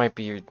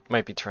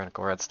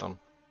Tyrannical Redstone.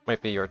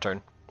 Might be your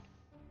turn.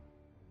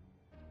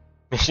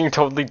 Mission you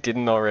totally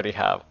didn't already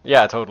have.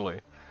 Yeah,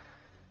 totally.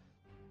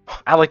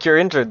 Alec, you're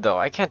injured though.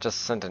 I can't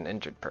just send an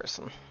injured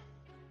person.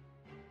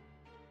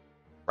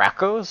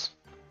 Rakos?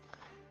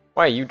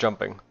 Why are you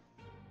jumping?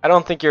 I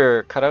don't think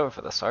you're cut out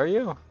for this, are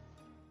you?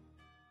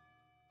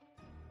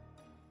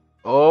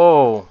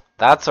 Oh,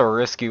 that's a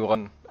risky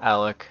one,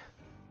 Alec.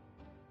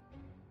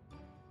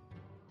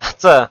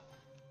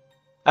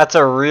 That's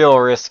a real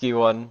risky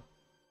one.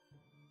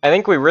 I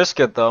think we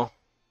risk it though.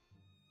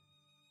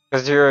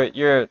 Cause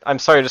I'm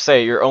sorry to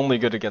say, you're only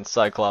good against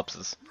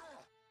Cyclopses.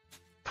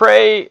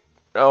 Pray!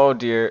 Oh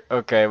dear.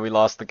 Okay, we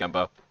lost the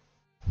Gemba.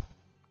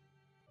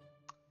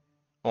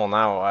 Well,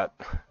 now what?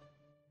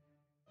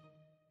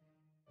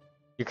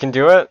 You can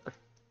do it?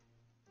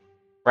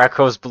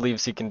 Rakos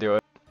believes he can do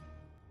it.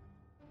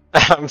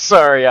 I'm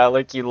sorry,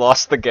 Alec, you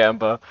lost the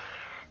Gamba.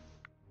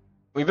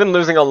 We've been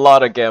losing a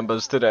lot of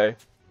Gambas today.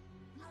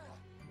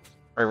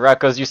 Alright,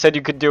 Rakos, you said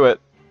you could do it.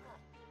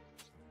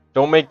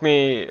 Don't make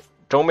me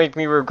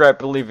regret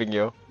believing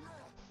you.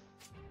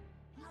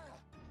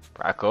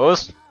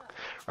 Rakos?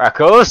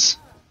 Rakos?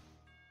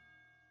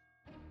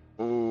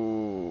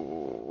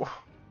 Ooh.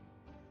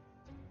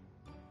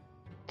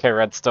 Okay,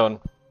 Redstone.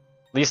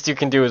 Least you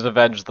can do is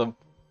avenge them.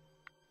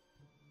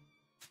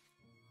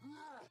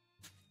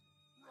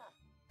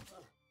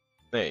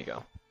 There you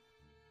go.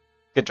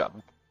 Good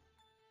job.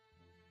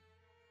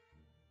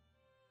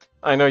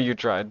 I know you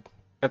tried.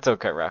 It's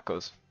okay,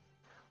 Rakos.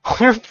 All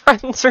your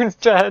friends are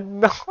dead.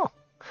 No.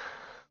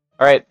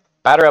 Alright,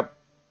 batter up.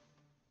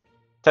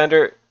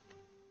 Tender.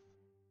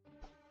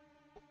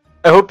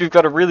 I hope you've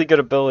got a really good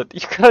ability.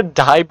 You're gonna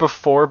die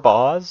before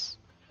boss?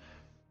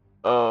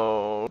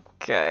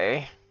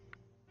 Okay.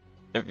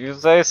 If you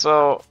say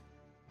so.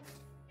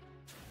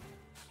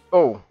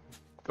 Oh.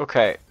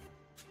 Okay.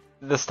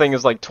 This thing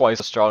is like twice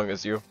as strong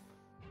as you.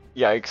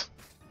 Yikes.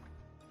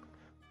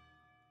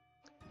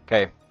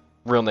 Okay.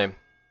 Real name.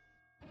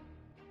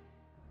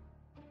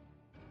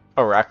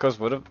 Oh, Rakos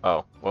would've?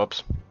 Oh,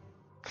 whoops.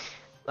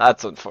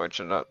 That's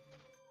unfortunate.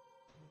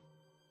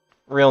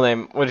 Real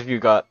name, what have you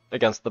got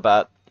against the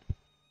bat?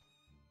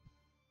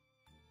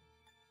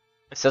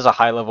 It says a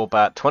high level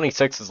bat.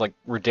 26 is like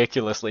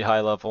ridiculously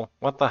high level.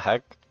 What the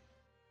heck?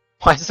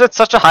 Why is it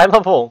such a high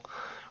level?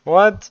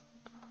 What?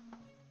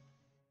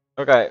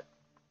 Okay.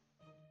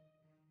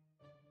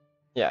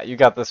 Yeah, you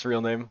got this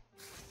real name.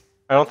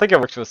 I don't think it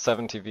works with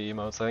 7TV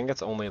emotes. I think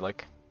it's only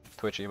like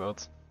Twitch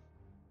emotes.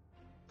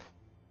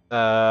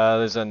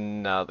 There's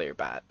another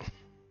bat.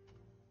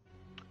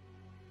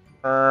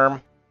 I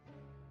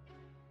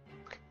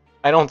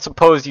don't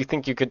suppose you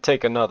think you could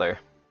take another.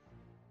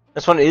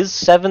 This one is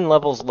 7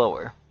 levels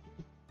lower.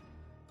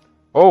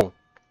 Oh,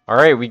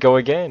 alright, we go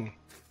again.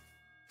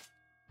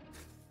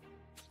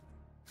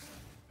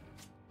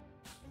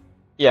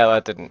 Yeah,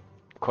 that didn't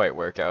quite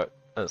work out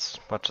as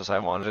much as I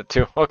wanted it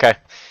to. Okay.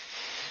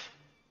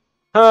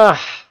 Now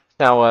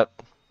what?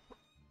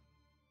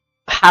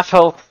 Half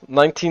health,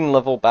 19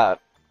 level bat.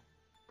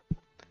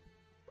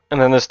 And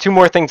then there's 2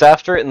 more things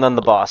after it, and then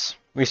the boss.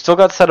 We still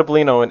got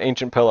Setablino and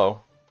Ancient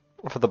Pillow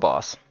for the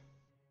boss.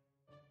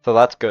 So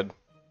that's good.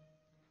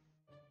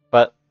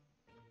 But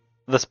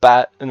this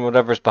bat and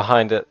whatever's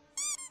behind it,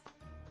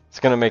 it's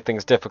gonna make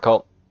things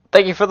difficult.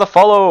 Thank you for the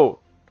follow!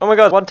 Oh my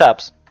god, 1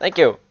 taps. Thank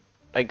you.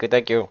 Thank you,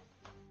 thank you.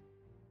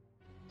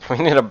 We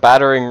need a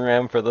battering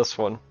ram for this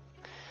one.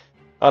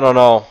 I don't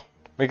know.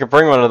 We could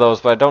bring one of those,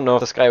 but I don't know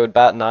if this guy would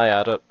bat an eye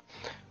at it.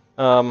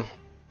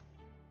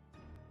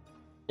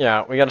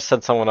 Yeah, we gotta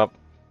send someone up.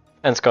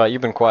 And Scott,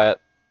 you've been quiet.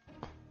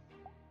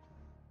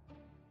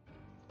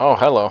 Oh,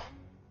 hello.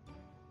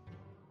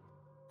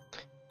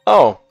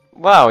 Oh,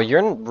 wow,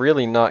 you're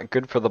really not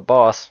good for the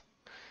boss.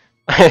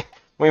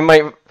 We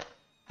might...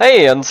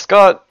 Hey, and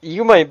Scott,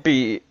 you might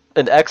be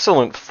an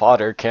excellent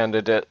fodder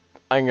candidate.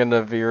 I'm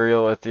gonna be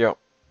real with you.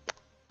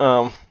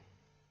 Might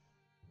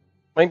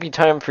be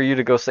time for you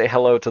to go say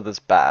hello to this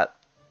bat.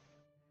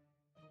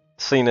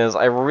 Seeing as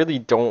I really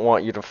don't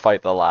want you to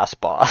fight the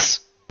last boss.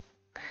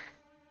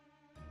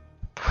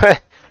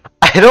 But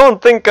I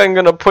don't think I'm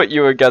gonna put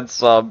you against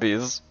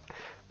zombies.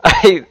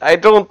 I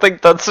don't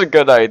think that's a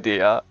good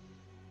idea.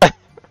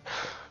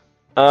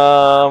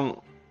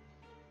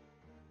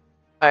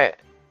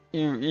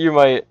 You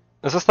might.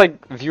 Is this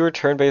like viewer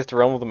turn-based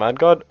Realm of the Mad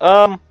God?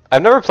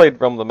 I've never played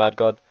Realm of the Mad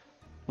God,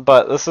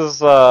 but this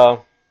is I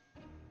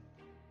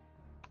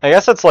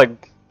guess it's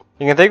like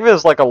you can think of it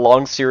as like a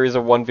long series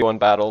of 1v1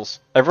 battles.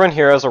 Everyone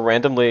here has a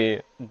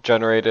randomly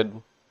generated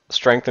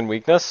strength and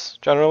weakness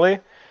generally,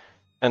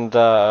 and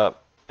I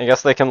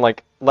guess they can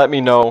like let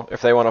me know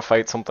if they want to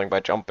fight something by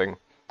jumping,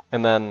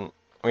 and then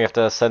we have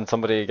to send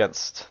somebody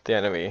against the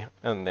enemy,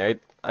 and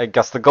I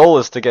guess the goal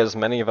is to get as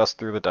many of us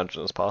through the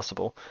dungeon as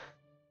possible.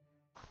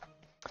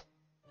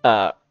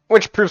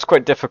 Which proves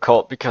quite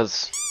difficult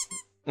because...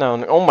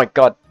 No, oh my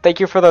god, thank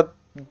you for the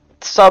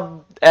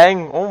sub,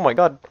 Aang, oh my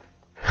god.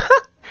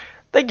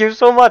 Thank you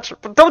so much,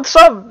 but don't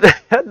sub!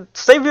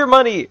 Save your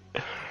money!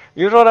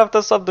 You don't have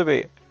to sub to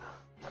me.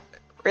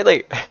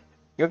 Really,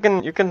 you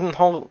can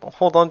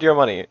hold on to your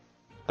money.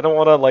 I don't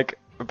want to, like,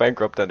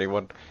 bankrupt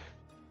anyone.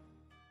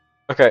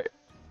 Okay,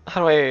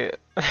 how do I...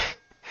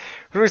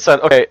 What do we say?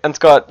 Okay, and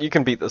Scott, you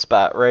can beat this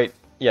bat, right?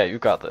 Yeah, you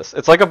got this.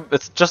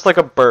 It's just like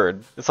a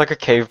bird. It's like a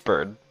cave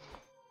bird.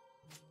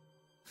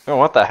 Oh,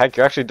 what the heck?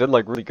 You actually did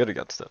like really good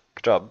against it.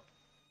 Good job.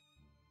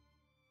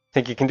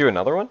 Think you can do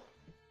another one?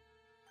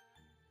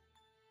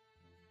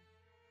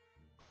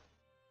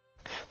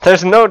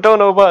 There's no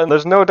dono button.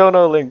 There's no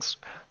dono links.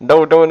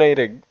 No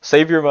donating.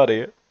 Save your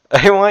money.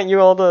 I want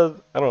you all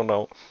to... I don't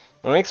know.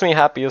 What makes me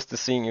happiest to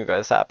seeing you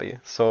guys happy.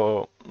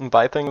 So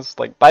buy things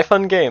like buy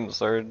fun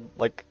games or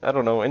like I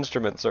don't know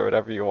instruments or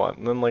whatever you want,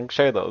 and then like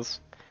share those.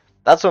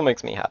 That's what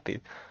makes me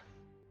happy.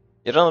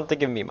 You don't have to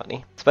give me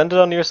money. Spend it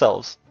on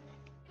yourselves.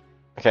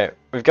 Okay,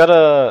 we got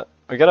a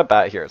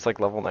bat here. It's like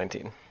level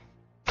 19.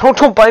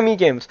 Don't buy me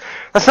games.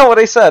 That's not what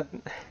I said.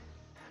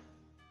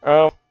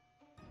 Okay,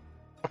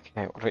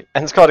 what do we...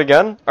 Enscott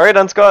again? Alright,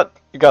 Enscott,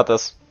 you got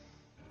this.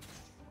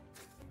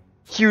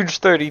 Huge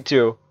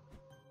 32.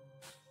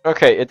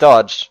 Okay, it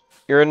dodged.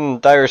 You're in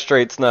dire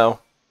straits now.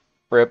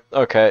 Rip.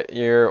 Okay,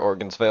 your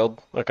organs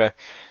failed. Okay.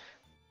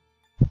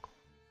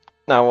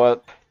 Now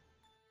what?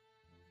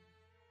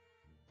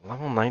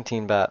 Level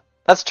 19 bat.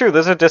 That's true,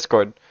 there's a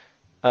Discord.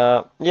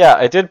 Yeah,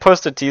 I did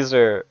post a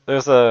teaser.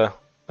 There's a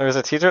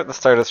teaser at the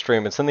start of the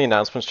stream. It's in the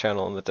announcements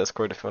channel in the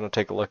Discord if you want to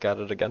take a look at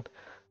it again.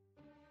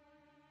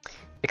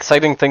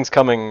 Exciting things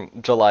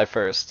coming July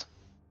 1st.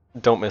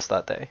 Don't miss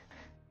that day.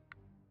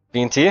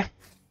 B&T?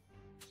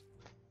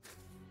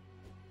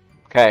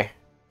 Okay.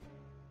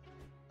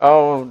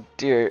 Oh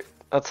dear,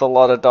 that's a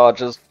lot of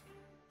dodges.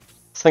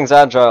 This thing's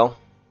agile.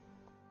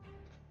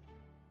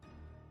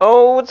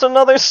 Oh, it's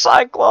another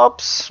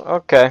Cyclops!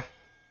 Okay.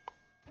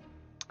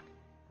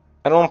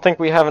 I don't think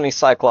we have any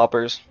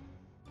Cyclopers.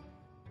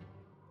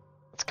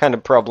 It's kind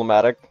of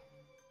problematic.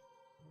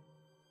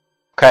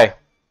 Okay.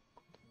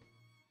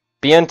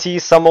 BNT,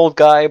 some old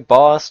guy,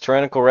 boss,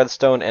 tyrannical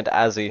redstone, and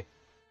Azzy.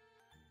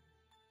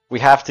 We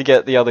have to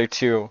get the other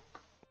two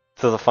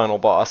to the final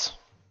boss.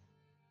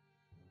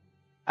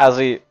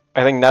 Azzy,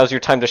 I think now's your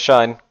time to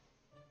shine.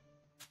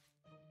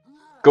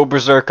 Go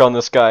berserk on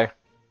this guy.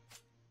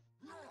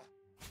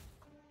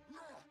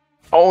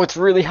 Oh, it's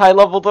really high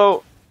level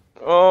though.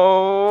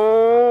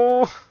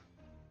 Oh,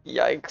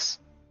 yikes.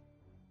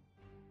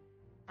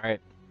 Alright.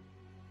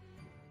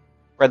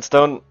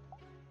 Redstone.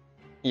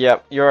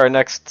 Yep, you're our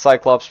next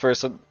Cyclops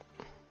person.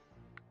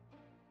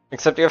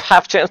 Except you have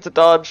half chance to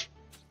dodge.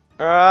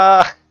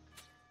 Ah.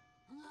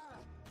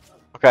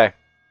 Okay.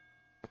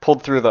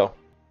 Pulled through though.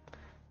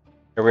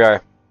 Here we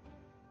are.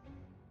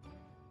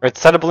 Alright,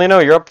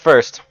 Cetabolino, you're up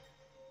first.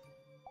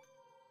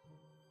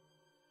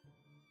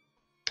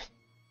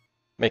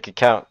 Make it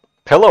count.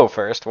 Pillow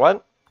first,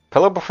 what?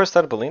 Pillow before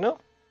Cetabolino?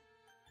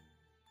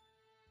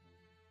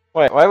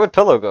 Wait, why would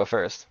Pillow go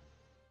first?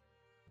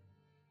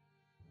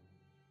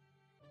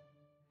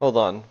 Hold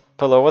on.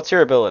 Pillow, what's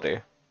your ability?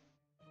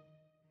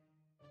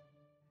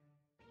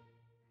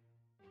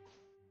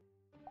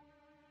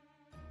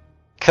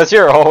 Cause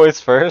you're always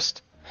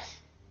first?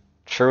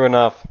 True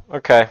enough.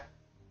 Okay.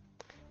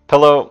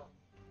 Pillow,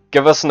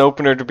 give us an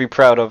opener to be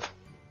proud of.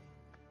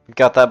 You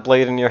got that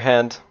blade in your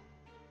hand.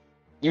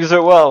 Use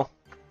it well.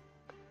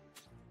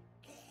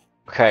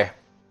 Okay.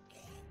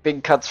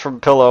 Big cuts from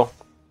Pillow.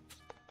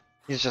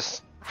 He's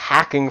just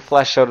hacking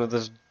flesh out of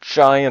this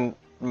giant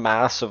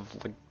mass of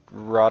like,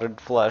 rotted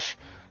flesh.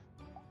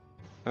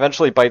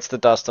 Eventually bites the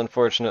dust,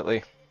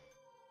 unfortunately.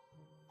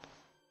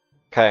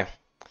 Okay.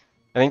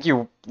 I think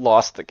you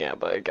lost the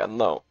Gamba again,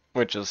 though,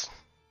 which is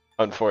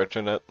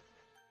unfortunate.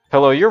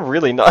 Pillow, you're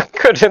really not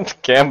good at the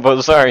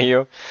Gambas, are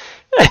you?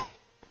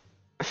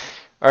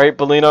 Alright,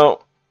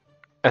 Bellino,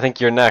 I think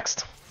you're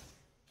next.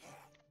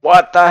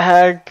 What the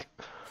heck?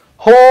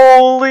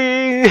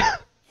 Holy!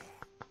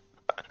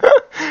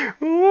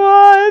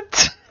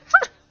 What?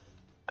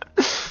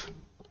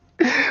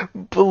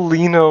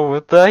 Bellino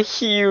with the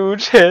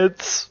huge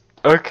hits.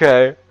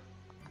 Okay.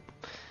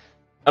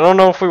 I don't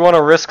know if we want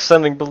to risk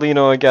sending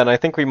Bellino again. I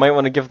think we might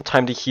want to give them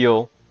time to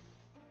heal.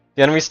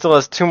 The enemy still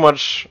has too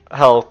much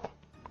health.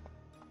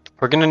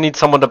 We're gonna need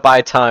someone to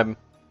buy time.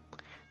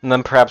 And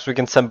then perhaps we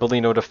can send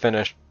Bellino to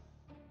finish.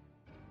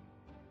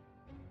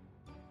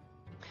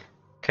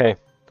 Okay.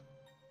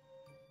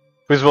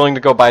 Who's willing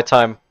to go buy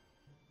time?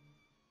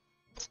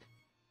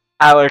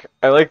 I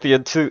like the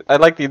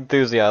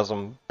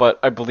enthusiasm, but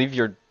I believe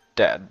you're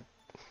dead.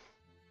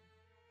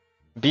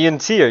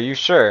 B&T, are you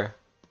sure?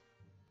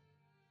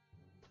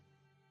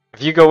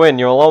 If you go in,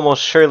 you'll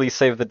almost surely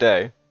save the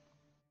day.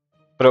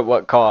 But at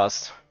what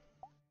cost?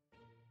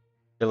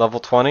 You're level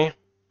 20?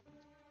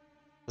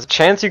 There's a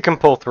chance you can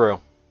pull through.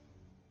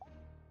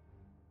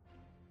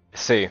 I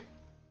see.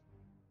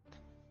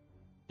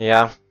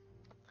 Yeah.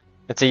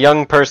 It's a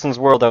young person's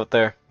world out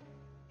there.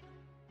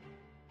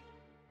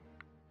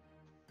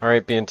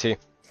 Alright, B&T.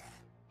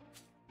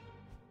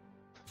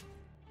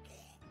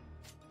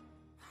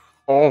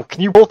 Oh,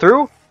 can you pull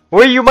through?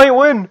 Wait, you might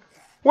win!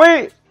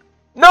 Wait!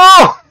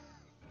 No!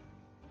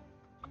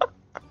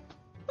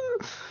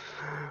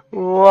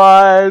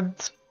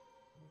 What?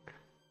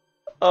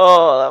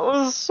 Oh, that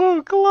was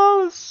so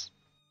close.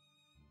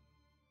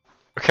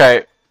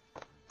 Okay.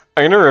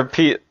 I'm gonna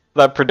repeat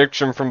that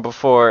prediction from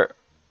before.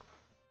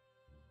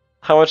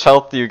 How much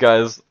health do you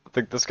guys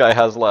think this guy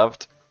has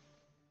left?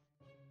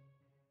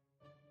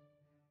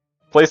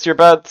 Place your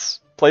bets.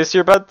 Place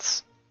your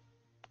bets.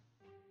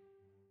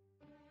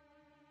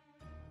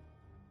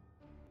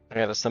 I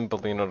gotta send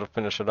Bellino to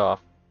finish it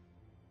off.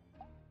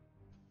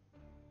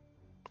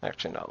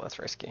 Actually, no, that's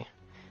risky.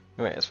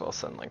 You might as well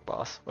send, like,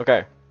 boss.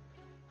 Okay.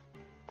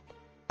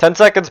 10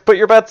 seconds, put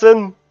your bets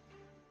in!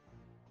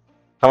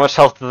 How much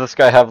health does this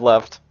guy have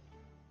left?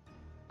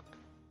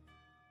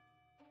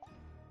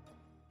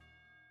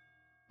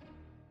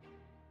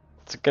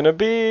 What's it gonna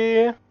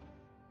be?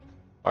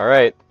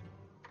 Alright.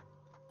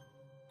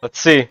 Let's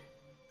see.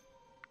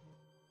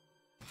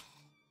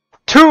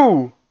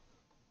 2!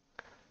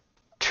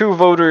 2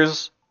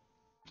 voters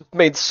just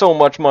made so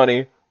much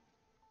money.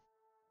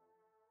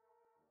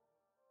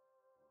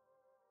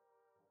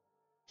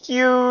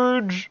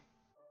 Huge!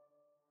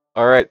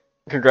 Alright.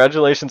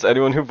 Congratulations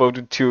anyone who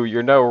voted 2.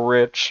 You're now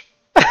rich.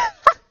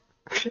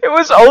 It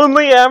was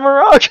only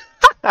Amarok!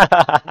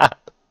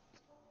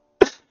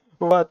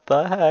 What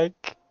the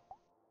heck?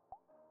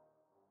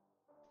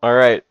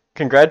 Alright.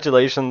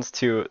 Congratulations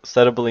to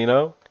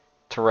Setabolino,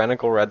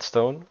 Tyrannical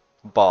Redstone,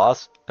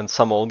 Boss, and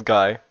some old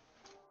guy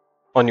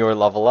on your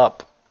level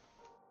up.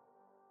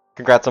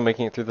 Congrats on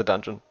making it through the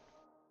dungeon.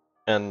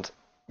 And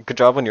good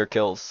job on your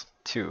kills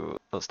to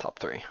those top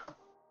 3.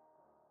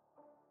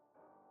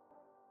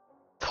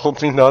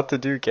 Told me not to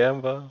do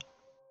Gamba.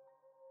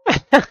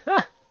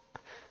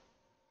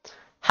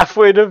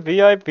 Halfway to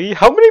VIP?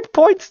 How many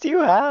points do you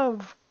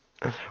have?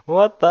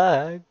 What the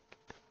heck?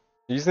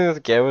 Using this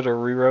Gamba to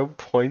reroute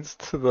points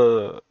to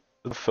the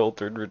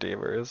filtered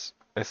redeemers.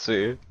 I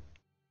see.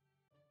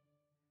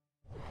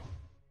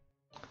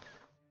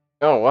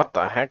 Oh, what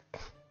the heck?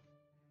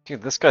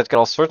 Dude, this guy's got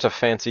all sorts of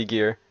fancy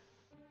gear.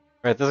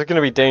 Alright, this is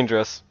gonna be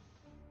dangerous.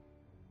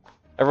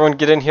 Everyone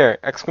get in here.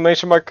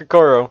 Exclamation mark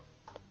kukoro.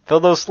 Fill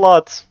those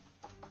slots.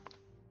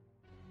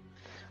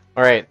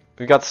 Alright,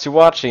 we've got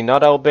Suwachi,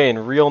 not Albane.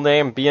 Real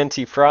name,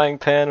 BNT Frying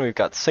Pan. We've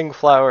got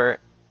Singflower,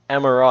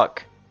 Amarok,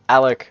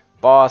 Alec,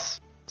 Boss,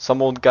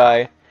 some old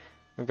guy.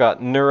 We've got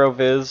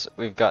Neuroviz.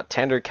 We've got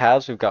Tander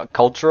Kaz. We've got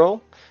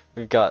Cultural.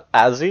 We've got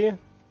Azzy.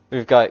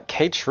 We've got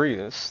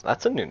K-Trees.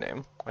 That's a new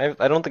name.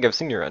 I don't think I've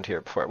seen you around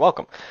here before.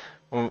 Welcome.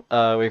 We've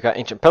got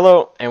Ancient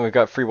Pillow, and we've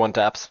got free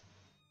 1-taps.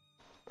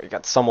 We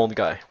got some old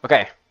guy.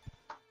 Okay.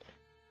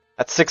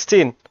 That's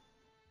 16.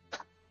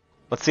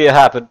 Let's see it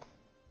happen.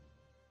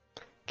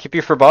 Keep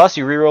you for boss,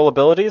 you reroll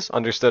abilities?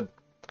 Understood.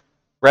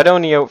 Red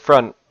Oni out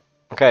front.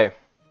 Okay.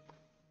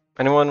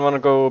 Anyone want to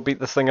go beat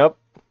this thing up?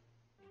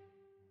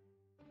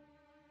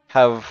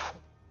 Have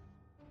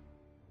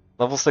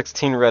level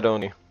 16 Red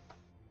Oni.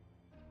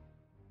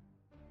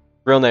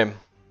 Real name.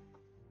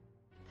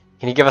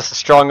 Can you give us a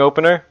strong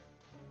opener?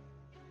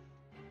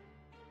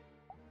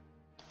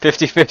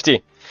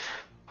 50-50.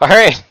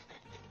 Alright.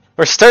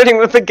 We're starting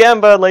with the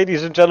Gamba,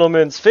 ladies and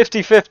gentlemen. It's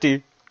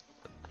 50-50.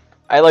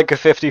 I like a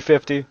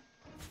 50-50.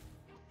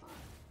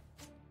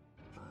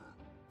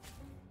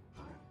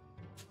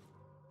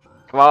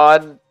 Come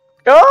on.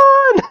 Come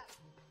on!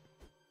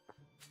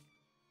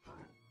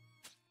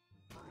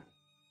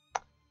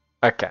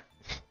 Okay.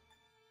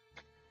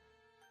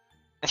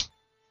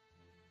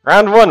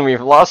 Round 1, we've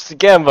lost to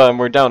Gamba and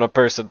we're down a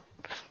person.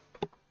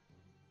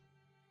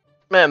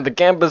 Man, the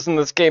Gambas in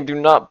this game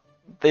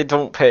they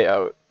don't pay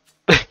out.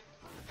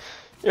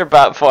 You're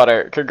bat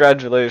fodder.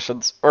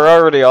 Congratulations. We're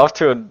already off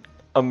to an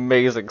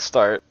amazing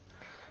start.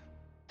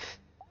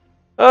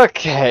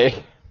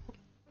 Okay.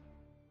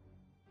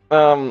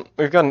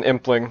 We've got an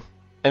Impling.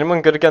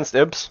 Anyone good against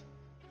Ibs?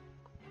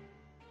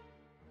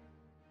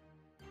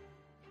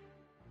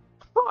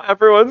 Oh,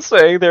 everyone's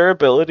saying their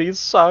abilities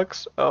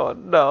sucks. Oh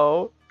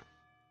no.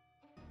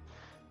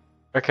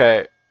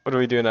 Okay, what do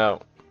we do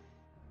now?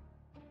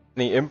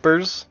 Any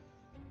Impers?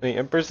 Any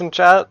Impers in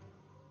chat?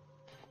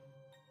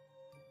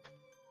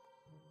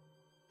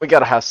 We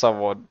gotta have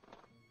someone.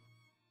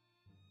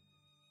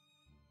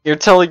 You're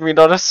telling me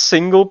not a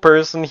single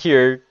person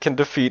here can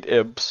defeat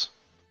Ibs.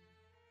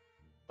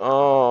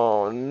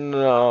 Oh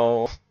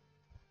no.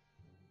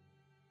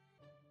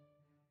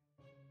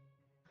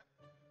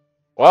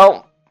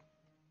 Well,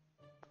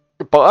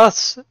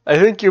 boss, I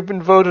think you've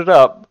been voted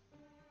up.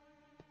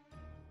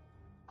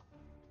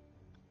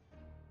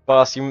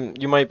 Boss, you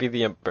might be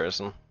the imp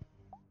person.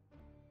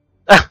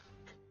 What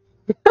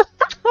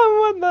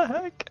the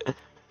heck?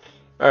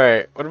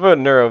 Alright, what about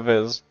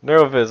Neuroviz?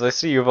 Neuroviz, I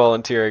see you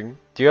volunteering.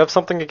 Do you have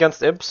something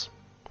against Ibs?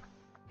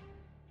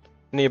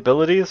 Any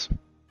abilities?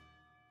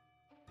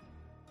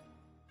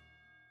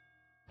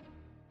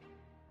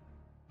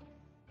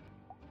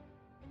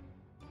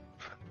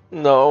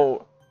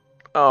 No.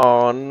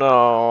 Oh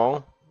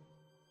no.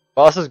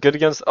 Boss is good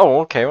against.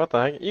 Oh, okay, what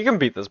the heck? You can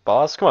beat this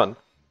boss, come on.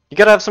 You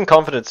gotta have some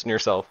confidence in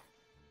yourself.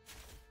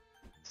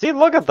 See,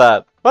 look at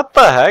that. What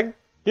the heck?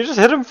 You just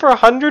hit him for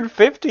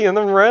 150 and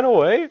then ran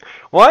away?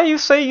 Why you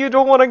say you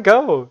don't want to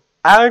go?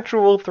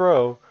 Actual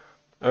throw.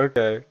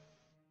 Okay.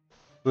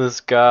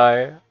 This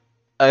guy.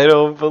 I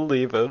don't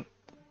believe it.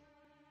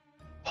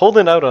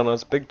 Holding out on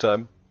us big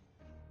time.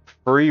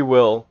 Free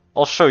will.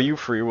 I'll show you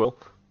free will.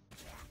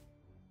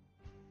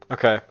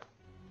 Okay.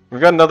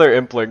 We've got another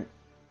Impling.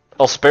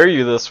 I'll spare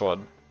you this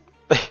one.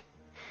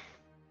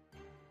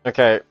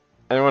 Okay.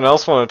 Anyone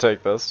else want to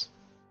take this?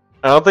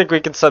 I don't think we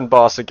can send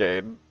boss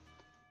again.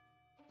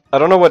 I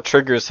don't know what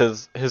triggers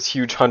his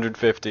huge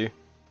 150.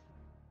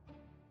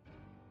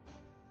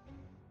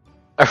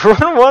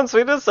 Everyone wants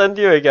me to send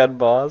you again,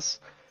 boss.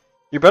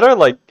 You better,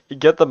 like,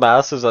 get the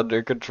masses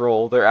under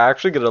control. They're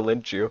actually gonna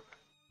lynch you.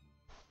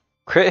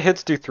 Crit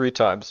hits do 3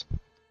 times.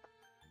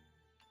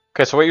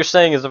 Okay, so what you're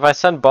saying is if I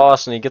send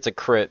boss and he gets a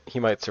crit, he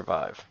might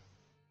survive.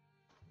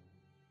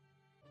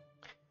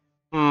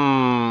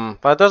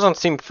 That doesn't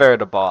seem fair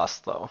to boss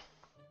though.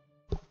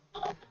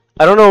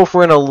 I don't know if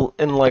we're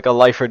in like a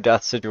life or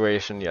death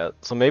situation yet,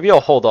 so maybe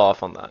I'll hold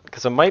off on that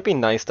because it might be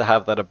nice to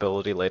have that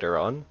ability later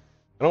on.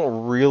 I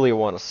don't really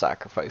want to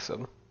sacrifice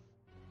him.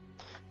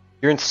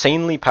 You're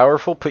insanely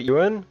powerful, put you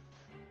in?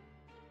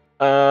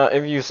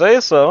 If you say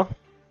so.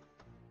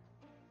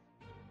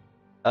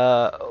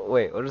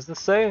 Wait, what does this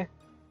say?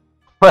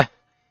 What?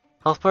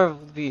 Health bar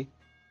would be...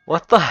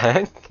 What the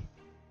heck?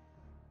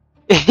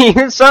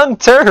 You sound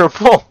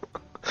terrible!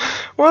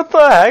 What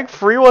the heck?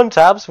 Free one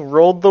taps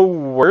rolled the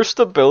worst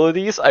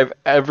abilities I've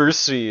ever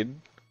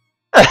seen.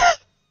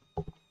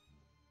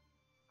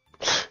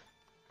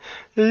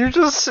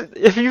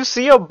 If you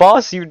see a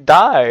boss, you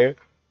die.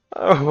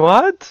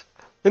 What?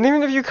 And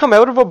even if you come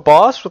out of a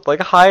boss with like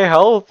high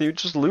health, you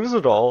just lose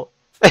it all.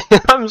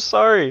 I'm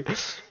sorry.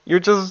 You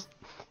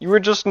were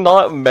just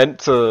not meant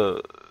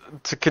to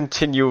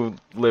continue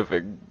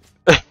living.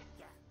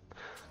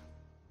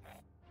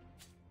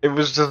 It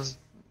was just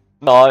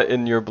not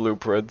in your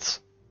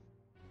blueprints.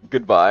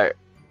 Goodbye.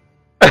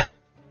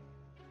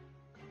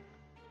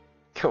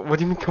 What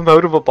do you mean come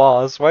out of a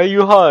boss? Why are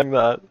you hawing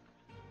that?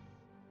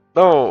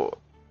 No,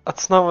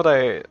 that's not what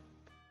I...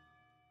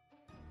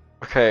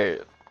 Okay.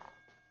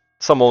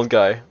 Some old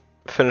guy.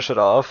 Finish it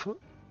off. What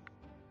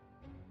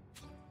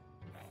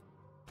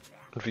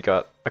have we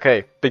got?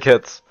 Okay, big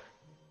hits.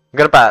 We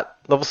got a bat.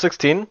 Level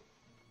 16.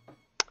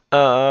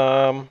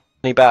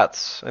 Any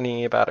bats?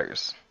 Any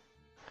batters?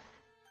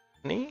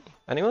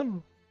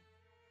 Anyone?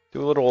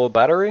 Do a little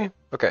battery?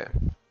 Okay.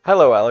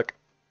 Hello, Alec.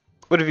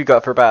 What have you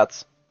got for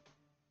bats?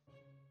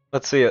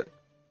 Let's see it.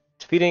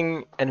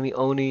 Defeating enemy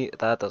Oni,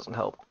 that doesn't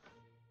help.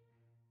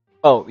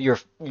 Oh, yeah,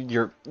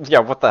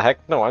 what the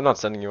heck? No, I'm not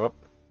sending you up.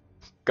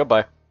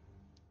 Goodbye.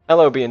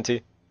 Hello,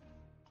 BNT.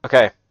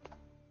 Okay.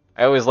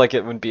 I always like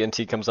it when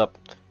BNT comes up.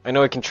 I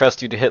know I can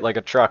trust you to hit like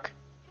a truck.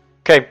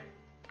 Okay.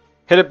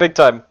 Hit it big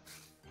time.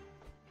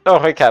 Oh,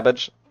 hey,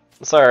 Cabbage.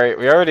 Sorry,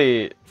 we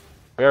already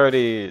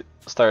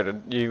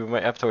started. You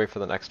might have to wait for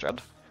the next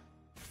round.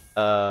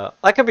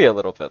 That could be a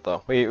little bit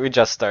though. We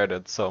just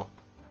started, so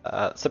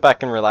sit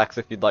back and relax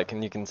if you'd like,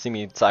 and you can see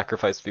me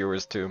sacrifice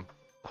viewers to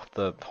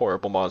the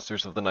horrible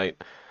monsters of the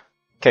night.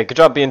 Okay, good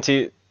job,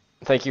 BNT.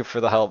 Thank you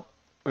for the help.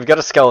 We've got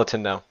a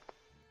skeleton now.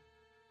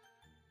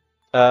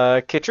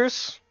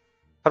 Katrus?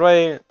 How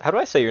do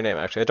I say your name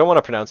actually? I don't want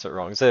to pronounce it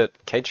wrong. Is it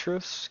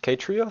Katrus?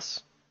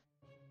 Katrius?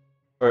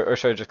 Or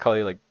should I just call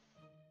you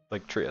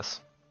like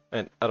Trius?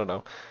 And I don't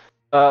know.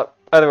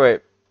 Either way,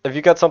 have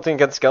you got something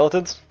against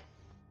skeletons?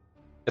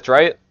 It's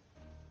right?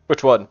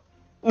 Which one?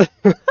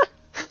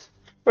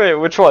 Wait,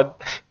 which one?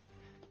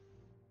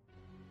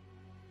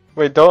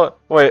 Wait,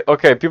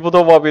 okay, people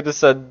don't want me to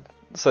send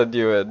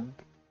you in.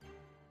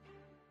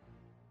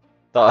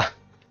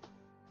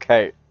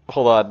 Okay,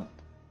 hold on.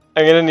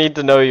 I'm gonna need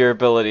to know your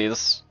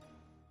abilities.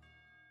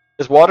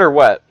 Is water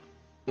wet?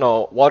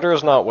 No, water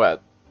is not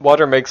wet.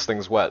 Water makes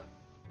things wet.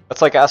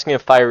 That's like asking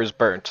if fire is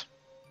burnt.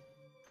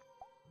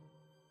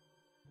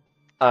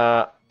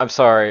 I'm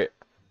sorry.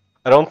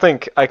 I don't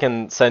think I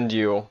can send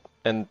you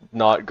and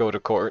not go to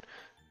court.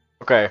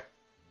 Okay.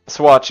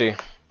 Swatchy,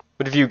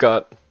 what have you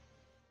got?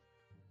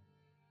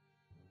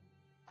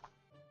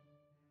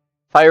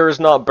 Fire is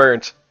not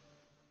burnt.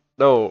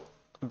 No,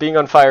 being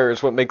on fire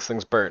is what makes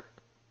things burnt.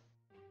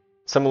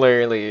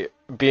 Similarly,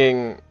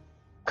 being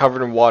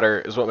covered in water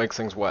is what makes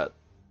things wet.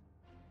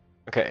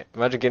 Okay,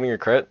 imagine getting a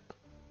crit.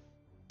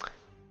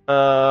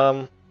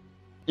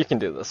 You can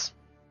do this.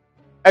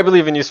 I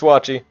believe in you,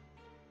 Swatchy.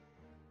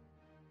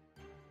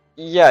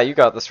 Yeah, you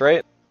got this,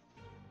 right?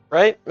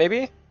 Right?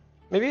 Maybe?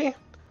 Maybe?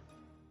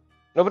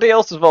 Nobody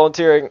else is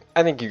volunteering.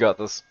 I think you got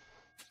this.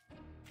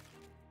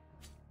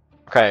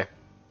 Okay.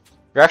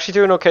 You're actually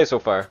doing okay so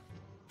far.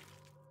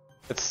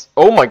 It's...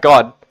 Oh my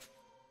god!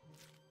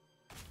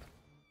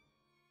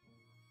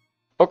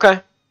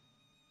 Okay.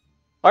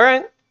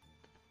 Alright.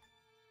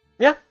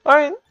 Yeah,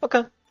 alright,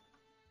 okay.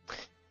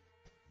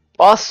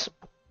 Boss,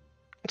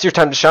 it's your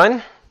time to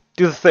shine.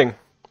 Do the thing.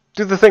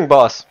 Do the thing,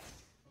 boss.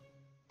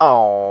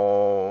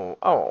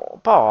 Oh,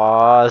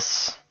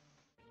 boss.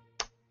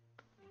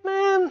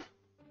 Man.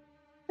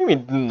 I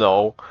mean,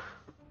 no.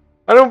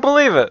 I don't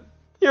believe it.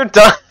 You're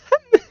done.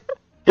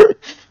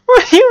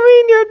 What do you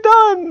mean you're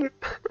done?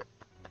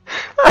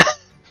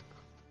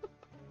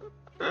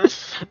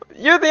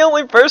 You're the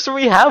only person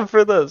we have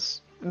for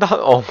this. No,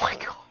 oh my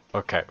god.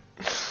 Okay.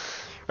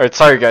 Alright,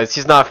 sorry guys,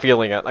 he's not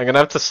feeling it. I'm gonna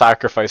have to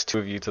sacrifice two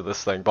of you to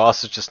this thing.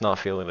 Boss is just not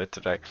feeling it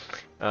today.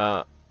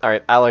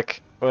 Alright,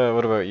 Alec,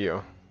 what about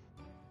you?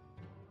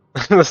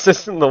 This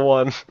isn't the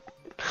one.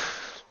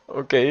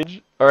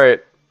 Okay.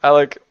 Alright,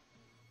 Alec.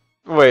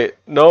 Wait,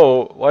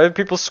 no. Why are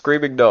people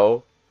screaming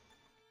no?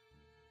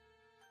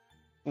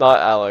 Not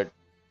Alec.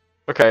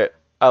 Okay,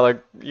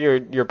 Alec,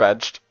 you're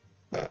benched.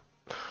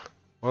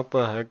 What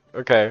the heck?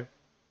 Okay.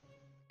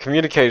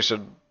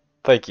 Communication.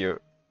 Thank you.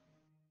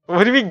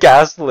 What do you mean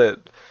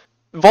gaslit?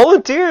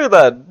 Volunteer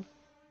then!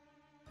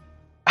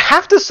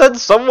 have to send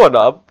someone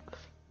up.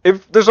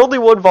 If there's only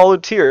one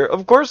volunteer,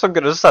 of course I'm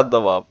gonna send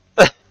them up.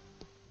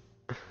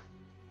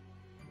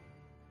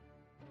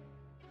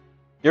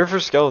 You're for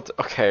skeleton.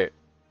 Okay.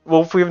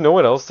 Well, if we have no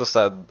one else to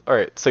send, all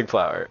right,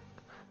 Sigflower.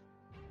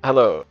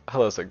 Hello,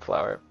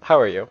 Sigflower. How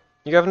are you?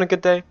 You having a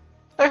good day?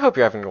 I hope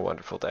you're having a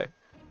wonderful day.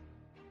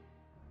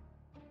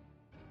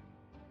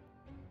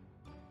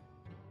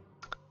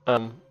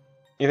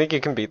 You think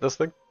you can beat this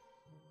thing?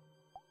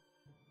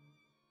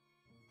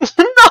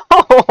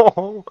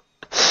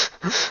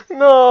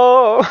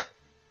 No!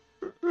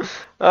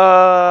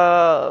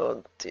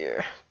 No!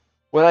 Dear.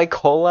 Would I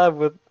collab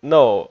with...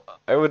 No,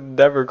 I would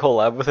never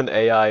collab with an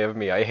AI of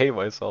me. I hate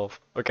myself.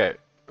 Okay,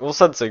 we'll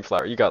send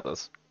Sigflower. You got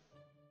this.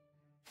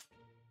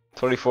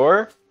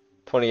 24?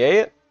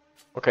 28?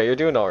 Okay, you're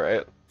doing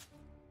alright.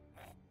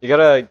 You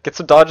gotta get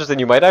some dodges and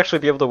you might actually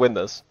be able to win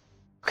this.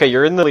 Okay,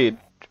 you're in the lead.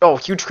 Oh,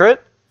 huge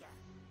crit?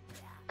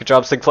 Good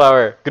job,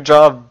 Sigflower. Good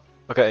job.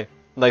 Okay,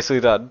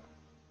 nicely done.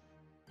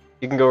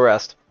 You can go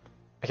rest.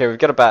 Okay, we've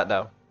got a bat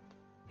now.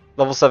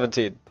 Level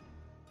 17.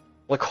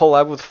 Like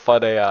collab with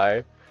Fun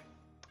AI.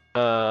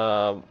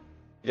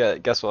 Yeah,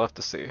 guess we'll have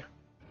to see.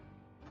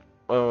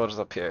 What is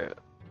up here?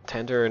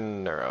 Tender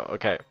and Neuro.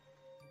 Okay.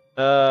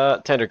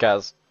 Tender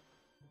Kaz.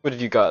 What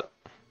have you got?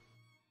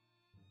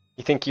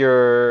 You think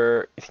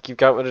you've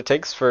got what it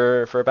takes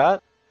for a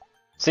bat?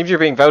 Seems you're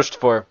being vouched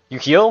for. You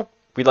heal?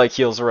 We like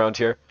heals around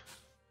here.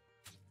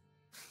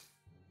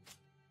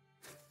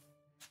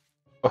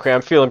 Okay,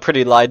 I'm feeling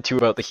pretty lied to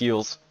about the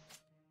heals.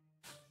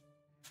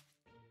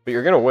 But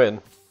you're gonna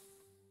win.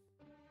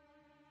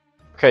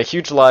 Okay,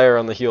 huge liar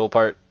on the heal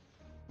part.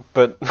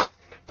 But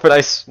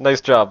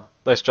nice job.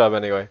 Nice job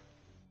anyway.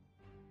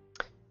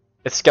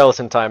 It's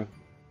skeleton time.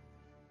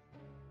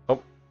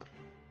 Oh.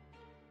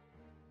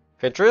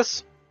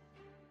 Pinterest?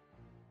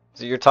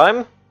 Is it your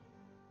time?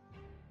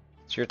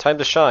 It's your time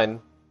to shine.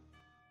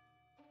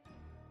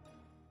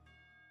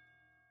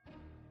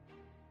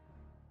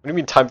 What do you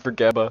mean time for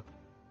Gamba?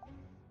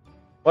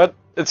 What?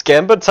 It's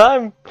Gamba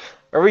time?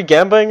 Are we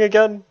gambaing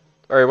again?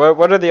 Alright,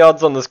 what are the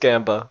odds on this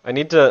Gamba? I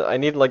need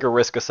like a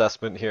risk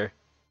assessment here.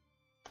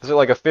 Is it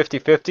like a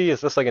 50-50?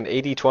 Is this like an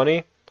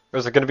 80-20? Or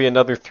is it gonna be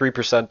another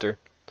 3%er?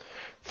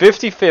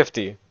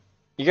 50-50.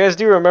 You guys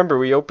do remember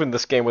we opened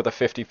this game with a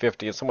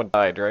 50-50 and someone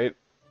died, right?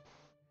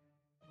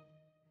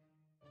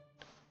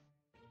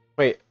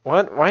 Wait,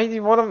 what? Why do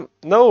you want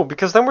to... No,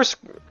 because then we're...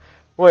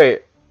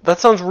 Wait, that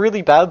sounds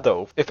really bad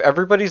though. If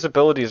everybody's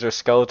abilities are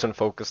skeleton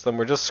focused, then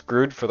we're just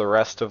screwed for the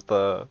rest of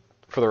the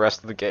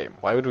game.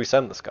 Why would we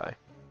send this guy?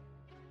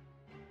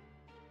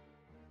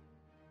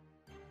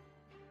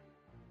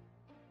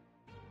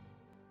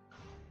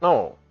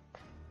 No.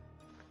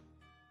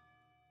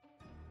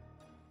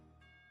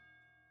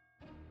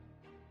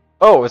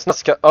 Oh, it's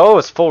not oh,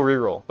 it's full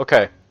reroll.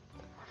 Okay.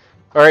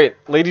 Alright,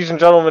 ladies and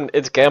gentlemen,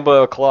 it's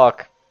Gamba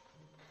o'clock.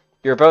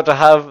 You're about to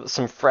have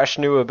some fresh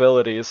new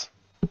abilities.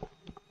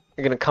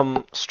 You're gonna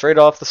come straight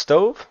off the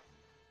stove.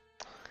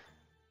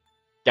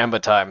 Gamba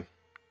time.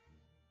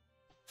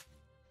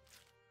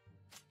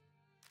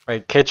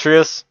 Alright,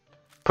 Katrius,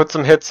 put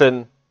some hits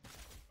in.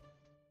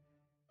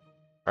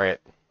 Alright.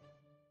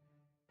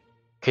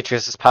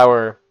 Katrius'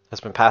 power has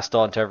been passed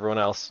on to everyone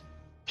else.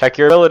 Check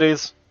your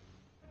abilities.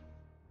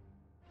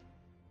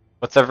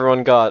 What's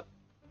everyone got?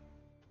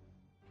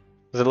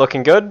 Is it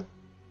looking good?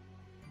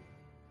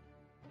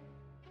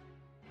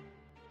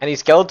 Any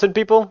skeleton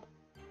people?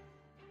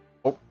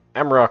 Oh,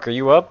 Amrock, are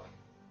you up?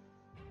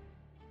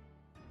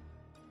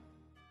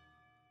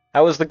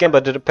 How was the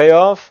Gamba? Did it pay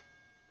off?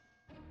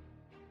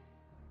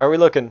 How are we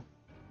looking?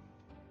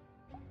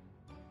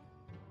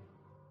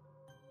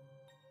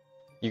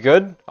 You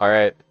good?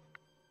 Alright.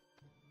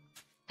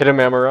 Hit him,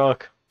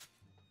 Amrock.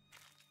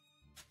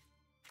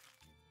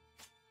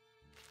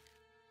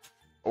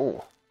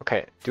 Oh,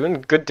 okay.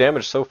 Doing good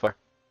damage so far.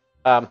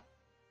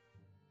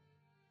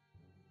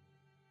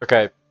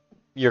 Okay.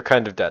 You're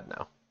kind of dead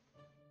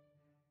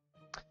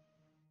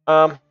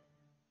now.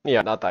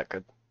 Yeah, not that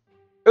good.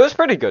 It was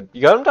pretty good.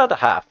 You got him down to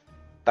half.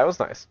 That was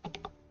nice.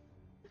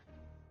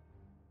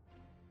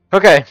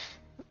 Okay.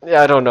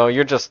 Yeah, I don't know.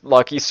 You're just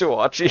lucky,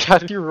 Suwachi. How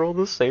did you roll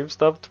the same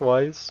stuff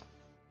twice?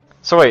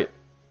 So wait.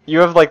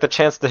 You have like the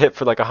chance to hit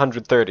for like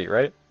 130,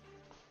 right?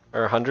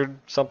 Or 100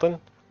 something?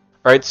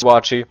 Alright,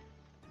 Suwachi.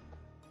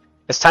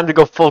 It's time to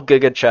go full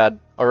Giga Chad,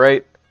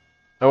 alright?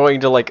 I want you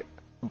to like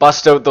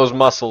bust out those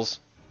muscles.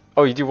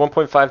 Oh, you do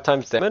 1.5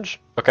 times damage?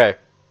 Okay.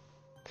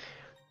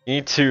 You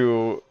need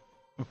to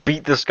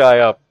beat this guy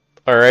up,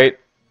 alright?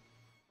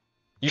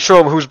 You show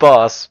him who's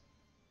boss.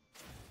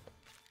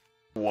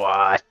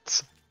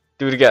 What?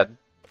 Do it again.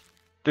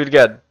 Do it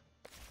again.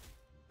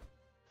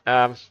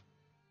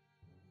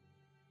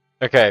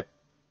 Okay.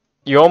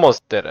 You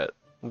almost did it,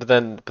 but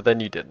then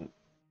you didn't.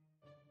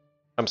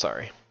 I'm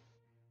sorry.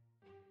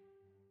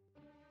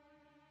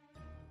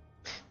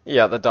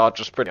 Yeah, the dodge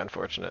was pretty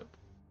unfortunate.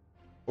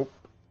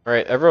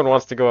 Alright, everyone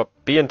wants to go up.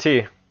 B and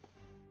T.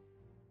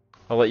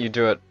 I'll let you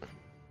do it.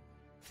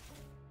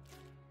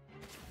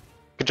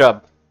 Good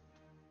job.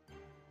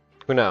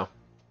 Who now?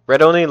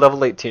 Red only,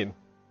 level 18.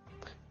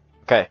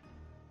 Okay.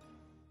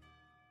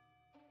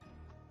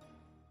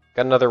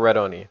 Got another red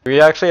Oni.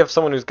 We actually have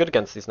someone who's good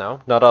against these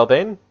now. Not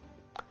Albane?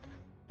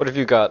 What have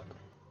you got?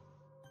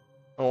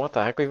 Oh, what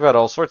the heck? We've got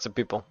all sorts of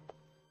people.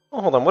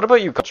 Oh, hold on. What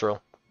about you,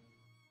 Cultural?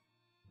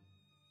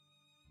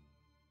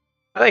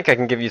 I think I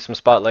can give you some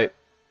spotlight.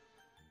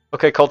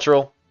 Okay,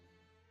 Cultural.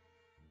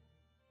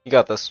 You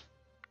got this.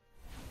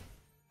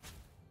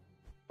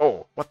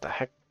 Oh, what the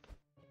heck?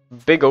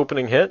 Big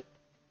opening hit?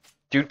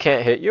 Dude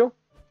can't hit you?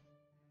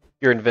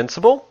 You're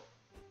invincible?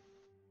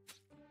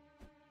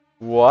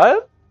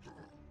 What?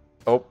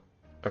 Oh,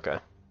 okay.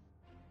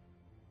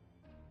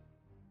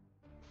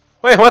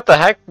 Wait, what the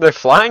heck? They're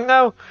flying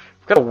now?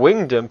 We've got a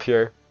winged imp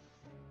here.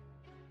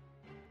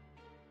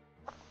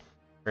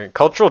 Right,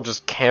 Cultural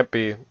just can't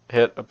be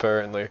hit,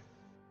 apparently.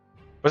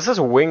 What's this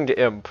winged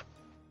imp?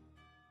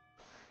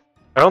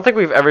 I don't think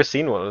we've ever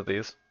seen one of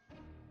these.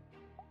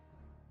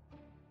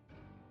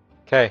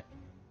 Okay.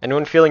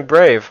 Anyone feeling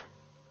brave?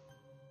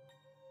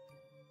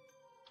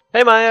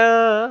 Hey,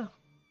 Maya!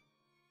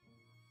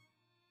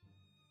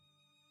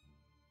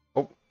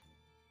 Oh.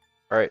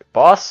 Alright,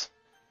 boss?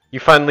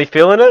 You finally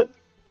feeling it?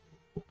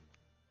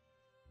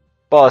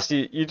 Boss,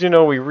 you do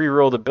know we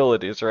re-rolled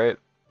abilities, right?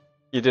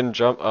 You didn't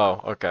jump?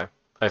 Oh, okay.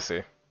 I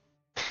see.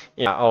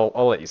 Yeah,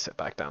 I'll let you sit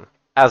back down.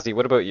 Azzy,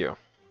 what about you?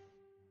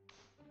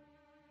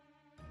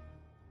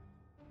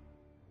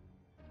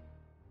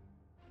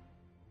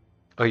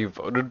 Oh, you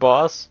voted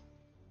boss?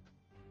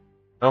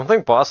 I don't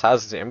think boss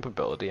has his imp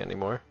ability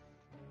anymore.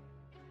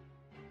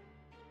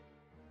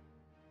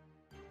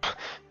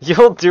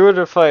 You'll do it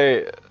if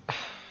I...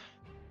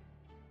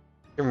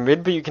 You're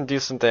mid, but you can do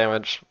some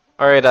damage.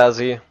 Alright,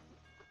 Azzy.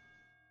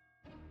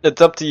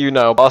 It's up to you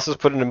now. Boss has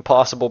put an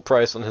impossible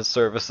price on his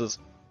services.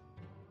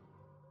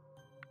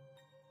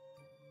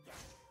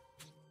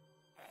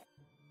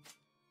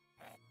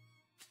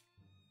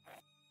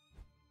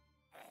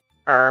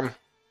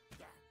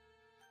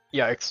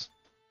 Yikes.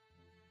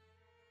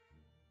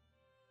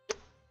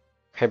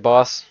 Okay,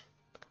 boss.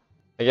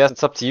 I guess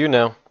it's up to you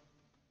now.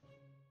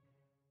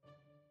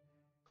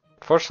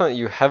 Unfortunately,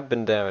 you have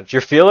been damaged.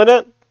 You're feeling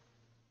it?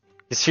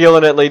 He's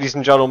feeling it, ladies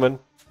and gentlemen.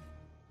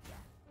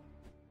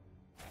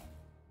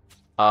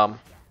 Did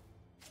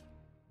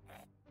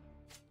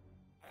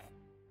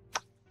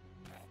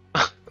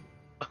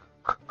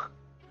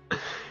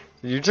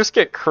you just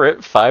get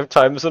crit 5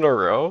 times in a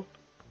row?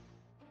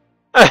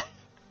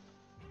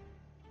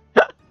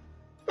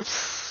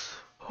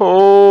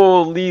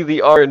 Holy, the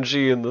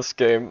RNG in this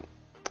game.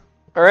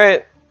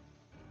 Alright.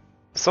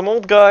 Some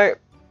old guy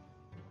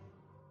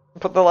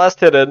put the last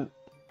hit in.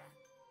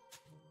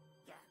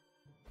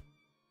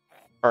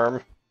 Okay,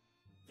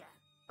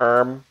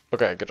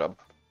 good job.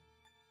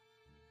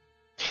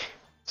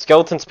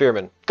 Skeleton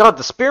Spearmen. God,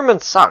 the Spearmen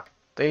suck.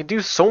 They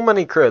do so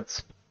many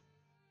crits.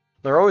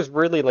 They're always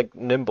really, like,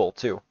 nimble,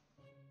 too.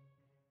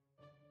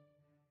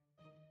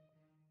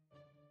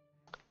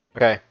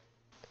 Okay.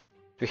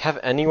 Do we have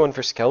anyone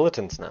for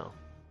skeletons now?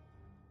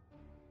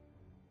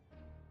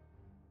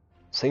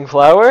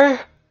 Singflower?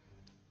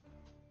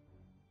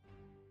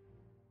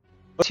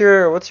 What's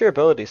your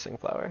ability,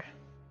 Singflower?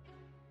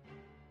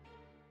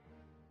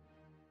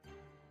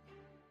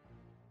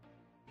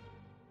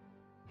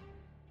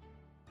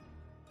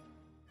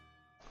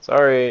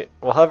 Sorry,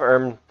 we'll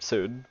have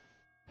soon.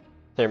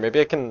 Here,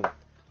 maybe I can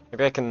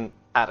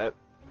add it.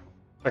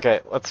 Okay,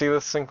 let's see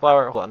this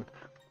Singflower. Hold on.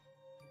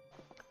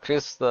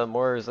 Increase the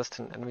more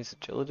resistant enemy's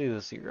agility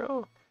to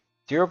 0?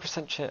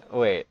 0% chance.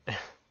 Wait.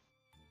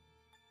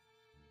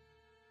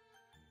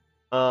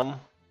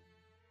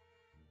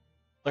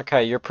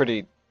 Okay, you're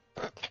pretty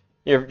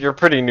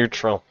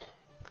neutral.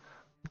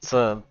 It's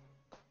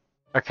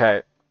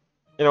okay.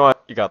 You know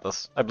what? You got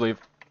this. I believe.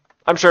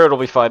 I'm sure it'll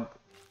be fine.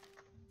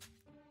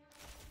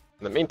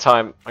 In the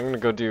meantime, I'm gonna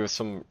go do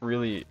some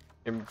really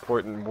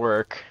important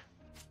work.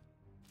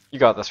 You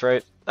got this,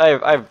 right?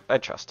 I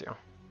trust you.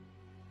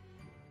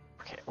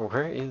 Okay,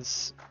 where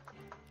is...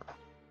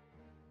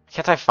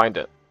 Can't I find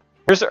it?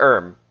 Here's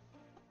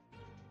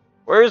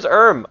Where's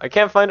I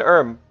can't find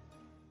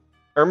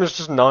is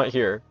just not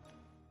here.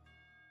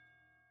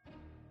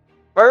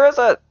 Where is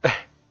it?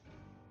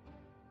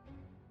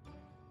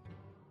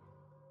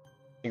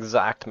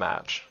 Exact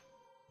match.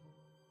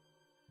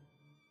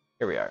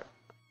 Here we are.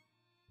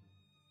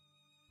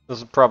 This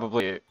is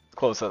probably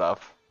close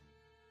enough.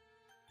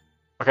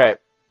 Okay.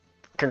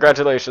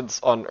 Congratulations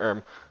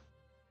on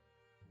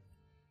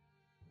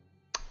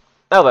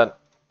Now then.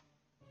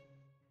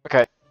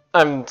 Okay.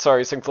 I'm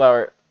sorry,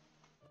 Singflower.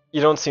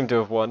 You don't seem to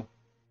have won.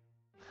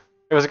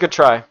 It was a good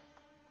try,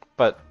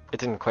 but it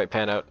didn't quite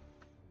pan out.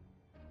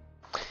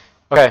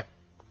 Okay.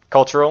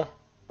 Cultural.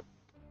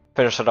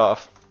 Finish it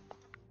off.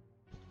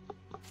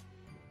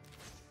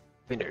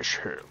 Finish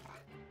him.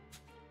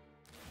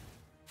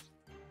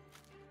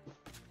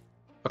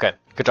 Okay,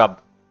 good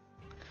job.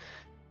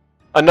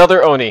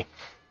 Another Oni.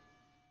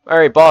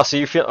 Alright, boss,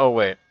 you feel- oh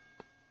wait.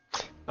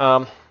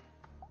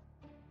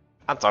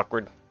 That's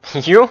awkward.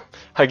 You?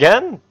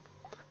 Again?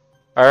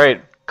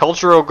 Alright,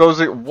 Cultural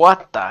goes-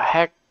 what the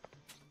heck?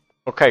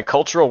 Okay,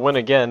 cultural win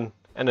again,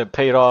 and it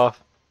paid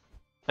off.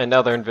 And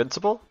now they're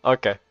invincible?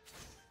 Okay.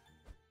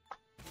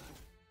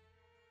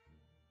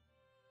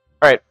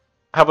 Alright,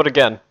 how about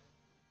again?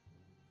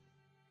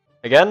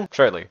 Again?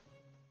 Surely.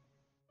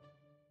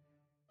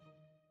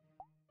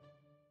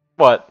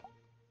 What?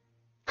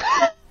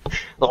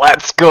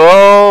 Let's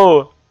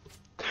go!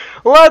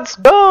 Let's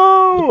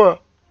go!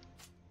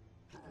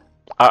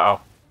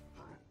 Uh-oh.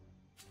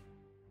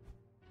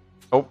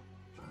 Oh.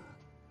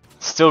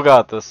 Still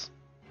got this.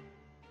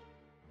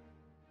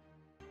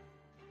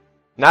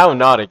 Now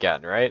not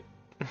again, right?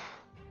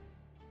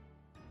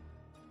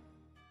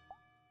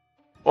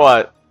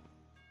 What?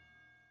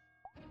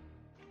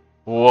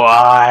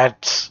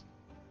 What?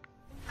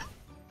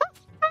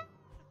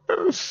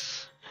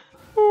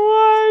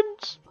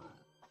 What?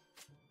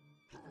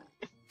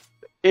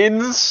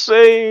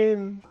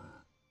 Insane!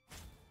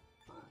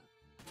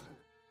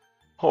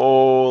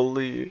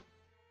 Holy.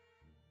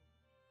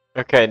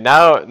 Okay,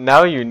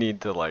 now you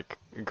need to like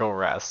go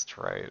rest,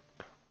 right?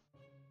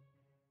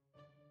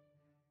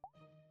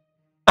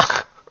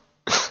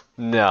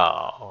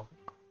 No.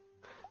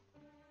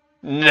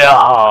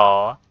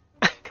 No.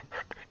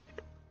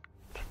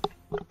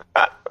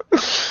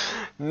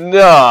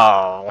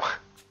 No.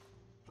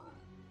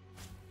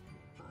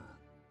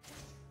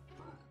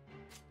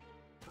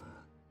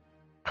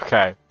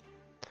 Okay.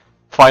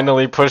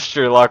 Finally pushed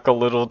your luck a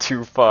little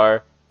too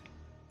far.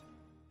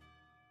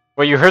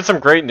 Wait, you heard some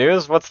great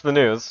news? What's the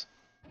news?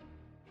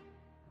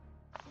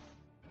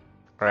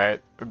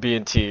 Alright,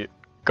 B&T.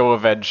 Go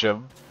avenge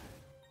him.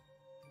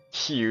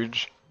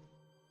 Huge.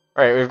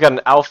 Alright, we've got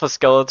an alpha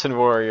skeleton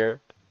warrior.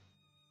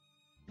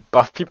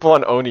 Buff people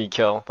on Oni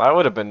kill. That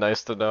would have been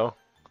nice to know.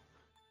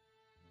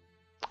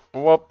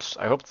 Whoops.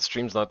 I hope the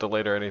stream's not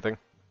delayed or anything.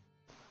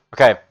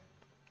 Okay.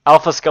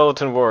 Alpha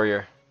skeleton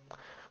warrior.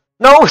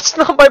 No, it's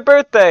not my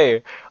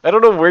birthday! I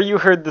don't know where you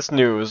heard this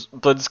news,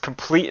 but it's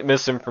complete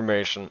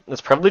misinformation.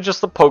 It's probably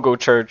just the Pogo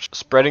Church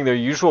spreading their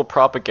usual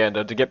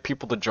propaganda to get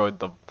people to join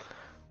them.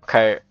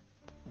 Okay.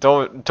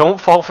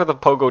 Don't fall for the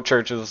Pogo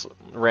Church's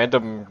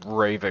random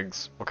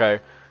ravings,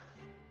 okay?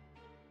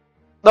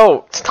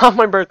 No, it's not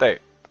my birthday.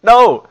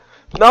 No!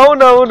 No,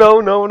 no, no,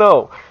 no,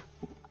 no.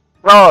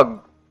 Wrong.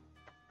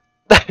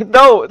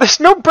 No, there's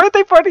no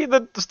birthday party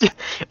that.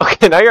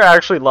 Okay, now you're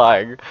actually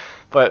lying.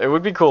 But it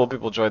would be cool if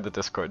people joined the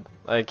Discord.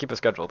 I keep a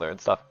schedule there and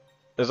stuff.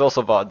 There's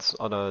also VODs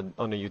on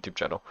a YouTube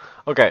channel.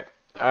 Okay.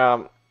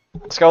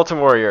 Skeleton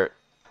Warrior.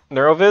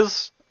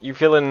 Neuroviz, you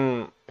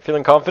feeling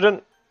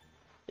confident?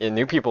 Yeah,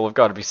 new people have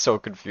got to be so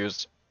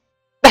confused.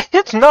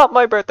 It's not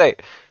my birthday.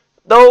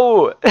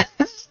 No,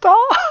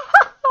 stop.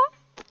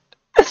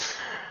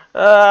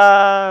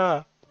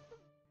 I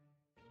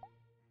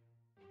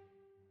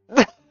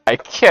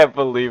can't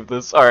believe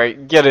this.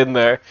 Alright, get in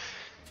there.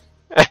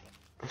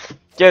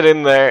 Get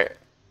in there.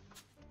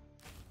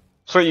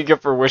 That's what you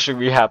get for wishing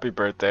me happy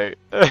birthday.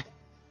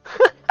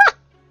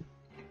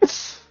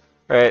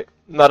 Right,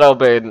 not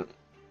Albane.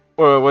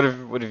 What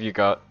have you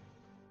got?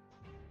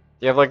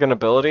 You have like an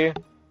ability?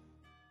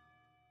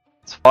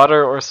 It's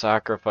fodder or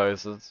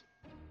sacrifices.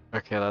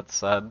 Okay, that's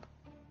sad.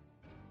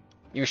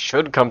 You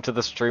should come to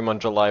the stream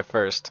on July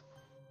 1st.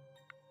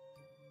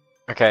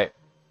 Okay.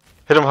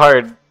 Hit him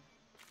hard.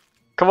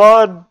 Come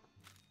on!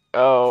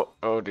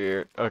 Oh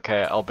dear.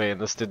 Okay, Albane,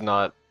 this did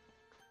not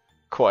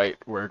quite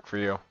work for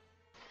you.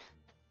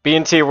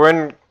 B&T,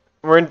 we're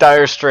in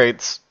dire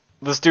straits.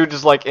 This dude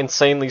is like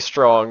insanely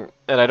strong,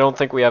 and I don't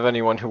think we have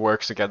anyone who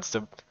works against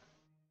him.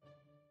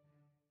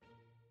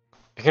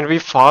 You're gonna be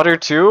fodder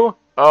too?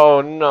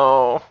 Oh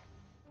no.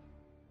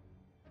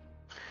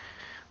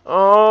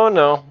 Oh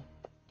no.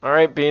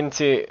 Alright,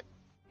 B&T.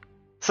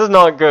 This is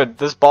not good.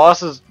 This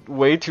boss is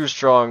way too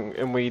strong,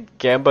 and we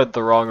gambit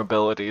the wrong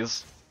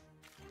abilities.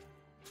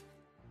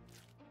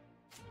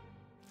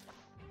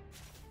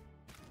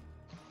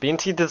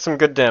 B&T did some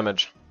good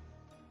damage.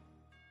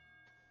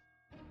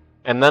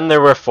 And then there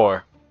were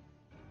 4.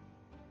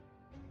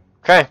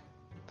 Okay.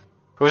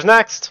 Who's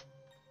next?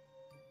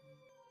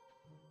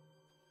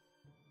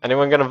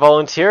 Anyone gonna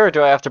volunteer, or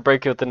do I have to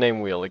break out the name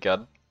wheel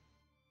again?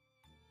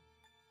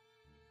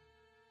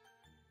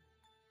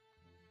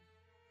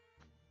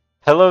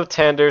 Hello,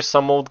 Tander,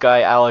 some old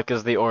guy Alec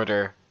is the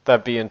order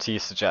that B&T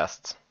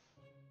suggests.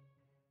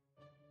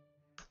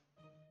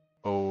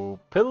 Oh,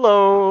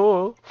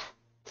 pillow!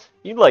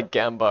 You like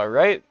Gamba,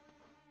 right?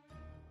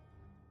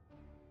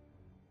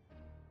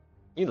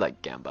 You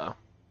like Gamba.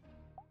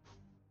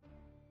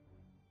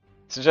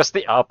 Suggest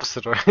the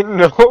opposite, right?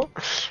 No?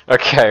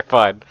 Okay,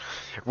 fine.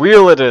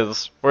 Wheel it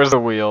is. Where's the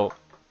wheel?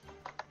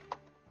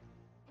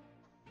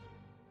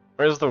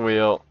 Where's the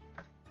wheel?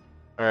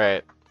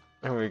 Alright.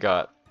 Who we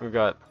got? We've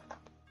got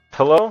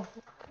Pillow.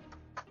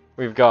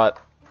 We've got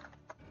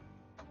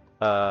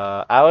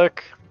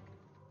Alec.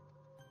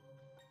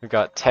 We've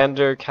got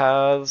Tender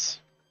Kaz.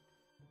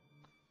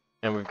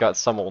 And we've got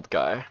some old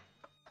guy.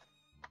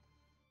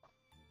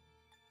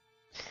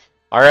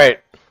 Alright.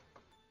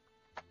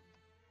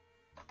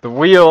 The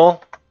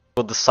wheel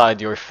will decide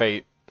your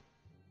fate.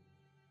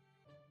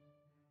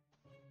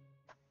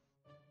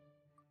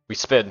 We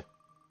spin.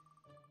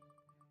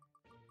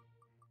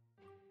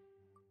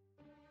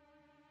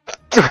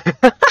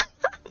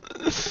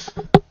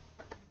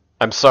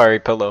 I'm sorry,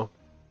 Pillow.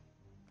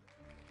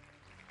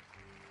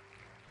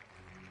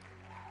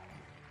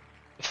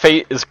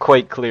 Fate is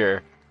quite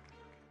clear.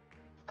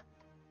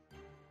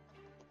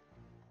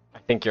 I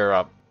think you're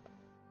up.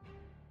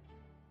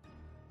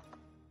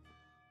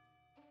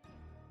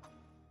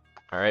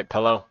 Alright,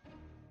 Pillow.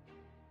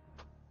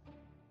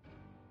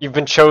 You've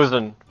been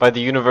chosen by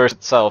the universe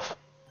itself.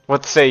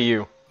 What say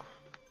you?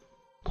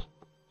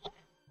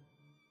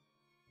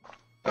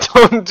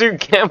 Don't do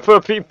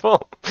Gampa,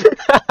 people!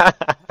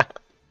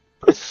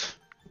 It's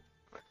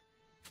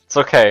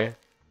okay.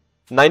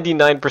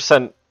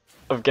 99%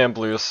 of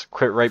gamblers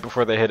quit right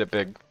before they hit it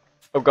big.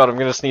 Oh god, I'm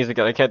gonna sneeze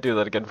again. I can't do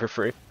that again for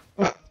free.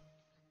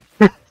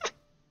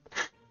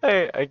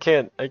 I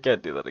can't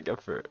do that again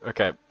for...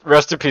 Okay.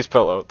 Rest in peace,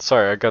 Pillow.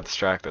 Sorry, I got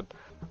distracted.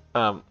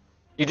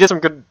 You did some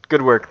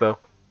good work, though.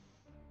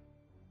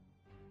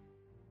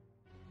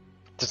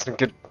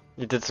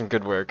 You did some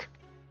good work.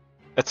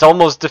 It's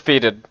almost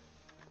defeated.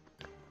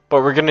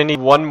 But we're gonna need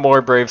one more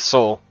brave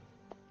soul.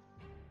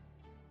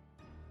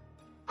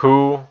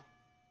 Who?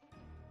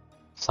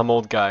 Some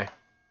old guy.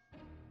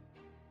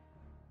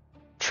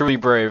 Truly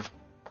brave.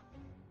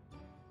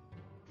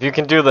 If you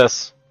can do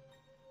this,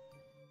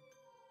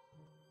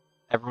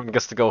 everyone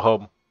gets to go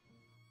home.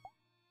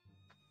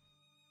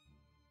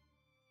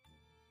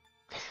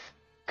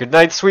 Good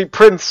night, sweet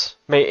prince.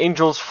 May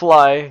angels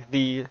fly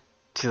thee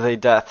to thy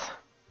death.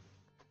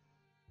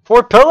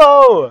 For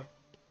Pillow!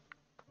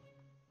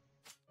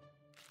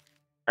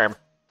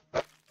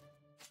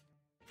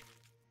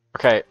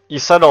 Okay, you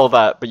said all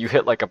that, but you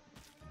hit like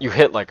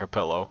a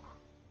pillow.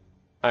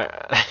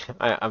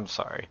 I'm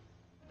sorry.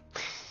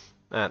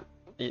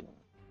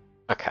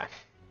 Okay.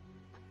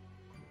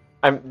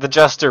 The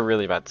jester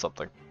really meant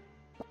something.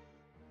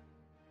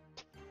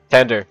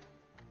 Tender.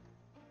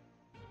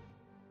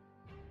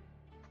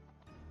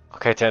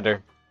 Okay,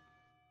 Tender.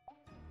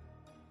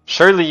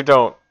 Surely you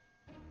don't.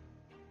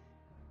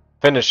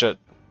 Finish it.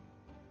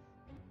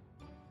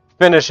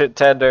 Finish it,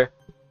 Tender.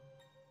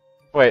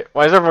 Wait,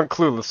 why is everyone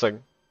cluelessing?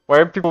 Why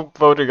are people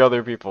voting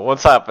other people?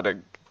 What's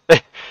happening?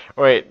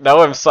 Wait, now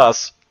I'm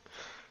sus.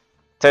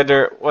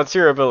 Tender, what's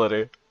your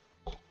ability?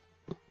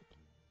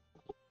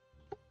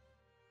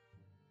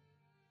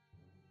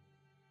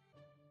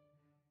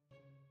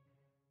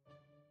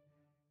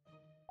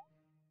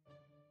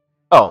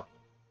 Oh.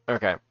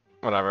 Okay.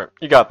 Whatever.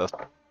 You got this.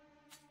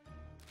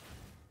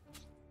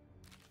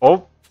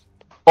 Oh.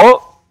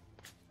 Oh!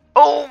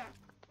 Oh!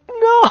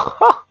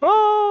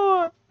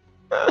 No!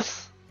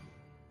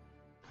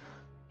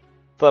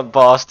 The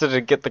boss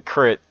didn't get the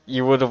crit.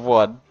 You would have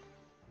won.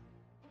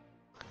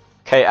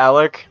 Okay,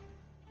 Alec.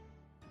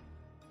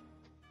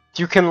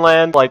 You can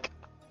land like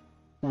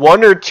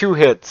 1 or 2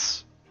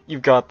 hits.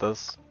 You've got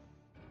this.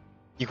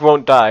 You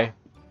won't die.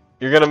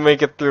 You're gonna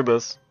make it through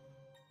this.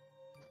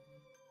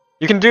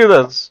 You can do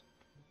this.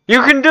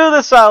 You can do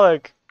this,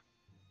 Alec!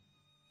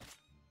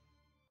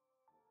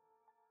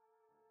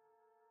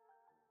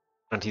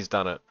 And he's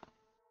done it.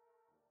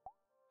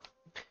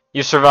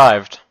 You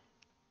survived.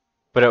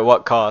 But at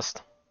what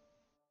cost?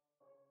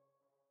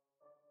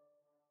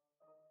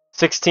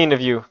 16 of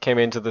you came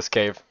into this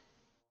cave.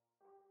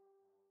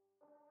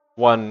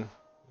 1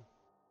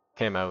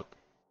 came out.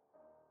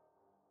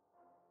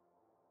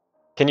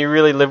 Can you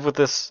really live with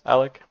this,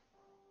 Alec?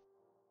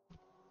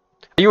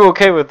 Are you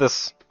okay with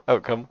this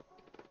outcome?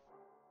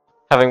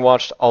 Having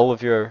watched all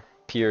of your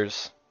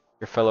peers,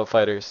 your fellow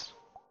fighters.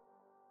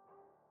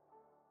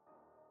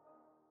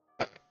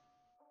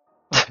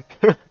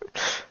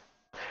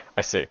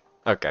 I see.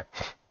 Okay.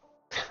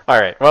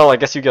 Alright, well, I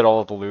guess you get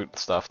all of the loot and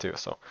stuff too,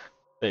 so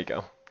there you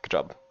go. Good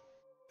job.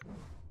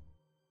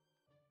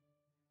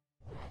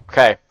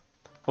 Okay.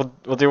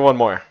 We'll do one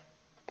more.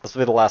 This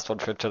will be the last one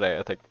for today,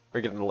 I think. We're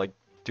getting to like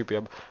 2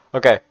 PM.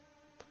 Okay.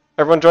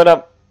 Everyone join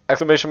up!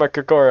 Exclamation mark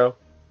kukoro.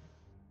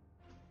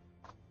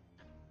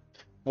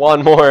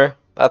 1 more.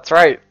 That's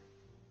right.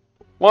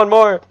 1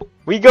 more.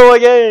 We go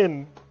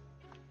again!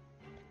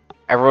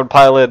 Everyone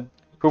pile in.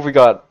 Who have we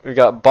got? We've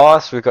got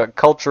Boss, we've got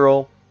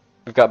Cultural,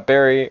 we've got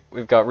Barry,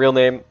 we've got Real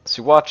Name,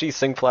 Suwachi,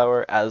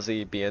 Singflower,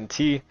 Azzy,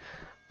 BNT,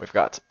 we've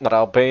got Not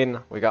Albane,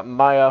 we've got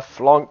Maya,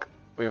 Flonk,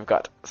 we've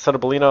got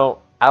Cedabolino,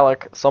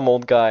 Alec, Some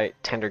Old Guy,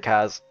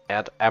 Tenderkaz,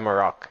 and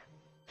Amarok.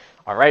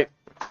 Alright,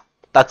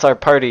 that's our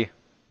party.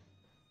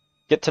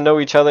 Get to know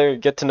each other,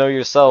 get to know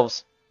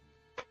yourselves.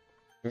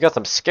 We've got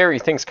some scary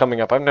things coming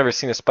up. I've never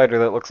seen a spider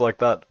that looks like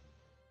that.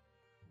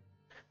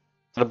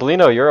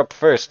 Cedabolino, you're up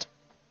first.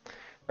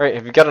 Alright,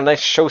 have you got a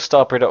nice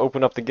showstopper to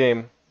open up the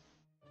game?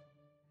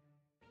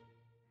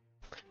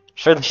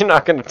 Surely you're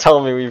not going to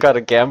tell me we've got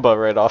a Gamba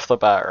right off the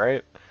bat,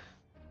 right?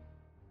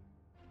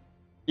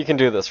 You can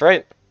do this,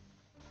 right?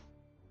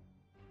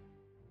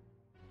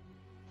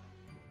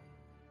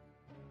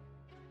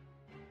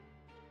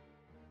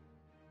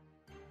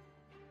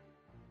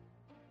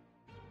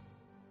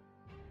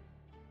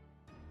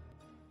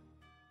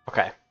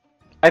 Okay.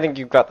 I think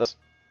you've got this.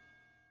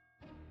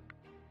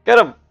 Get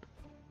him!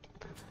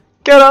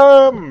 Get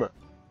him!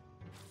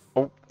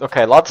 Oh,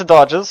 okay, lots of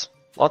dodges.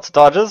 Lots of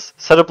dodges.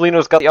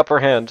 Setublino's got the upper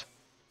hand.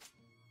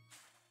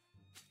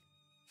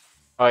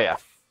 Oh yeah.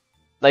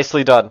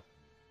 Nicely done.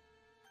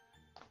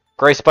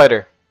 Gray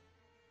spider.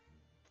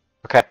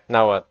 Okay,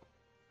 now what?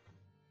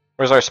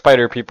 Where's our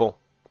spider people?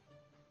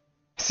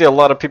 I see a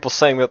lot of people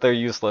saying that they're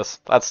useless.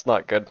 That's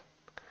not good.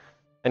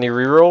 Any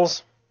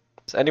rerolls?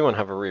 Does anyone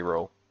have a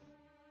reroll?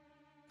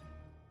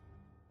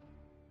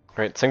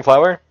 Alright,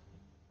 Singflower.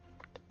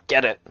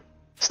 Get it.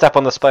 Step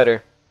on the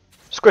spider.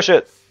 Squish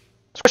it.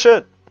 Squish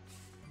it.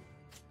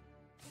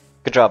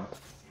 Good job.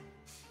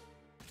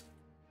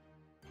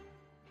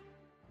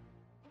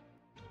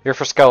 Here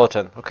for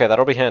skeleton. Okay,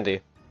 that'll be handy.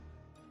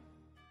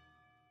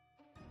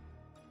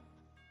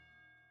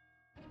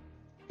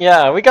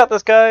 Yeah, we got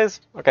this, guys!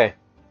 Okay.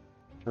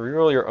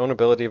 Reroll your own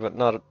ability, but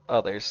not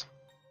others.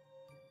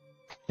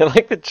 I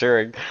like the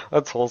cheering.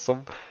 That's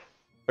wholesome.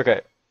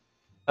 Okay.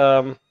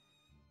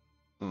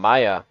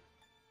 Maya.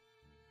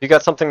 You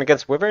got something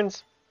against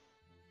wyverns?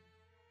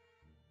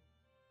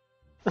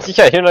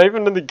 Yeah, you're not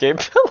even in the game,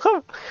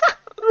 Philip.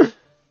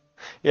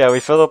 Yeah, we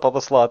filled up all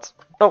the slots.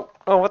 Oh,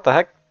 what the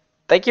heck?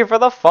 Thank you for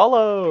the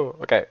follow!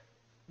 Okay.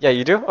 Yeah,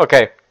 you do?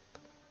 Okay.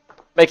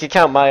 Make it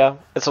count, Maya.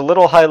 It's a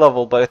little high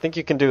level, but I think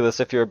you can do this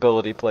if your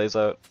ability plays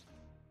out.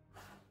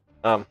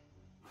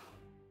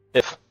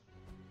 If.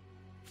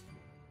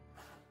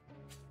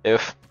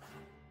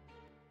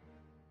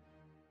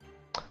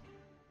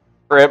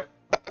 RIP.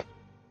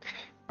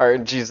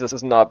 Alright, Jesus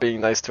is not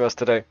being nice to us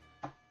today.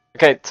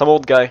 Okay, some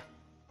old guy.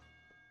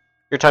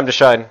 Your time to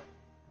shine.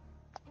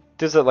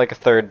 Do it like a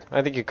third.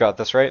 I think you got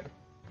this, right?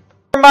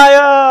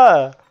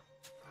 Maya!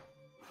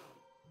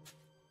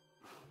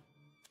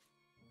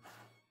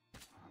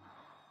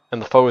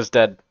 And the foe is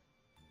dead.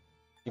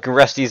 You can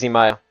rest easy,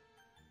 Maya.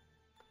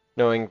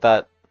 Knowing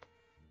that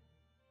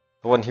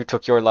the one who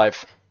took your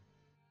life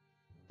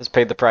has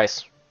paid the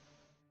price.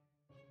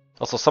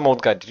 Also, some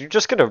old guy. Did you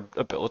just get an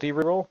ability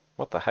reroll?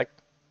 What the heck?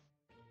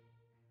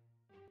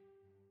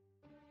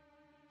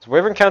 Does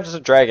Wyvern count as a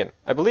dragon?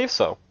 I believe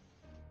so.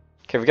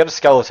 Okay, we got a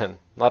skeleton.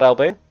 Not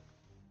Albane?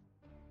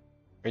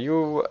 Are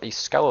you a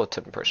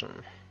skeleton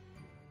person?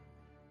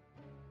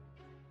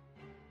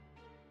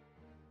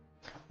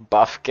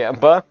 Buff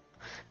Gamba?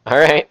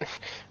 Alright.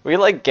 We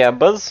like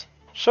Gambas.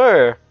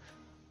 Sure.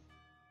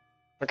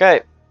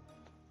 Okay.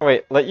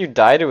 Wait, let you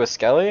die to a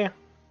Skelly?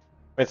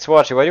 Wait,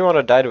 Swatchy, why do you want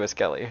to die to a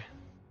Skelly?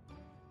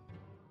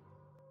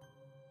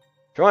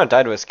 If you want to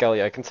die to a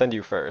Skelly, I can send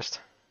you first.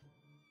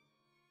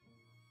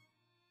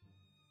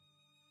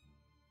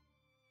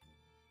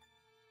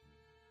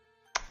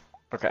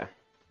 Okay.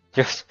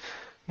 Yes.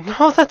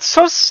 No, that's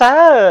so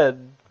sad!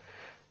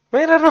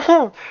 Wait, I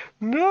don't...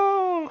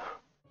 No!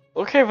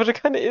 Okay, but it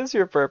kinda is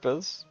your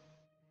purpose.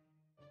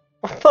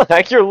 What the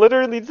heck? You're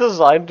literally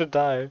designed to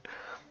die.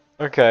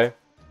 Okay.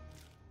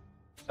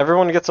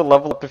 Everyone gets a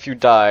level up if you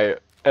die,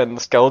 and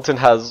the skeleton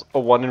has a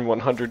 1 in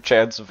 100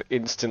 chance of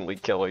instantly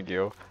killing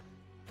you.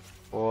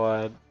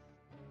 What?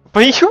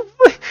 But you...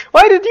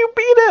 Why did you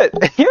beat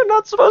it? You're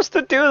not supposed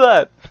to do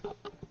that!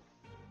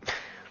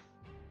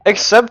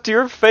 Accept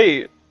your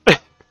fate!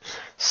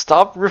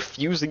 Stop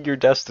refusing your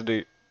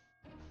destiny.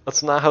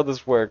 That's not how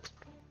this works.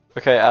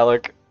 Okay,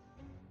 Alec.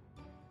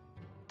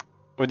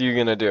 What are you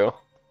gonna do?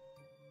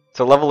 It's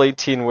a level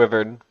 18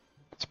 wyvern.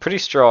 It's pretty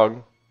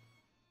strong.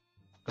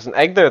 There's an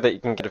egg there that you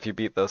can get if you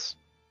beat this.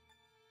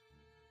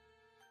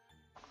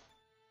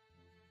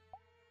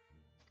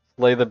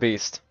 Slay the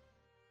beast.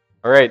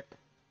 Alright.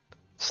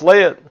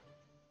 Slay it!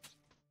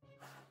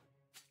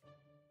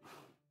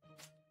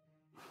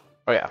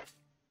 Oh yeah.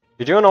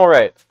 You're doing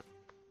alright.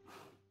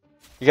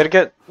 You gotta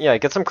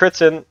get some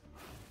crits in.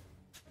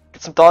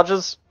 Get some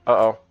dodges.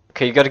 Uh-oh.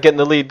 Okay, you gotta get in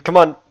the lead. Come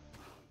on.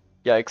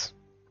 Yikes.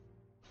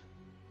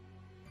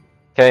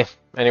 Okay,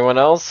 anyone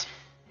else?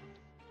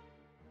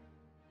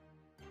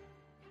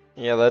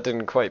 Yeah, that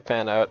didn't quite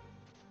pan out.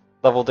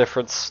 Level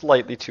difference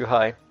slightly too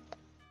high.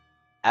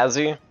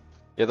 Azzy,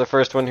 you're the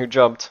first one who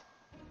jumped.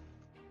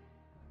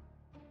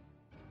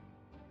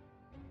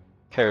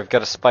 Okay, we've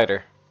got a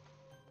spider.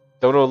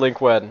 Don't know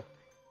Link when.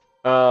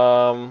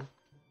 I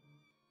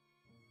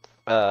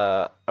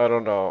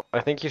don't know.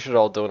 I think you should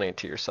all donate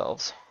to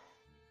yourselves.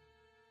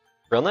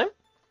 Real name?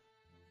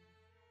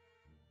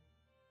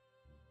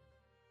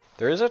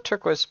 There is a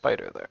turquoise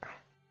spider there.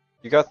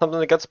 You got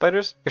something against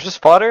spiders? You're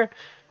just fodder?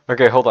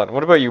 Okay, hold on.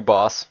 What about you,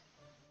 boss?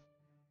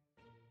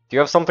 Do you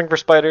have something for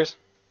spiders?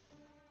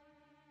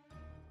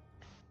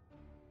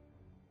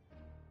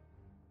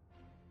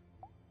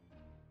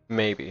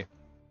 Maybe.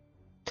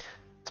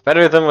 It's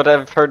better than what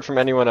I've heard from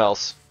anyone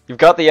else. You've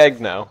got the egg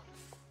now.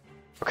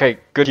 Okay,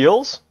 good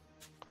heals?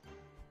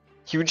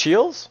 Huge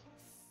heals?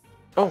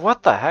 Oh,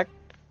 what the heck?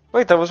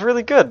 Wait, that was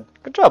really good.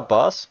 Good job,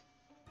 boss.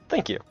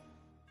 Thank you.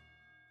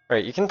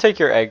 Alright, you can take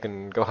your egg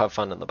and go have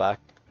fun in the back.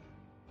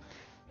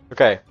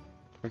 Okay,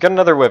 we've got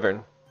another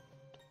wyvern.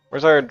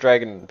 Where's our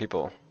dragon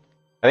people?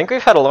 I think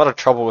we've had a lot of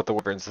trouble with the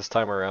wyverns this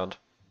time around.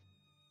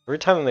 Every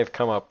time they've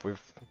come up,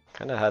 we've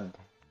kind of had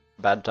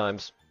bad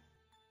times.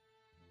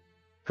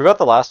 Who got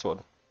the last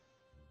one?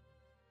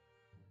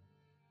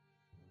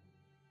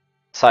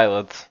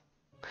 Silence.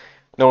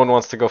 No one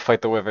wants to go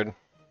fight the wyvern.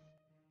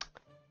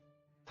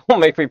 Don't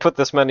make me put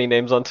this many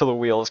names onto the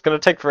wheel. It's gonna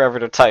take forever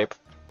to type.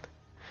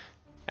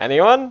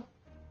 Anyone?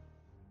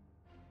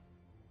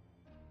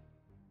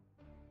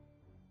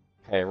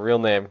 Okay, real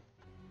name.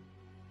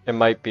 It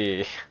might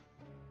be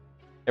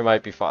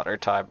fodder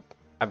time.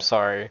 I'm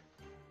sorry.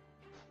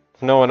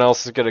 No one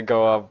else is gonna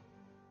go up.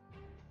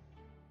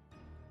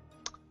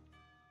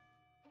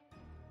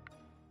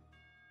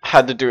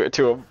 Had to do it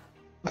to him.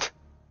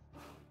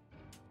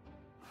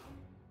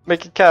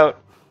 Make it count.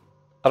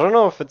 I don't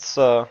know if it's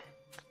I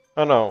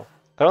don't know.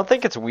 I don't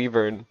think it's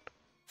Weavern.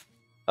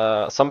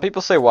 Some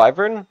people say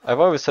Wyvern. I've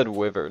always said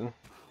Wyvern.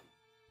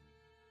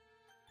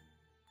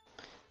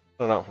 I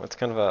don't know. It's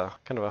kind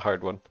of a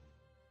hard one.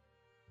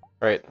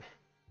 Right.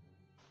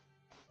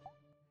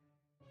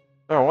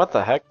 Oh, what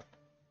the heck?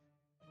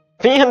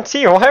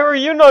 BNT, why were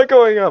you not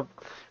going up?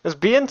 Is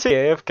BNT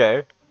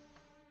AFK?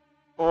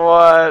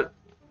 What?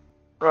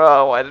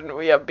 Oh, why didn't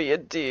we have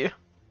BNT?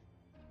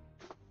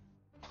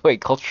 Wait,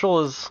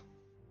 cultural is...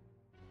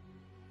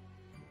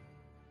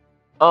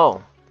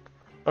 Oh.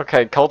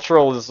 Okay,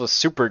 cultural is a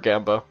super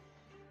Gamba.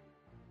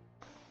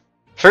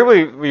 Sure,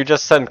 we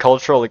just send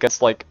cultural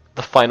against, like,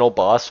 the final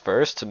boss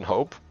first and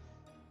hope.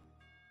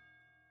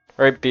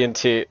 Right,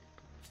 BNT.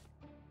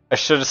 I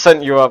should have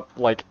sent you up,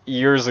 like,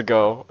 years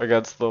ago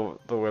against the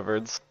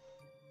wyverns.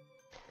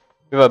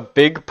 We have a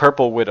big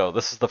purple widow.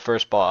 This is the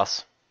first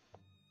boss.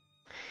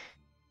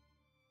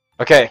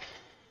 Okay.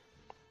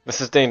 This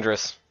is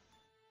dangerous.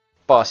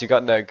 Boss, you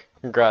got an egg.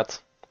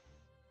 Congrats.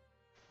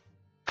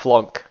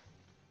 Flunk.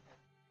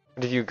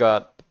 What have you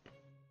got? This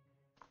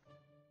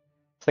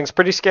thing's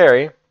pretty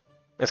scary.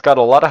 It's got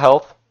a lot of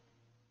health.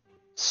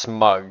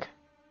 Smug.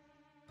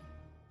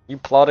 You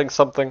plotting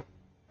something?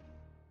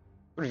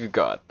 What have you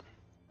got?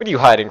 What are you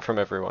hiding from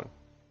everyone?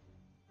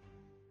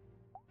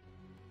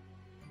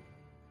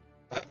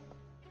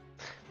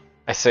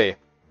 I see.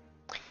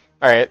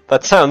 Alright,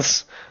 that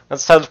sounds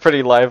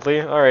pretty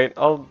lively. Alright,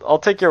 I'll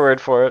take your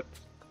word for it.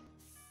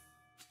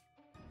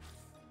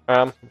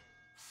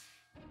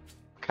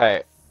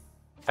 Okay.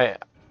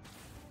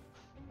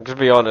 To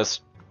be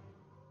honest,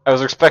 I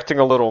was expecting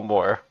a little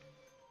more.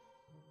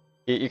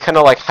 You kind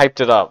of like hyped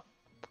it up,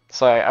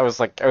 so I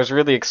was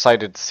really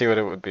excited to see what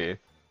it would be,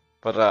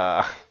 but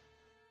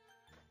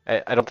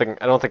I don't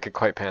think it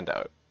quite panned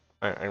out.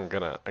 I'm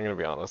gonna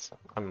be honest.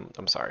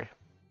 I'm sorry.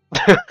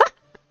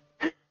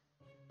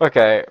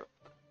 Okay,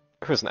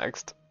 who's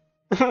next?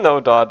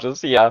 No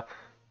dodges. Yeah,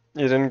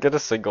 you didn't get a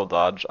single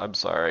dodge. I'm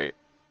sorry.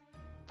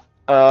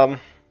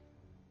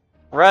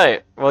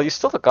 Right. Well, you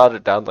still got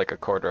it down like a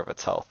quarter of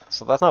its health,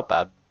 so that's not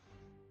bad.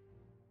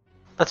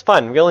 That's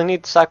fine. We only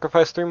need to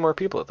sacrifice 3 more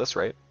people at this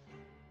rate.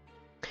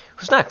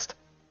 Who's next?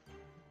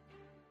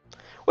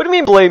 What do you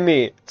mean blame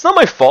me? It's not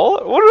my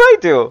fault. What did I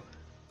do?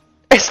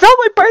 It's not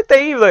my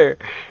birthday either.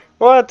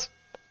 What?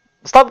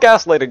 Stop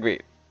gaslighting me.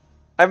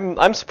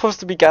 I'm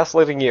supposed to be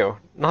gaslighting you,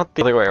 not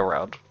the other way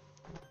around.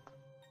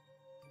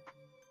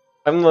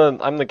 I'm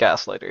the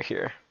gaslighter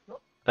here.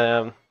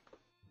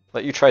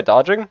 Let you try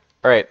dodging?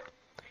 Alright.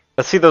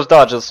 Let's see those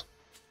dodges.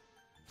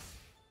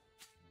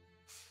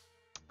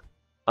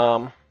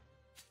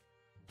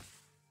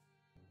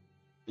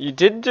 You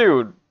did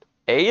do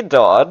a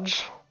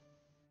dodge.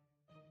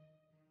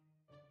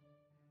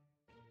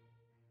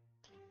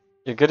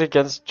 You're good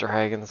against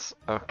dragons.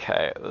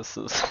 Okay, this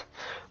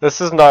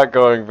is not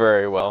going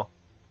very well.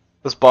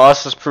 This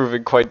boss is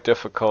proving quite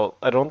difficult.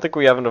 I don't think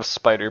we have enough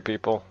spider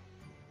people.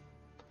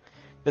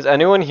 Is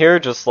anyone here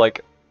just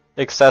like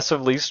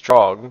excessively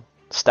strong,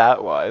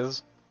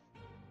 stat-wise?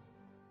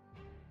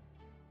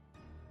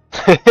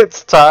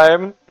 It's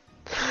time?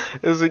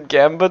 Is it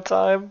Gamba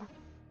time?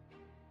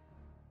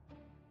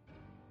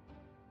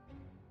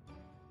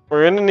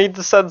 We're gonna need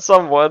to send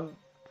someone.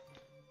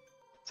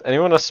 Is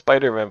anyone a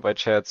Spider-Man by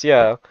chance?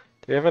 Yeah.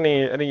 Do we have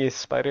any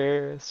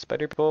spider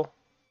people?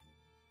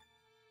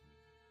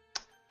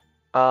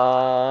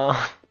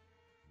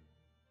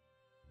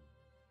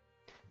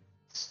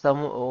 Some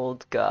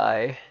old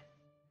guy.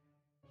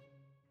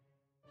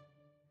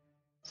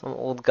 Some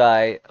old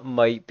guy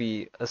might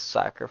be a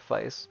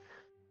sacrifice.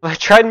 I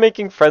tried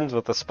making friends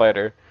with a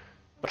spider.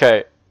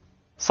 Okay,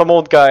 some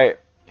old guy.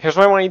 Here's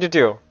what I want you to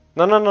do.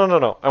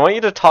 No. I want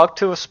you to talk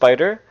to a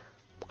spider.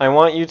 I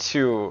want you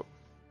to,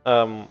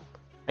 I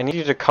need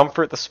you to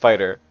comfort the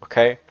spider,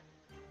 okay?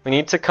 We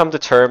need to come to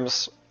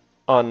terms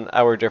on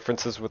our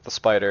differences with the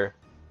spider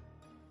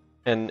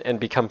and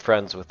become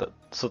friends with it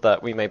so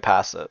that we may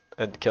pass it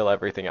and kill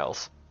everything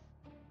else.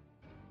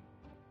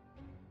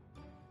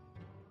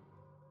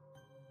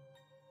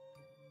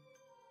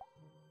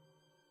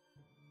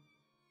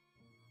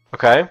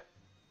 Okay.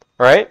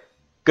 Alright.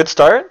 Good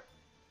start.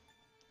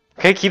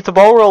 Okay, keep the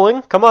ball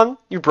rolling. Come on.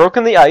 You've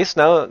broken the ice.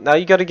 Now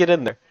you gotta get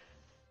in there.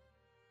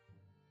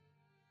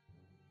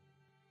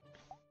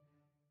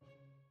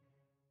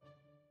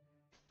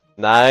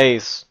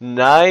 Nice.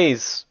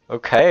 Nice.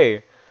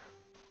 Okay.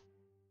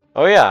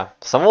 Oh yeah.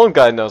 Some old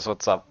guy knows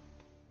what's up.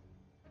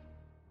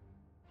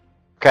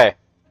 Okay.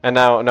 And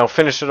now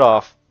finish it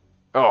off.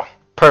 Oh,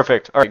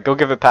 Perfect. Alright, go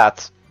give it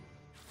pats.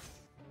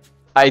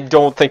 I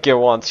don't think it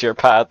wants your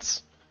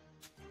pats.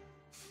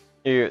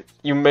 You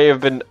may have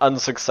been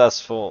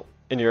unsuccessful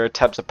in your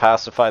attempt to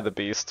pacify the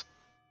beast.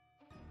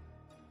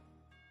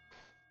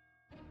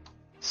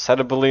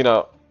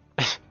 Cetabolino.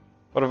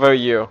 What about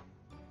you?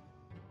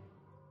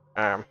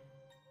 I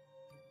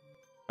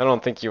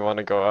don't think you want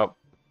to go up.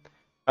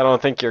 I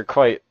don't think you're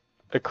quite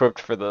equipped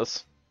for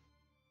this.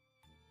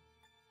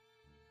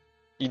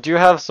 You do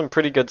have some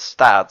pretty good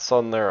stats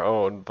on their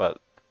own, but...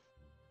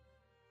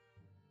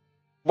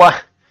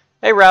 What?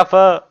 Hey,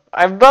 Rafa!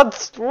 I'm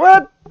not...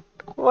 What?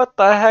 What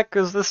the heck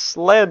is this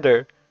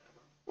slander?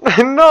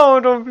 No,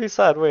 don't be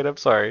sad. Wait, I'm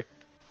sorry.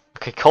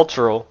 Okay,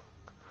 cultural.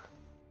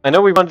 I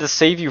know we wanted to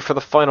save you for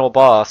the final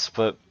boss,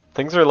 but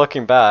things are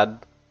looking bad.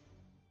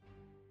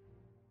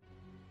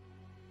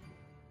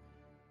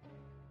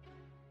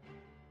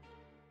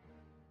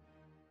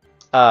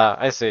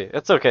 I see.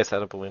 It's okay,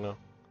 Cetabolino.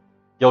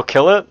 You'll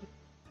kill it?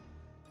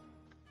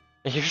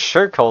 Are you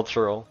sure,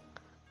 cultural?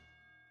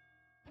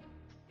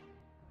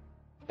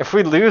 If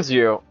we lose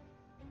you,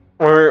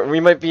 we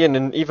might be in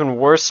an even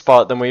worse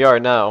spot than we are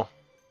now.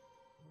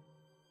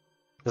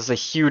 This is a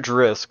huge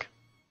risk.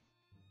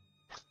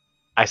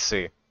 I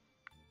see.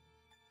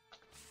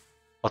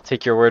 I'll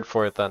take your word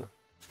for it then.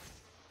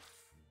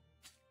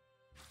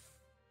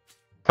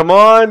 Come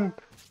on!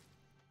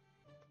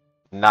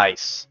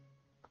 Nice.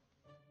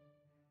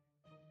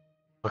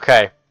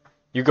 Okay,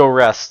 you go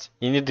rest.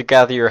 You need to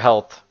gather your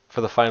health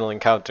for the final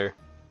encounter.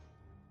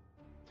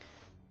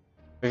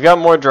 We've got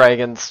more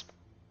dragons.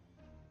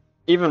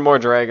 Even more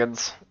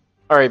dragons.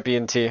 Alright,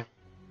 B&T.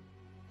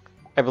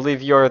 I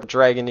believe you're the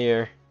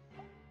Dragoneer.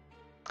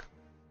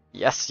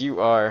 Yes,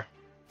 you are.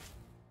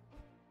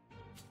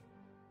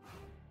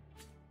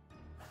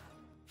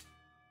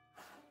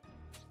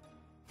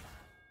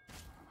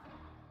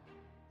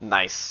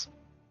 Nice.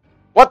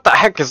 What the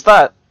heck is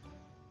that?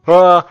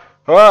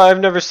 I've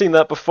never seen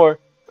that before.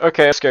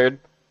 Okay, I'm scared.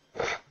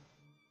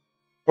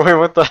 Wait,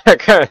 what the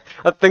heck?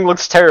 That thing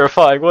looks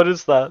terrifying. What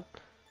is that?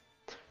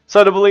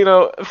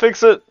 Cetabolino,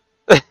 fix it!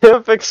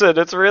 Fix it,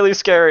 it's really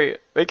scary.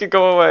 Make it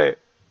go away.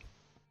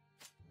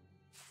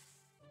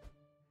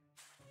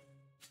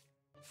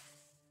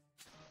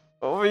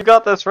 Oh, you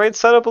got this, right,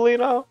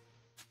 Cetabolino?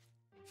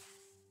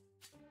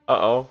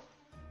 Uh-oh.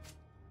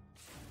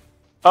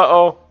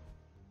 Uh-oh.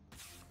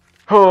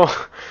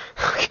 Oh,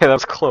 okay, that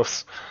was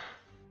close.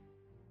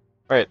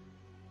 Right,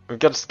 we've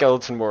got a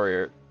skeleton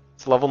warrior.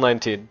 It's level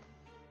 19.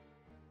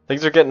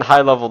 Things are getting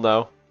high level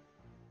now.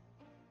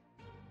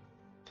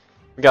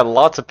 We got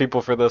lots of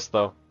people for this,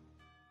 though.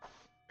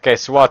 Okay,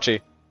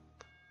 Swachi.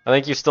 I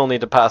think you still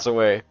need to pass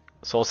away,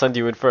 so I'll send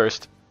you in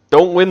first.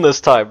 Don't win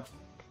this time!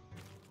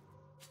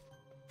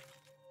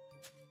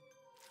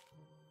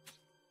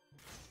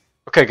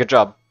 Okay, good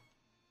job.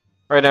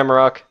 Right,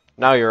 Amarok,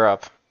 now you're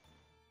up.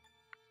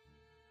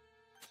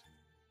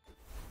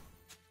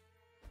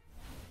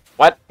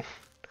 What?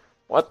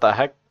 What the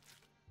heck?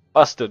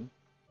 Busted.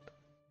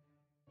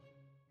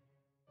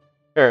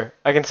 Here,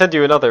 I can send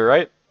you another,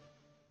 right?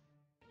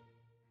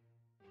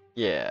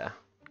 Yeah.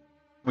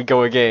 We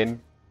go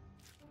again.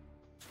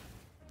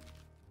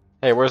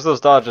 Hey, where's those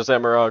dodges,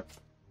 Amarok?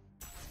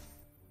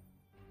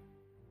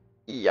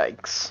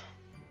 Yikes.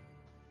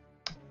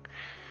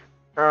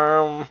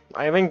 I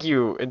think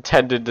you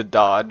intended to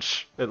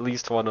dodge at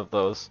least one of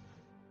those.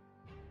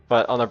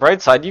 But on the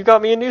bright side, you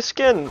got me a new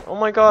skin! Oh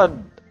my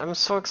god, I'm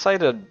so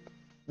excited.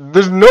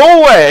 There's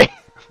no way!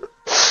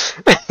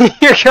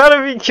 You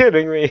gotta be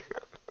kidding me.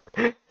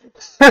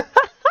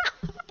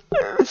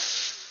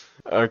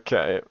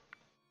 Okay.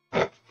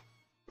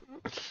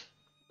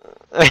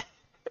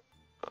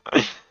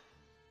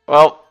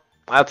 Well,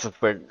 that's a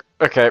thing.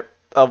 Okay,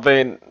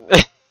 Albane,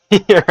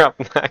 you're up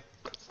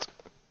next.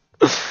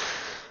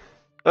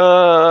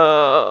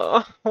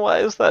 Why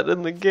is that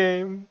in the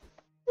game?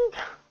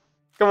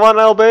 Come on,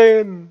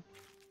 Albane!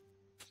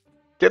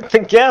 Get the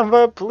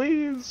gamma,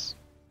 please!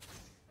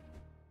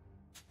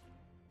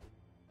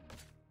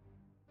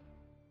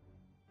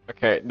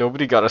 Okay,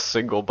 nobody got a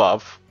single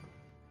buff.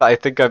 I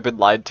think I've been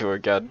lied to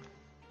again.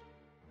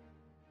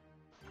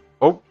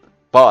 Oh,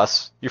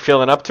 boss. You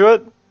feeling up to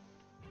it?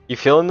 You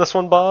feeling this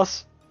one,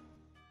 boss?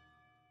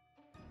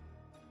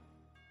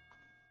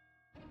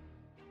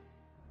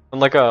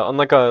 Unlike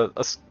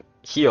a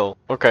heal.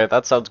 Okay,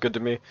 that sounds good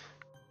to me.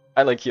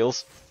 I like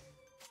heals.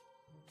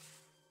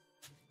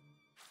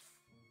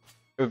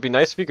 It would be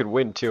nice if you could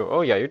win too.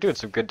 Oh yeah, you're doing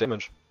some good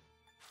damage.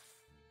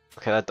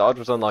 Okay, that dodge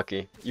was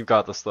unlucky. You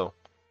got this though.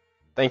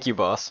 Thank you,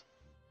 boss.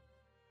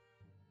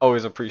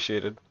 Always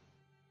appreciated.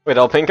 Wait,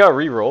 Alpine got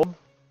re-rolled?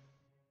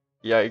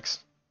 Yikes.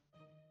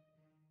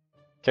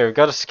 Okay, we've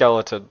got a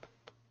skeleton.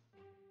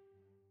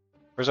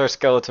 Where's our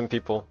skeleton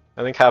people?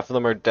 I think half of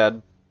them are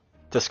dead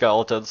to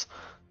skeletons.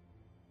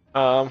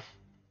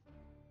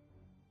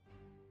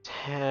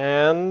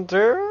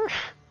 Tander?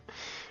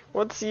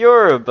 What's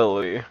your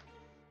ability?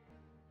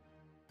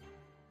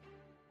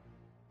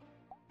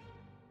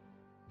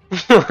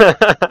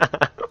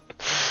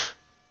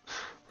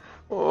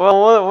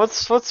 Well,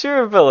 what's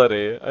your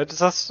ability?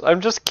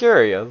 I'm just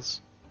curious.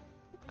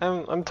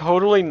 I'm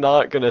totally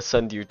not gonna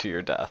send you to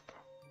your death.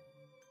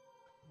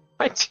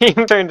 My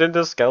team turned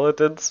into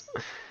skeletons.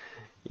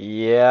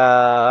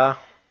 Yeah.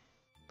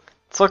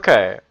 It's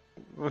okay.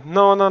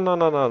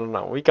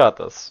 No. We got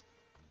this.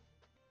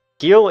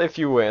 Heal if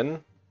you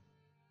win.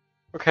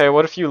 Okay,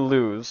 what if you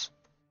lose?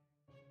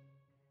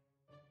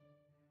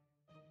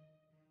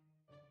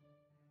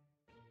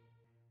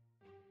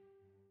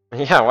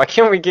 Yeah, why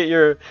can't we get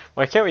your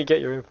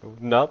info?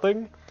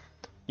 Nothing?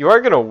 You are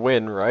gonna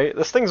win, right?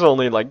 This thing's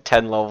only like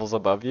 10 levels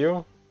above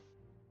you.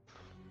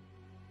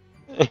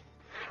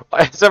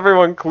 Why is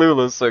everyone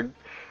clueless?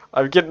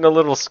 I'm getting a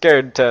little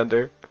scared,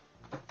 Tander.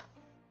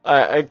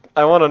 I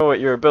want to know what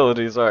your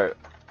abilities are.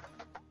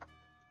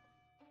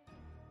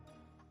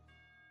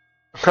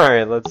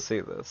 Alright, let's see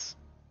this.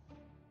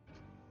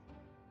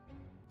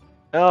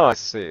 Oh, I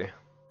see.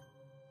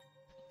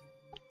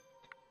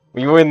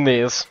 We win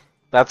these.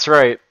 That's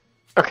right.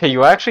 Okay,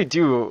 you actually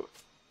do...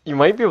 You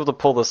might be able to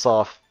pull this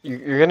off.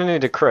 You're gonna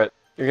need a crit.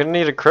 You're gonna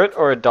need a crit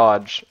or a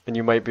dodge, and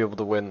you might be able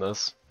to win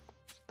this.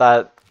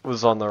 That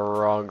was on the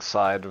wrong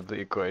side of the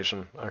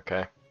equation.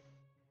 Okay.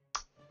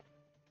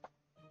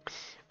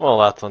 Well,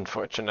 that's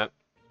unfortunate.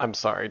 I'm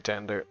sorry,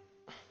 Tander.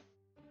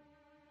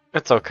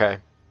 It's okay.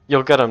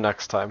 You'll get them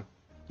next time.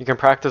 You can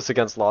practice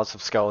against lots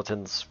of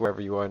skeletons wherever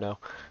you are now.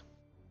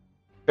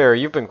 Barry,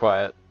 you've been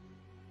quiet.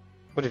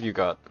 What have you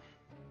got?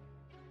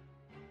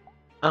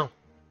 Oh.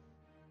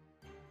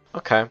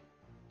 Okay.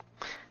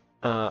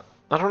 I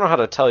don't know how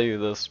to tell you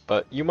this,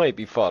 but you might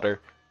be fodder.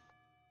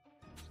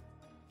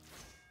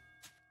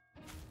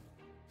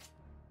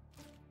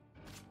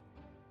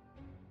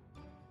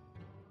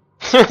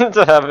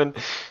 To heaven.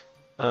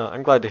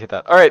 I'm glad to hear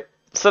that. Alright,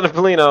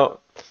 Cinepolino,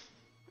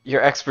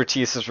 your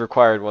expertise is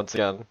required once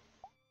again.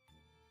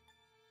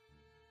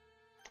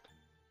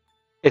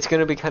 It's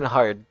gonna be kinda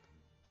hard.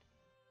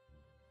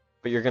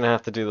 But you're gonna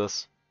have to do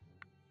this.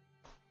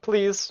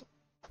 Please.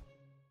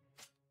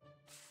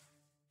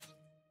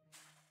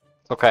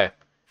 Okay.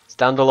 It's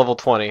down to level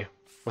 20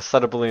 with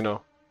Cinepolino.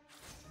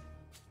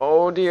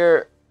 Oh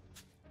dear.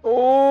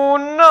 Oh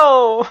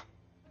no!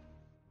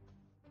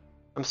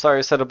 I'm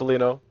sorry,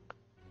 Cinepolino.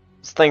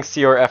 It's thanks to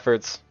your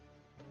efforts.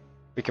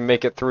 We can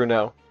make it through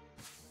now.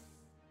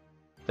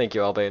 Thank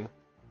you, Albane.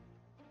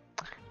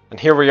 And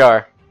here we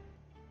are.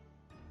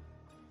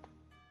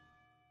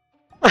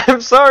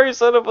 I'm sorry,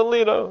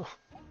 Cinepolino.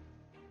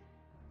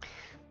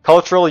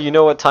 Cultural, you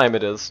know what time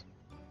it is.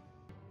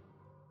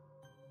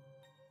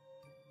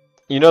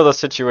 You know the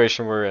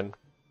situation we're in.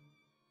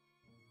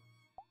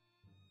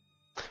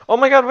 Oh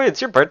my god, wait, it's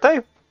your birthday?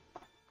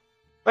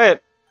 Wait.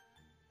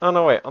 Oh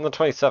no, wait, on the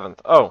 27th.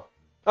 Oh.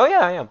 Oh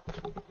yeah, I am.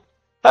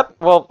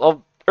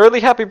 Early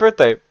happy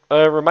birthday.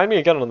 Remind me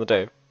again on the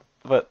day.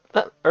 But,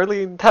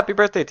 early happy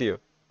birthday to you.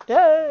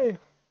 Yay!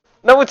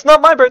 No, it's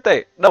not my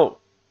birthday! No!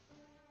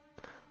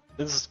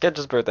 This is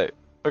Sketch's birthday.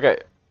 Okay.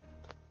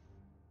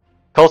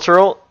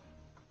 Cultural.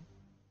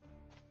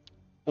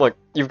 Look,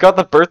 you've got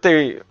the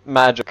birthday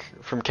magic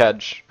from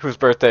Kedge, whose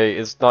birthday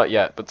is not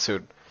yet, but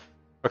soon.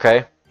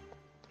 Okay?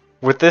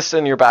 With this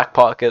in your back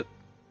pocket,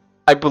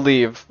 I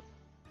believe...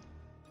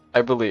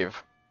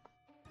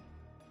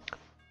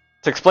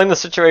 To explain the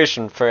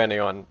situation for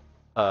anyone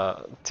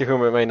to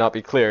whom it may not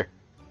be clear,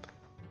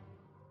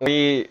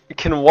 we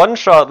can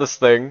one-shot this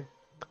thing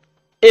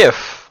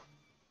if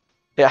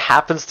it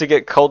happens to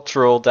get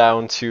cultural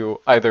down to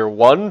either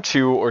 1,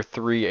 2, or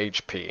 3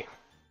 HP.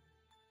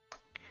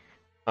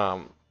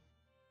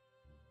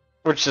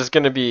 Which is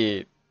going to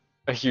be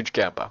a huge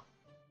gamble.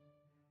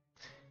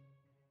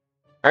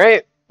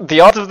 Alright,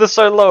 the odds of this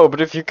are low, but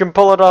if you can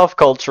pull it off,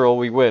 cultural,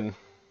 we win.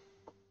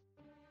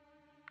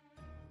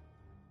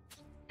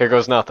 Here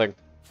goes nothing.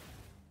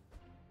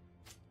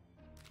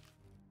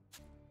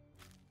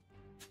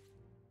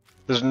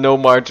 There's no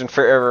margin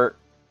for error.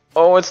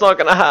 Oh, it's not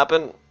gonna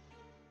happen.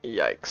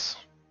 Yikes.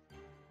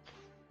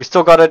 We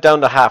still got it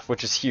down to half,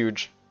 which is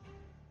huge.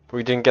 But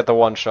we didn't get the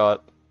one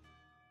shot.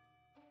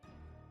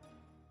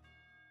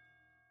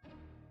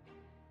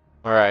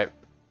 Alright.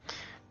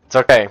 It's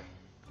okay.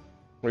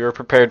 We were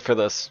prepared for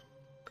this.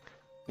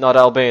 Not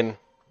Albane.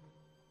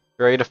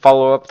 You ready to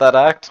follow up that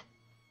act?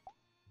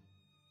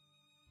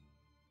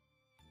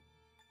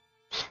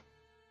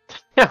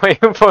 Yeah,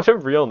 wait, what a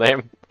real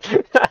name.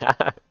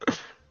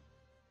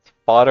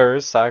 Fodder,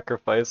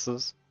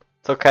 sacrifices.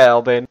 It's okay,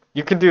 Albane.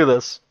 You can do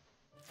this.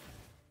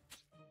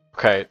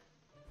 Okay.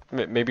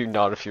 Maybe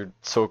not if you're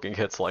soaking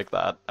hits like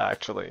that,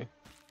 actually.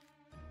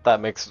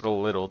 That makes it a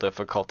little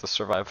difficult to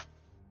survive.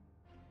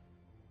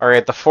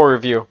 Alright, the 4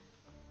 of you.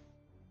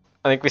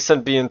 I think we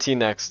send B&T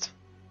next.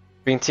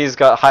 B&T's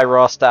got high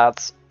raw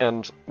stats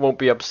and won't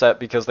be upset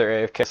because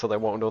they're AFK, so they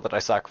won't know that I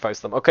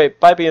sacrificed them. Okay,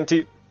 bye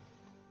B&T.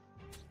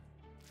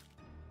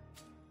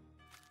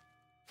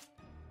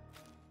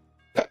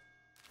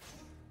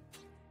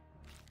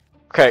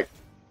 Okay.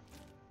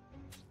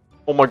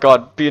 Oh my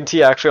god,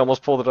 B&T actually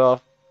almost pulled it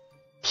off.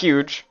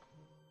 Huge.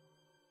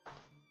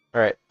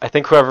 Alright, I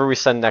think whoever we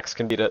send next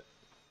can beat it.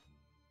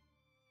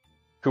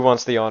 Who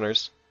wants the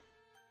honors?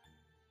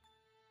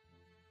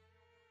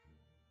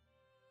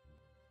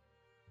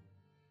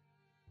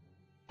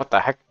 What the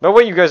heck? No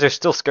way you guys are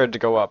still scared to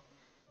go up.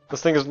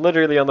 This thing is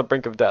literally on the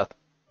brink of death.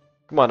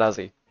 Come on,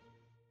 Azzy.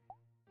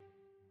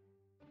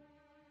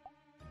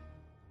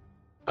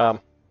 Oh,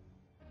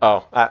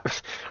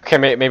 okay,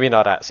 maybe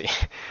not Azzy.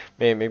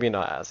 Maybe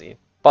not Azzy.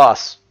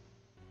 Boss.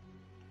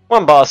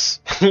 Come on, boss.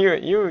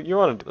 You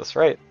want to do this,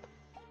 right?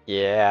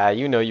 Yeah,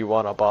 you know you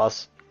want a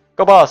boss.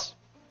 Go, boss.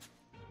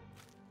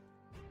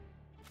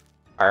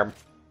 Arm.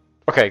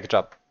 Okay, good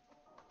job.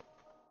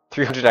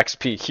 300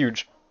 XP,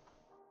 huge.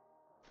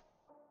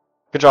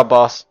 Good job,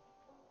 boss.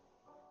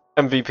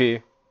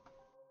 MVP.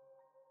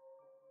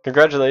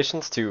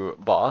 Congratulations to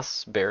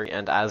Boss, Barry,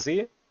 and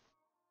Azzy.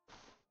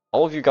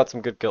 All of you got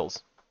some good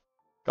kills.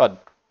 God,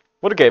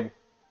 what a game.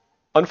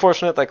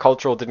 Unfortunate that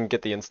Cultural didn't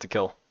get the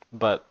insta-kill,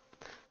 but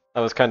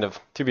that was kind of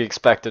to be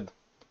expected.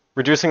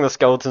 Reducing the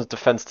skeleton's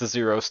defense to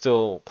 0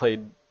 still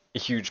played a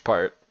huge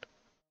part.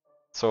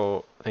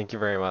 So, thank you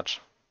very much.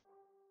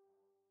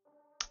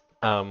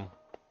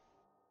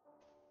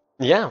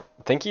 Yeah,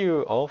 thank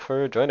you all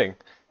for joining.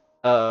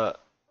 As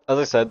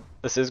I said,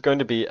 this is going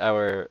to be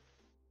our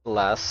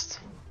last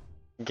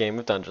game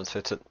of Dungeons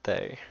for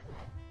today.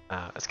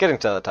 It's getting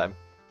to that time.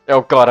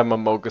 Oh god, I'm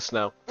Amogus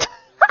now.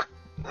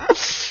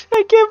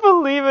 I can't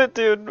believe it,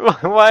 dude.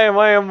 Why am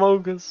I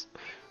Amogus?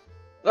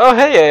 Oh,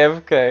 hey,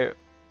 AFK.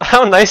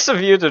 How nice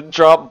of you to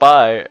drop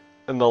by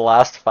in the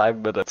last 5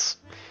 minutes.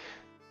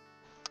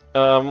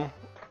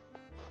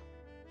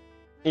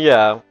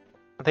 Yeah.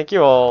 Thank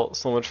you all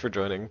so much for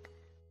joining.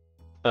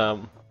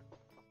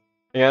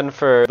 And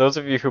for those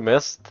of you who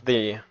missed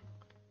the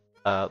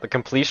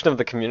completion of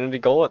the community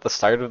goal at the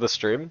start of the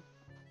stream,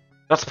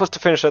 not supposed to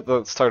finish at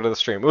the start of the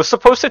stream. It was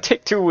supposed to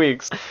take 2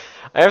 weeks.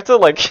 I have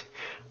to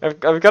I've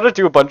got to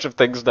do a bunch of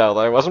things now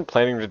that I wasn't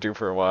planning to do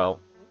for a while.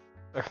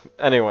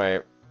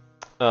 Anyway,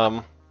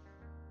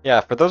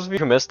 yeah, for those of you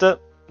who missed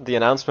it, the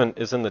announcement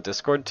is in the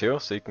Discord too,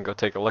 so you can go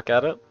take a look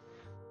at it.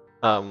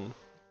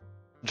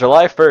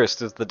 July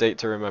 1st is the date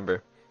to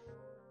remember.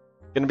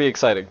 Gonna be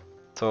exciting.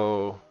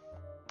 So,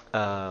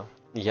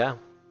 yeah.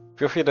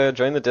 Feel free to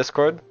join the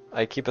Discord.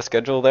 I keep a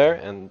schedule there,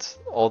 and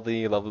all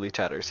the lovely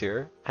chatters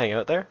here hang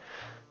out there.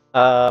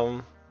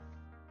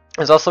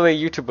 There's also a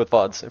YouTube with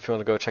VODs if you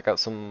want to go check out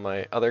some of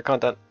my other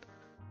content.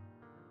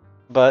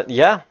 But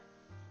yeah,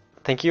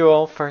 thank you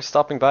all for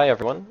stopping by,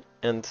 everyone,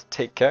 and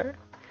take care.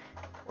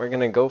 We're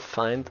gonna go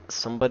find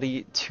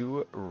somebody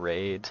to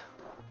raid.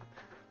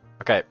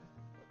 Okay,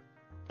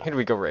 who do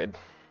we go raid?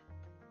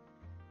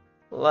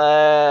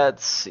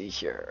 Let's see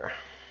here.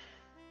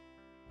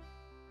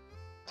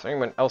 Is there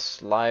anyone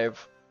else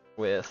live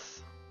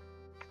with...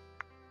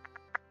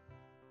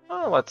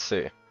 Oh, let's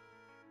see.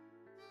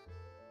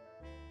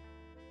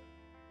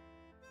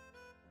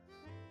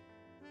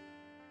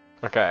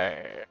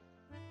 Okay.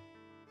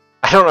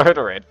 I don't know how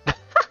to raid.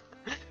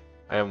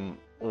 I am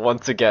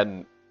once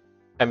again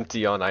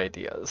empty on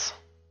ideas.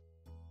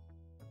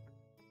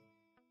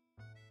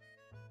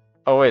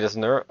 Oh wait, is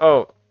Noodle?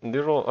 Oh,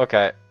 Noodle.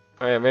 Okay.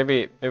 Okay,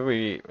 maybe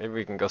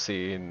we can go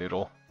see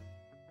Noodle.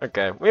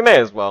 Okay, we may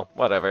as well.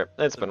 Whatever.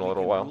 It's been a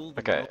little while.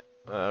 Okay.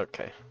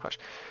 Okay. Hush.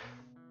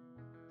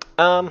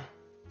 Oh,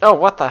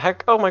 what the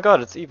heck? Oh my God,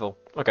 it's evil.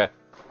 Okay.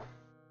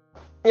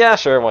 Yeah,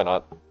 sure. Why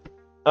not?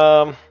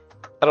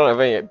 I don't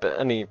have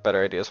any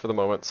better ideas for the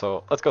moment,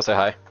 so let's go say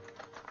hi.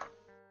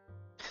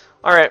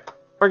 Alright,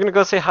 we're gonna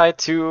go say hi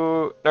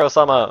to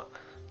Nero-sama.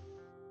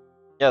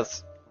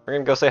 Yes, we're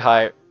gonna go say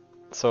hi.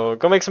 So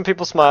go make some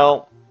people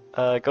smile,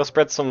 go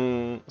spread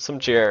some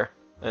cheer,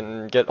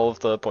 and get all of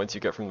the points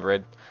you get from the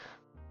raid.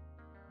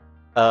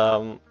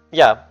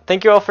 Yeah,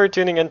 thank you all for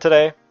tuning in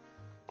today.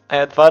 I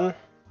had fun.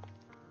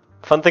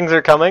 Fun things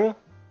are coming.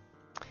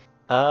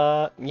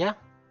 Yeah.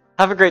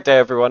 Have a great day,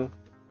 everyone.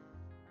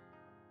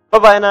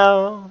 Bye-bye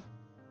now!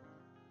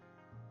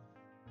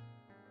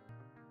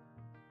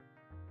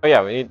 Oh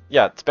yeah, we need,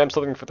 spam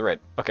something for the raid.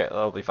 Okay,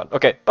 that'll be fun.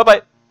 Okay,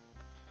 bye-bye!